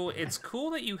 So it's cool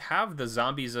that you have the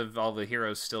zombies of all the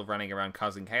heroes still running around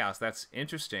causing chaos. That's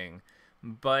interesting.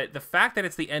 But the fact that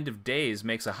it's the end of days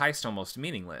makes a heist almost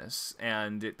meaningless,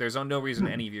 and there's no reason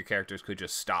any of your characters could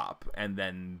just stop, and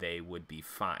then they would be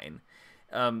fine.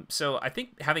 So I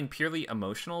think having purely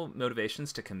emotional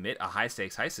motivations to commit a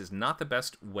high-stakes heist is not the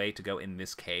best way to go in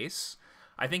this case.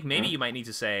 I think maybe you might need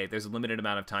to say there's a limited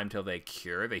amount of time till they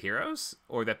cure the heroes,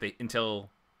 or that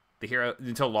until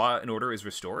law and order is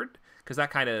restored, because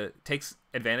that kind of takes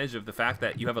advantage of the fact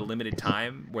that you have a limited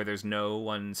time where there's no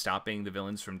one stopping the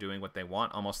villains from doing what they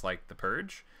want, almost like the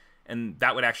Purge. And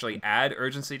that would actually add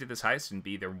urgency to this heist and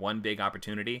be their one big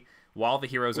opportunity while the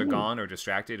heroes are gone or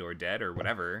distracted or dead or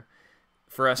whatever,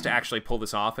 for us to actually pull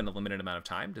this off in a limited amount of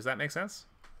time. Does that make sense?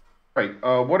 Right.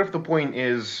 What if the point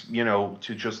is,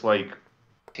 to just like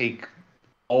take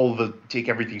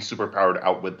everything superpowered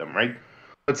out with them, right?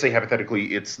 Let's say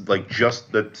hypothetically it's like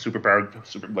just the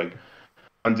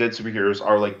undead superheroes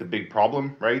are like the big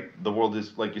problem, right? The world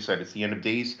is, like you said, it's the end of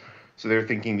days. So they're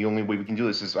thinking the only way we can do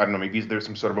this is, I don't know, maybe there's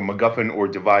some sort of a MacGuffin or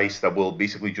device that will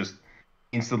basically just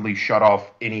instantly shut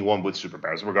off anyone with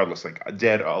superpowers, regardless, like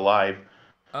dead or alive.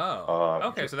 Oh,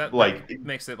 okay. So that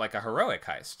makes it like a heroic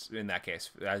heist in that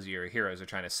case, as your heroes are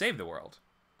trying to save the world.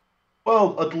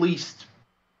 Well, at least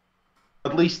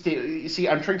At least, see,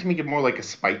 I'm trying to make it more like a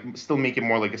spite, still make it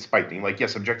more like a spite thing. Like,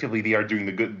 yes, objectively, they are doing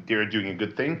a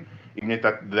good thing, even if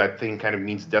that thing kind of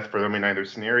means death for them in either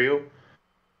scenario.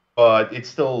 But it's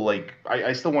still like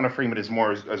I still want to frame it as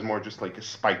more just like a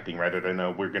spite thing rather than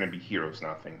a we're gonna be heroes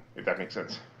now thing. If that makes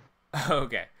sense.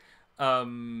 Okay.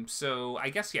 So I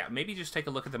guess, yeah, maybe just take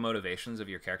a look at the motivations of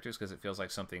your characters, because it feels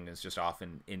like something is just off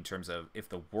in terms of if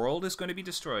the world is going to be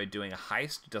destroyed, doing a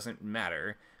heist doesn't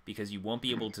matter because you won't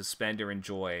be able to spend or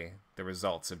enjoy the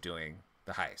results of doing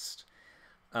the heist.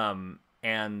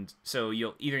 And so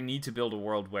you'll either need to build a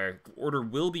world where order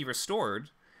will be restored,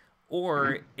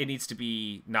 or it needs to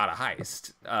be not a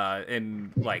heist,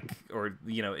 and like, or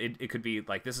it could be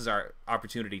like, this is our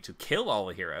opportunity to kill all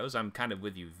the heroes. I'm kind of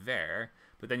with you there,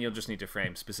 but then you'll just need to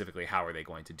frame specifically how are they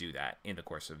going to do that in the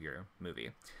course of your movie.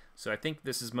 So I think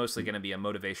this is mostly going to be a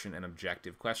motivation and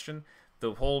objective question.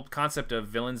 The whole concept of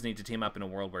villains need to team up in a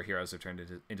world where heroes are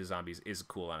turned into zombies is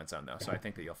cool on its own, though. So I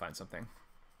think that you'll find something.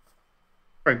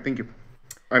 All right, thank you.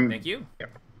 Thank you. Yeah.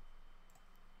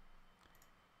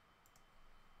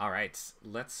 All right,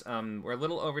 let's. We're a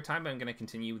little over time, but I'm going to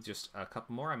continue with just a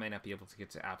couple more. I might not be able to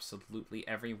get to absolutely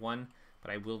everyone,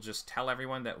 but I will just tell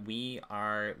everyone that we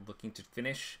are looking to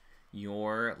finish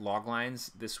your log lines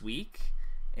this week,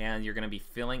 and you're going to be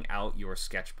filling out your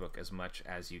sketchbook as much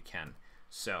as you can.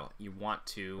 So you want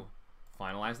to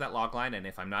finalize that log line, and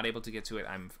if I'm not able to get to it,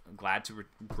 I'm glad to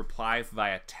reply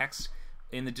via text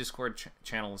in the Discord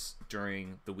channels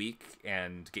during the week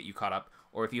and get you caught up.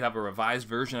 Or if you have a revised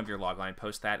version of your logline,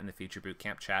 post that in the Future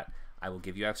Bootcamp chat. I will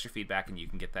give you extra feedback, and you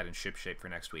can get that in ship shape for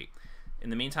next week. In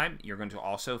the meantime, you're going to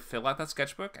also fill out that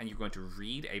sketchbook, and you're going to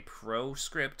read a pro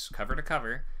script cover to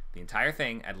cover, the entire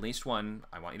thing, at least one.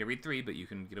 I want you to read 3, but you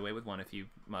can get away with 1 if you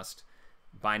must,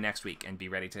 by next week, and be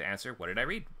ready to answer, what did I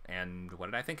read, and what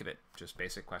did I think of it? Just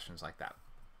basic questions like that.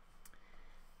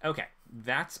 Okay,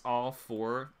 that's all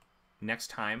for next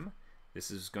time. This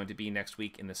is going to be next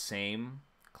week in the same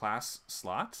class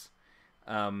slot.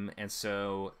 And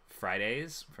so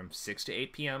Fridays from 6 to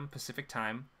 8 p.m. Pacific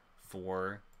time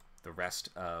for the rest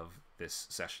of this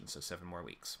session, so 7 more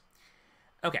weeks.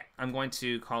 Okay, I'm going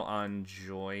to call on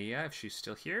Joya if she's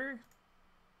still here.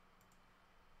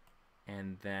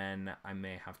 And then I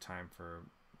may have time for,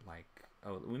 like,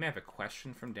 oh, we may have a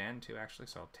question from Dan too, actually,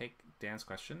 so I'll take Dan's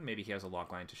question. Maybe he has a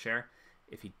log line to share.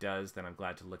 If he does, then I'm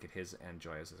glad to look at his and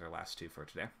Joya's as our last 2 for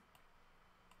today.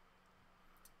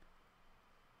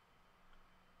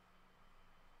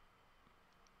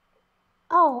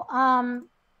 Oh,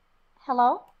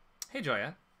 hello? Hey,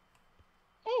 Joya.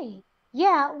 Hey.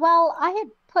 Yeah, well, I had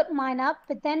put mine up,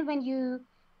 but then when you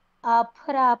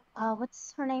put up,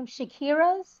 what's her name?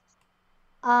 Shakira's?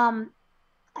 I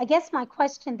guess my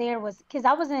question there was, because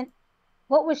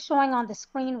what was showing on the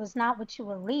screen was not what you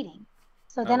were reading.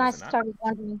 So then I started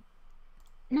wondering,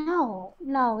 no,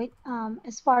 it,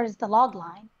 as far as the log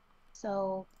line.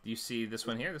 So. You see this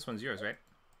one here? This one's yours, right?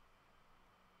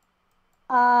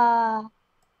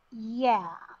 Yeah.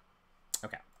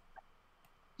 Okay.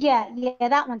 Yeah,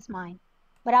 that one's mine.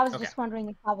 But I was just wondering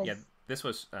if I was. Yeah, this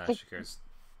was Shakira's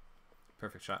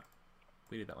perfect shot.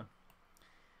 We did that one.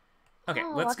 Okay,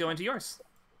 let's go into yours.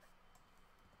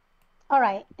 All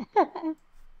right.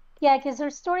 Yeah, because her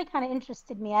story kind of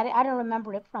interested me. I don't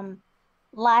remember it from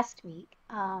last week.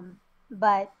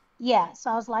 But yeah, so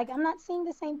I was like, I'm not seeing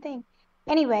the same thing.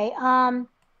 Anyway, I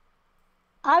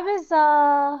was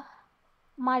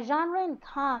my genre and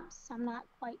comps, I'm not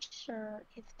quite sure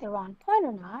if they're on point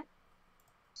or not.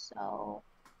 So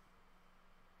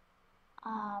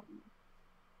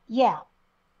yeah.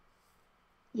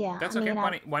 That's okay.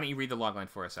 Why don't you read the logline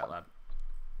for us out loud?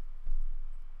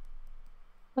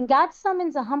 When God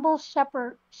summons a humble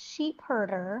sheep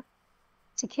herder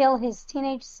to kill his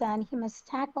teenage son, he must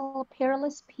tackle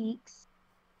perilous peaks,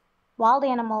 wild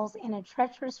animals, in a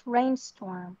treacherous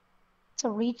rainstorm to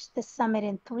reach the summit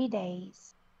in 3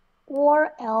 days,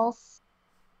 or else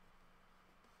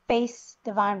face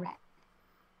divine wrath.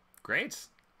 Great.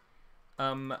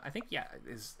 I think, yeah,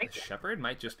 shepherd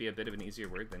might just be a bit of an easier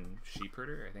word than sheep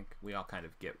herder. I think we all kind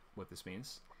of get what this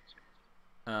means.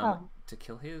 To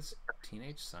kill his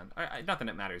teenage son. Not that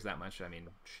it matters that much. I mean,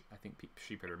 I think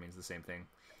sheep herder means the same thing.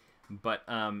 But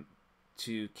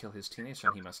to kill his teenage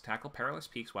son, he must tackle perilous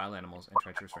peaks, wild animals, and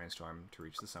treacherous rainstorm to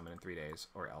reach the summit in 3 days,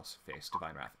 or else face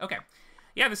divine wrath. Okay.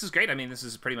 Yeah, this is great. I mean, this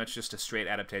is pretty much just a straight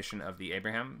adaptation of the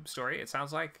Abraham story, it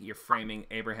sounds like. You're framing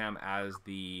Abraham as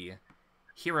the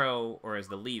hero or as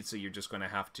the lead, so you're just going to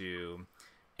have to,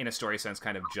 in a story sense,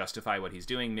 kind of justify what he's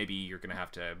doing. Maybe you're going to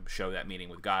have to show that meeting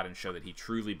with God and show that he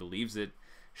truly believes it,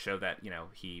 show that,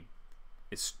 he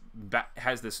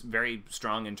has this very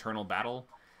strong internal battle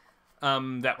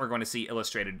that we're going to see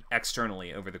illustrated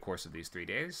externally over the course of these 3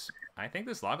 days. I think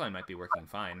this logline might be working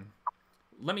fine.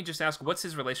 Let me just ask, what's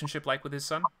his relationship like with his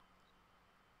son?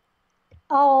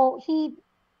 Oh,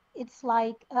 it's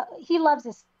like he loves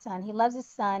his son. He loves his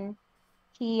son.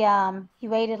 He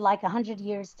waited like 100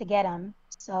 years to get him.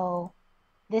 So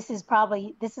this is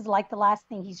like the last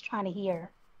thing he's trying to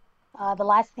hear. The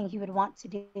last thing he would want to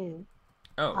do.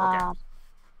 Oh, okay.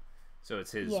 So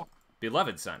it's his yeah.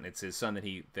 beloved son. It's his son that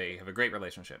they have a great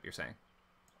relationship, you're saying?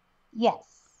 Yes.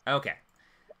 Okay.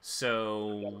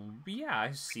 So, yeah,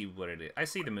 I see what it is. I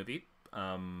see the movie.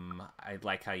 I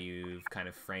like how you've kind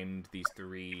of framed these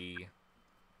 3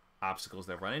 obstacles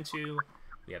they'll run into.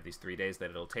 We have these 3 days that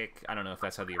it'll take. I don't know if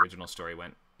that's how the original story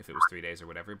went, if it was 3 days or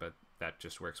whatever, but that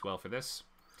just works well for this.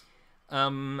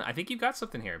 I think you've got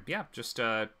something here. Yeah, just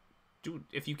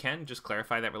if you can, just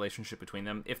clarify that relationship between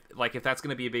them. If that's going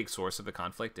to be a big source of the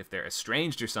conflict, if they're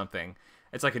estranged or something,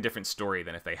 it's like a different story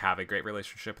than if they have a great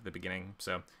relationship at the beginning.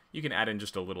 So you can add in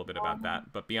just a little bit about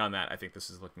that. But beyond that, I think this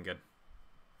is looking good.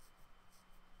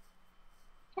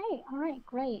 Okay, all right,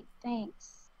 great,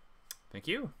 thanks. Thank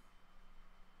you.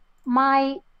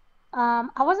 My, I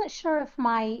wasn't sure if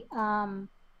my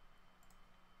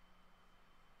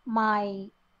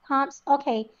comps.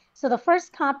 Okay, so the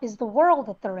first comp is the world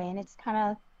that they're in. It's kind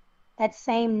of that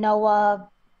same Noah,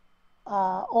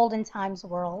 olden times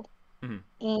world,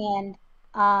 and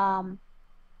I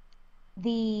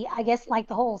guess like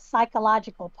the whole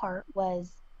psychological part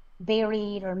was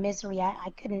buried or misery.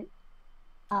 I couldn't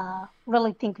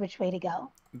really think which way to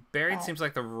go. Buried seems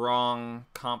like the wrong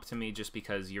comp to me, just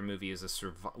because your movie is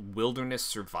a wilderness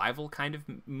survival kind of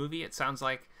movie, it sounds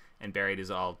like, and Buried is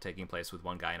all taking place with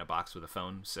one guy in a box with a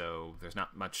phone, so there's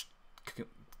not much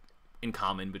in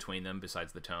common between them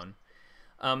besides the tone.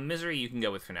 Misery you can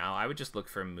go with for now. I would just look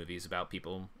for movies about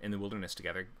people in the wilderness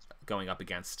together going up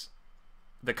against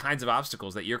the kinds of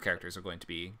obstacles that your characters are going to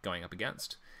be going up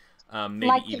against. Maybe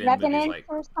like even The Revenant movies like...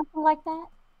 or something like that?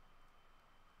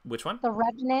 Which one? The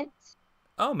Revenant.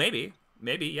 Oh, maybe,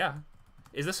 yeah.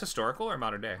 Is this historical or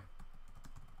modern day?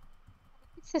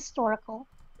 It's historical.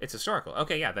 It's historical.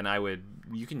 Okay, yeah. Then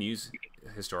you can use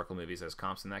historical movies as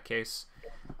comps in that case.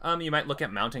 You might look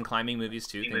at mountain climbing movies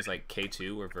too, things like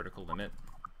K2 or Vertical Limit.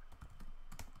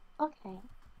 Okay.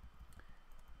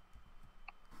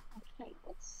 Okay,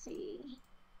 let's see.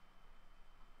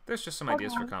 There's just some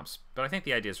ideas for comps, but I think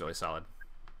the idea is really solid.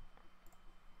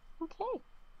 Okay.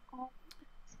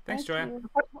 Thanks, Joya.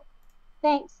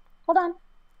 Thanks. Hold on.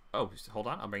 Oh, hold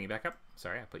on. I'll bring you back up.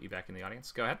 Sorry, I put you back in the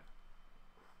audience. Go ahead.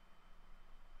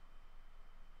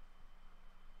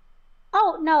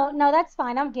 Oh, no, that's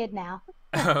fine. I'm good now.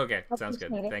 Okay, sounds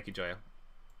good. Thank you, Joya.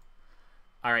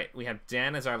 All right, we have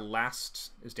Dan as our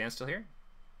last... Is Dan still here?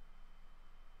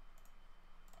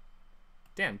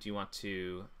 Dan, do you want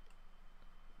to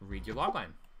read your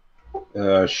logline?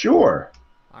 Sure.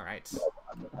 All right.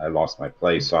 I lost my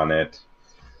place on it.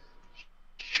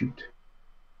 Shoot.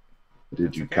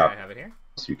 Did you copy? I have it here.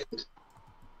 You could.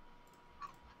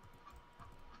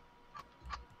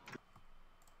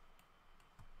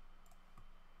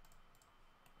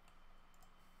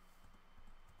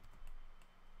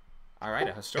 All right,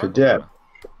 a historical Cadet. drama.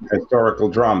 Historical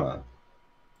drama.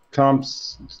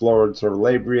 Comps, Lords of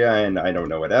Labria, and I don't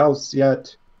know what else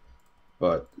yet.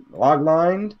 But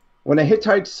logline: when a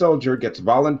Hittite soldier gets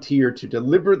volunteered to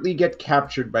deliberately get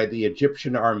captured by the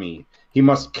Egyptian army, he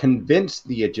must convince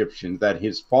the Egyptians that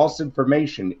his false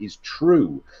information is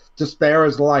true to spare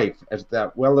his life as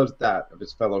well as that of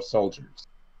his fellow soldiers.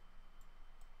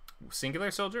 Singular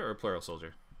soldier or plural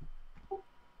soldier?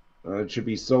 It should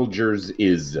be soldiers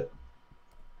is,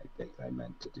 I think I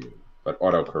meant to do. But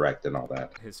autocorrect and all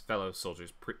that. His fellow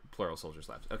soldiers, plural soldiers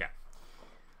left. Okay.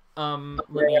 No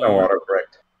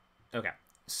autocorrect. Okay.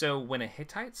 So when a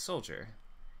Hittite soldier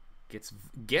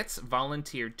gets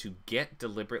volunteered to get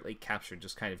deliberately captured,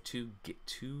 just kind of two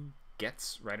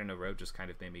gets right in a row, just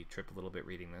kind of made me trip a little bit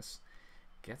reading this.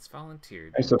 Gets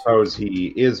volunteered. I suppose he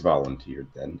is volunteered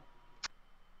then.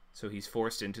 So he's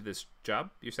forced into this job,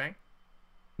 you're saying?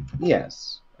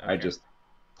 Yes. Okay.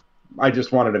 I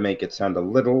just wanted to make it sound a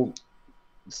little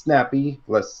snappy,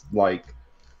 less like,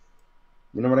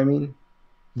 you know what I mean?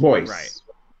 Voice. Right.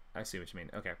 I see what you mean.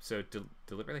 Okay, so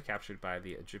deliberately captured by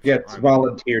the Egyptian Gets army.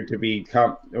 volunteered to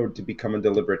become a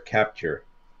deliberate capture.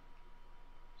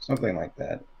 Something like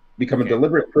that. Become a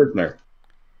deliberate prisoner.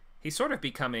 He's sort of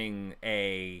becoming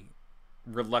a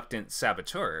reluctant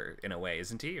saboteur in a way,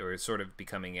 isn't he? Or is sort of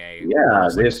becoming a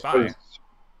spy.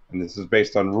 This is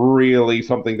based on really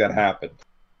something that happened.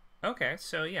 Okay,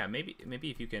 so yeah, maybe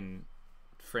if you can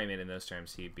frame it in those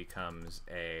terms, he becomes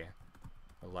a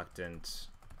reluctant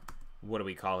what do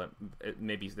we call it?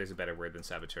 Maybe there's a better word than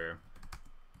saboteur.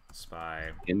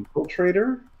 Spy.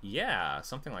 Infiltrator? Yeah,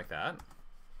 something like that.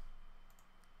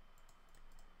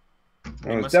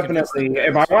 Well, it's definitely,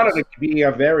 if I wanted it to be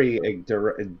a very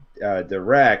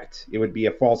direct, it would be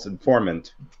a false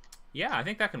informant. Yeah, I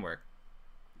think that can work.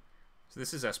 So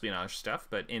this is espionage stuff,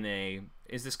 but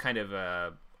is this kind of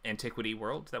a antiquity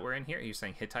world that we're in here? You're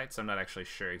saying Hittites? I'm not actually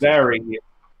sure exactly. Very.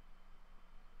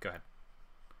 Go ahead.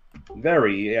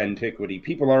 Very antiquity.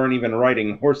 People aren't even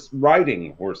riding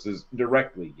horses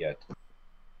directly yet.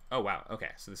 Oh wow. Okay,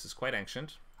 so this is quite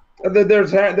ancient.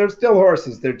 There's still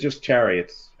horses. They're just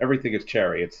chariots. Everything is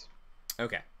chariots.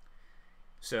 Okay.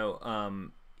 So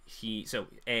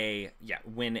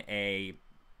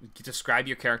describe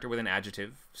your character with an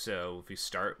adjective. So if you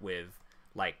start with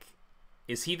like,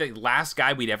 is he the last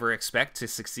guy we'd ever expect to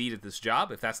succeed at this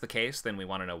job? If that's the case, then we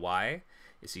want to know why.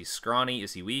 Is he scrawny?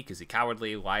 Is he weak? Is he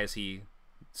cowardly? Why is he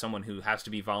someone who has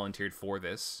to be volunteered for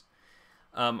this?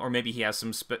 Or maybe he has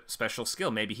some special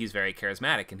skill. Maybe he's very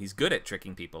charismatic and he's good at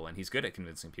tricking people and he's good at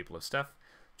convincing people of stuff.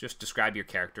 Just describe your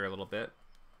character a little bit.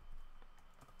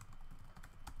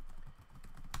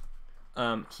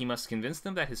 He must convince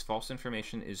them that his false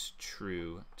information is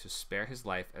true to spare his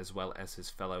life as well as his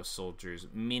fellow soldiers,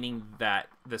 meaning that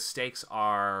the stakes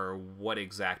are what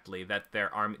exactly? That the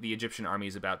Egyptian army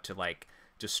is about to like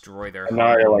destroy their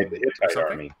annihilate the Hittite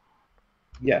army.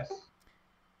 Yes.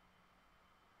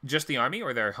 Just the army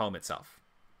or their home itself?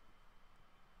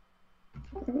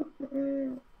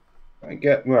 I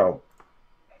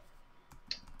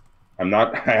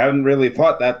haven't really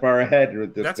thought that far ahead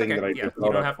with this thing okay. that I Yeah, just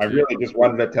thought of. I to... really just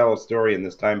wanted to tell a story in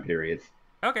this time period.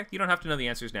 Okay, you don't have to know the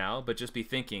answers now, but just be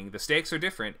thinking the stakes are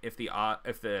different if they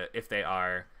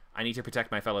are I need to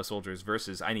protect my fellow soldiers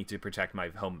versus I need to protect my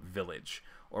home village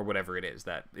or whatever it is.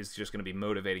 That is just going to be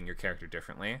motivating your character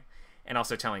differently, and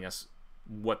also telling us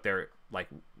what they're like.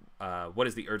 What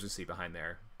is the urgency behind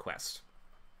their quest?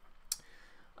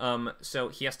 So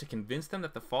he has to convince them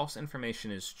that the false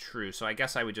information is true. So I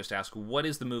guess I would just ask, what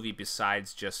is the movie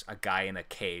besides just a guy in a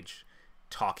cage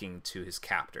talking to his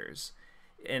captors?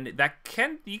 And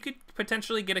you could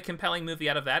potentially get a compelling movie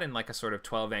out of that in like a sort of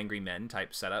 12 Angry Men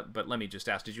type setup. But let me just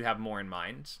ask, did you have more in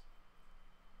mind?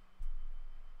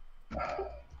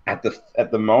 At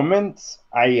the moment,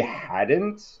 I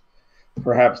hadn't.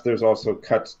 Perhaps there's also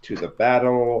cuts to the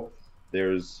battle.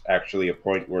 There's actually a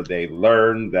point where they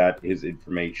learn that his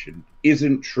information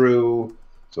isn't true.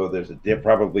 So there's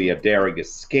probably a daring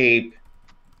escape.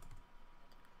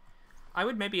 I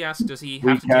would maybe ask, does he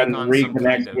have to take on some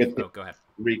kind of... go ahead.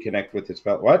 Reconnect with his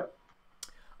fellow... What?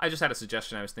 I just had a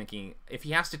suggestion. I was thinking, if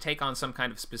he has to take on some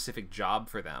kind of specific job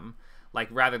for them, like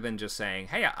rather than just saying,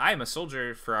 hey, I'm a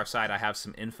soldier for our side, I have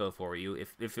some info for you.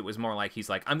 If it was more like he's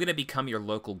like, I'm going to become your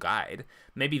local guide,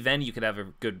 maybe then you could have a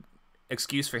good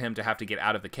excuse for him to have to get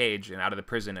out of the cage and out of the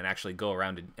prison and actually go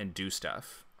around and do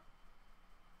stuff.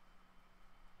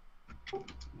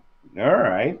 All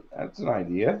right, that's an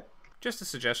idea. Just a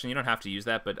suggestion. You don't have to use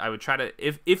that, but I would try to,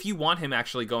 if you want him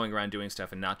actually going around doing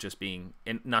stuff and not just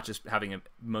having it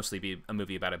mostly be a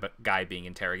movie about a guy being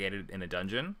interrogated in a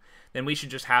dungeon, then we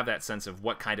should just have that sense of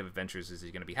what kind of adventures is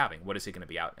he going to be having. What is he going to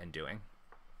be out and doing?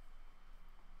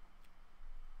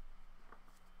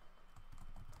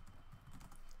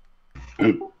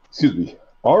 Excuse me.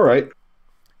 All right.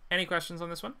 Any questions on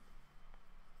this one?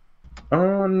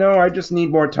 Oh, no, I just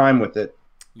need more time with it.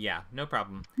 Yeah, no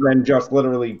problem. Than just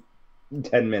literally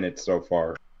 10 minutes so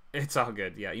far. It's all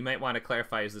good. Yeah, you might want to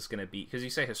clarify, is this going to be, because you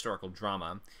say historical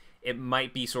drama, it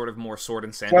might be sort of more sword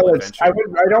and sandal adventure. I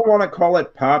don't want to call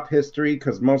it pop history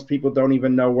because most people don't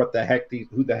even know who the heck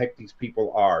these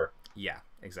people are. Yeah,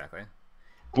 exactly.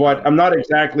 But I'm not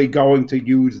exactly going to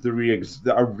use a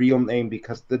real name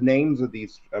because the names of the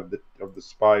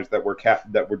spies that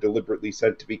were deliberately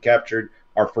sent to be captured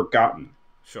are forgotten.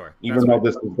 Sure. Even though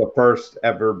this is the first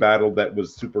ever battle that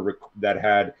was that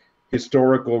had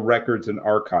historical records and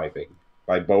archiving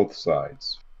by both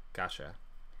sides. Gotcha.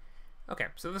 Okay,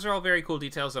 so those are all very cool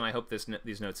details, and I hope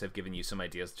these notes have given you some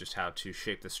ideas just how to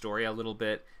shape the story a little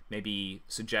bit, maybe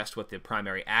suggest what the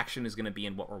primary action is going to be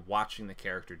and what we're watching the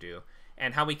character do,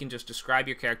 and how we can just describe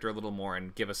your character a little more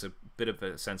and give us a bit of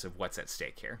a sense of what's at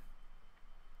stake here.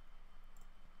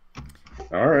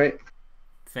 All right.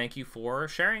 Thank you for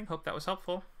sharing. Hope that was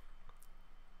helpful.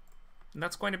 And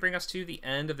that's going to bring us to the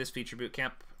end of this Feature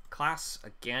Bootcamp class.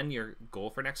 Again, your goal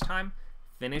for next time,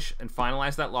 finish and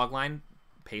finalize that logline,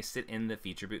 paste it in the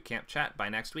Feature Bootcamp chat by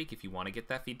next week if you want to get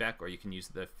that feedback, or you can use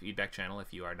the feedback channel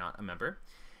if you are not a member.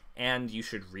 And you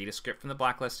should read a script from the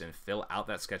blacklist and fill out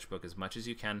that sketchbook as much as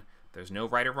you can There's no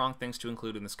right or wrong things to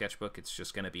include in the sketchbook. It's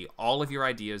just going to be all of your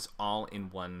ideas all in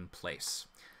one place.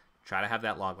 Try to have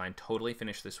that logline totally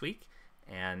finished this week.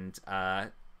 And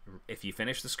if you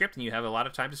finish the script and you have a lot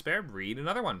of time to spare, read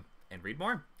another one and read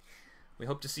more. We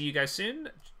hope to see you guys soon.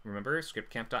 Remember,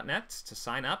 scriptcamp.net to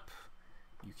sign up.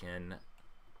 You can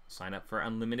sign up for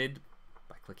unlimited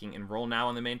by clicking Enroll Now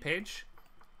on the main page.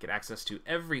 Get access to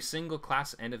every single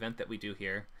class and event that we do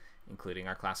here, including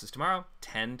our classes tomorrow.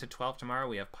 10 to 12 tomorrow,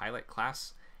 we have pilot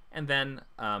class. And then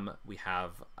we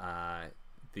have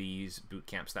these boot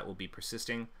camps that will be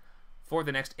persisting for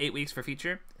the next 8 weeks for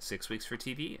feature, 6 weeks for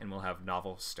TV, and we'll have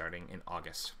novels starting in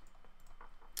August.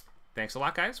 Thanks a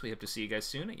lot, guys. We hope to see you guys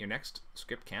soon at your next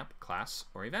Script Camp class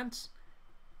or event.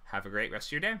 Have a great rest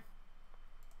of your day.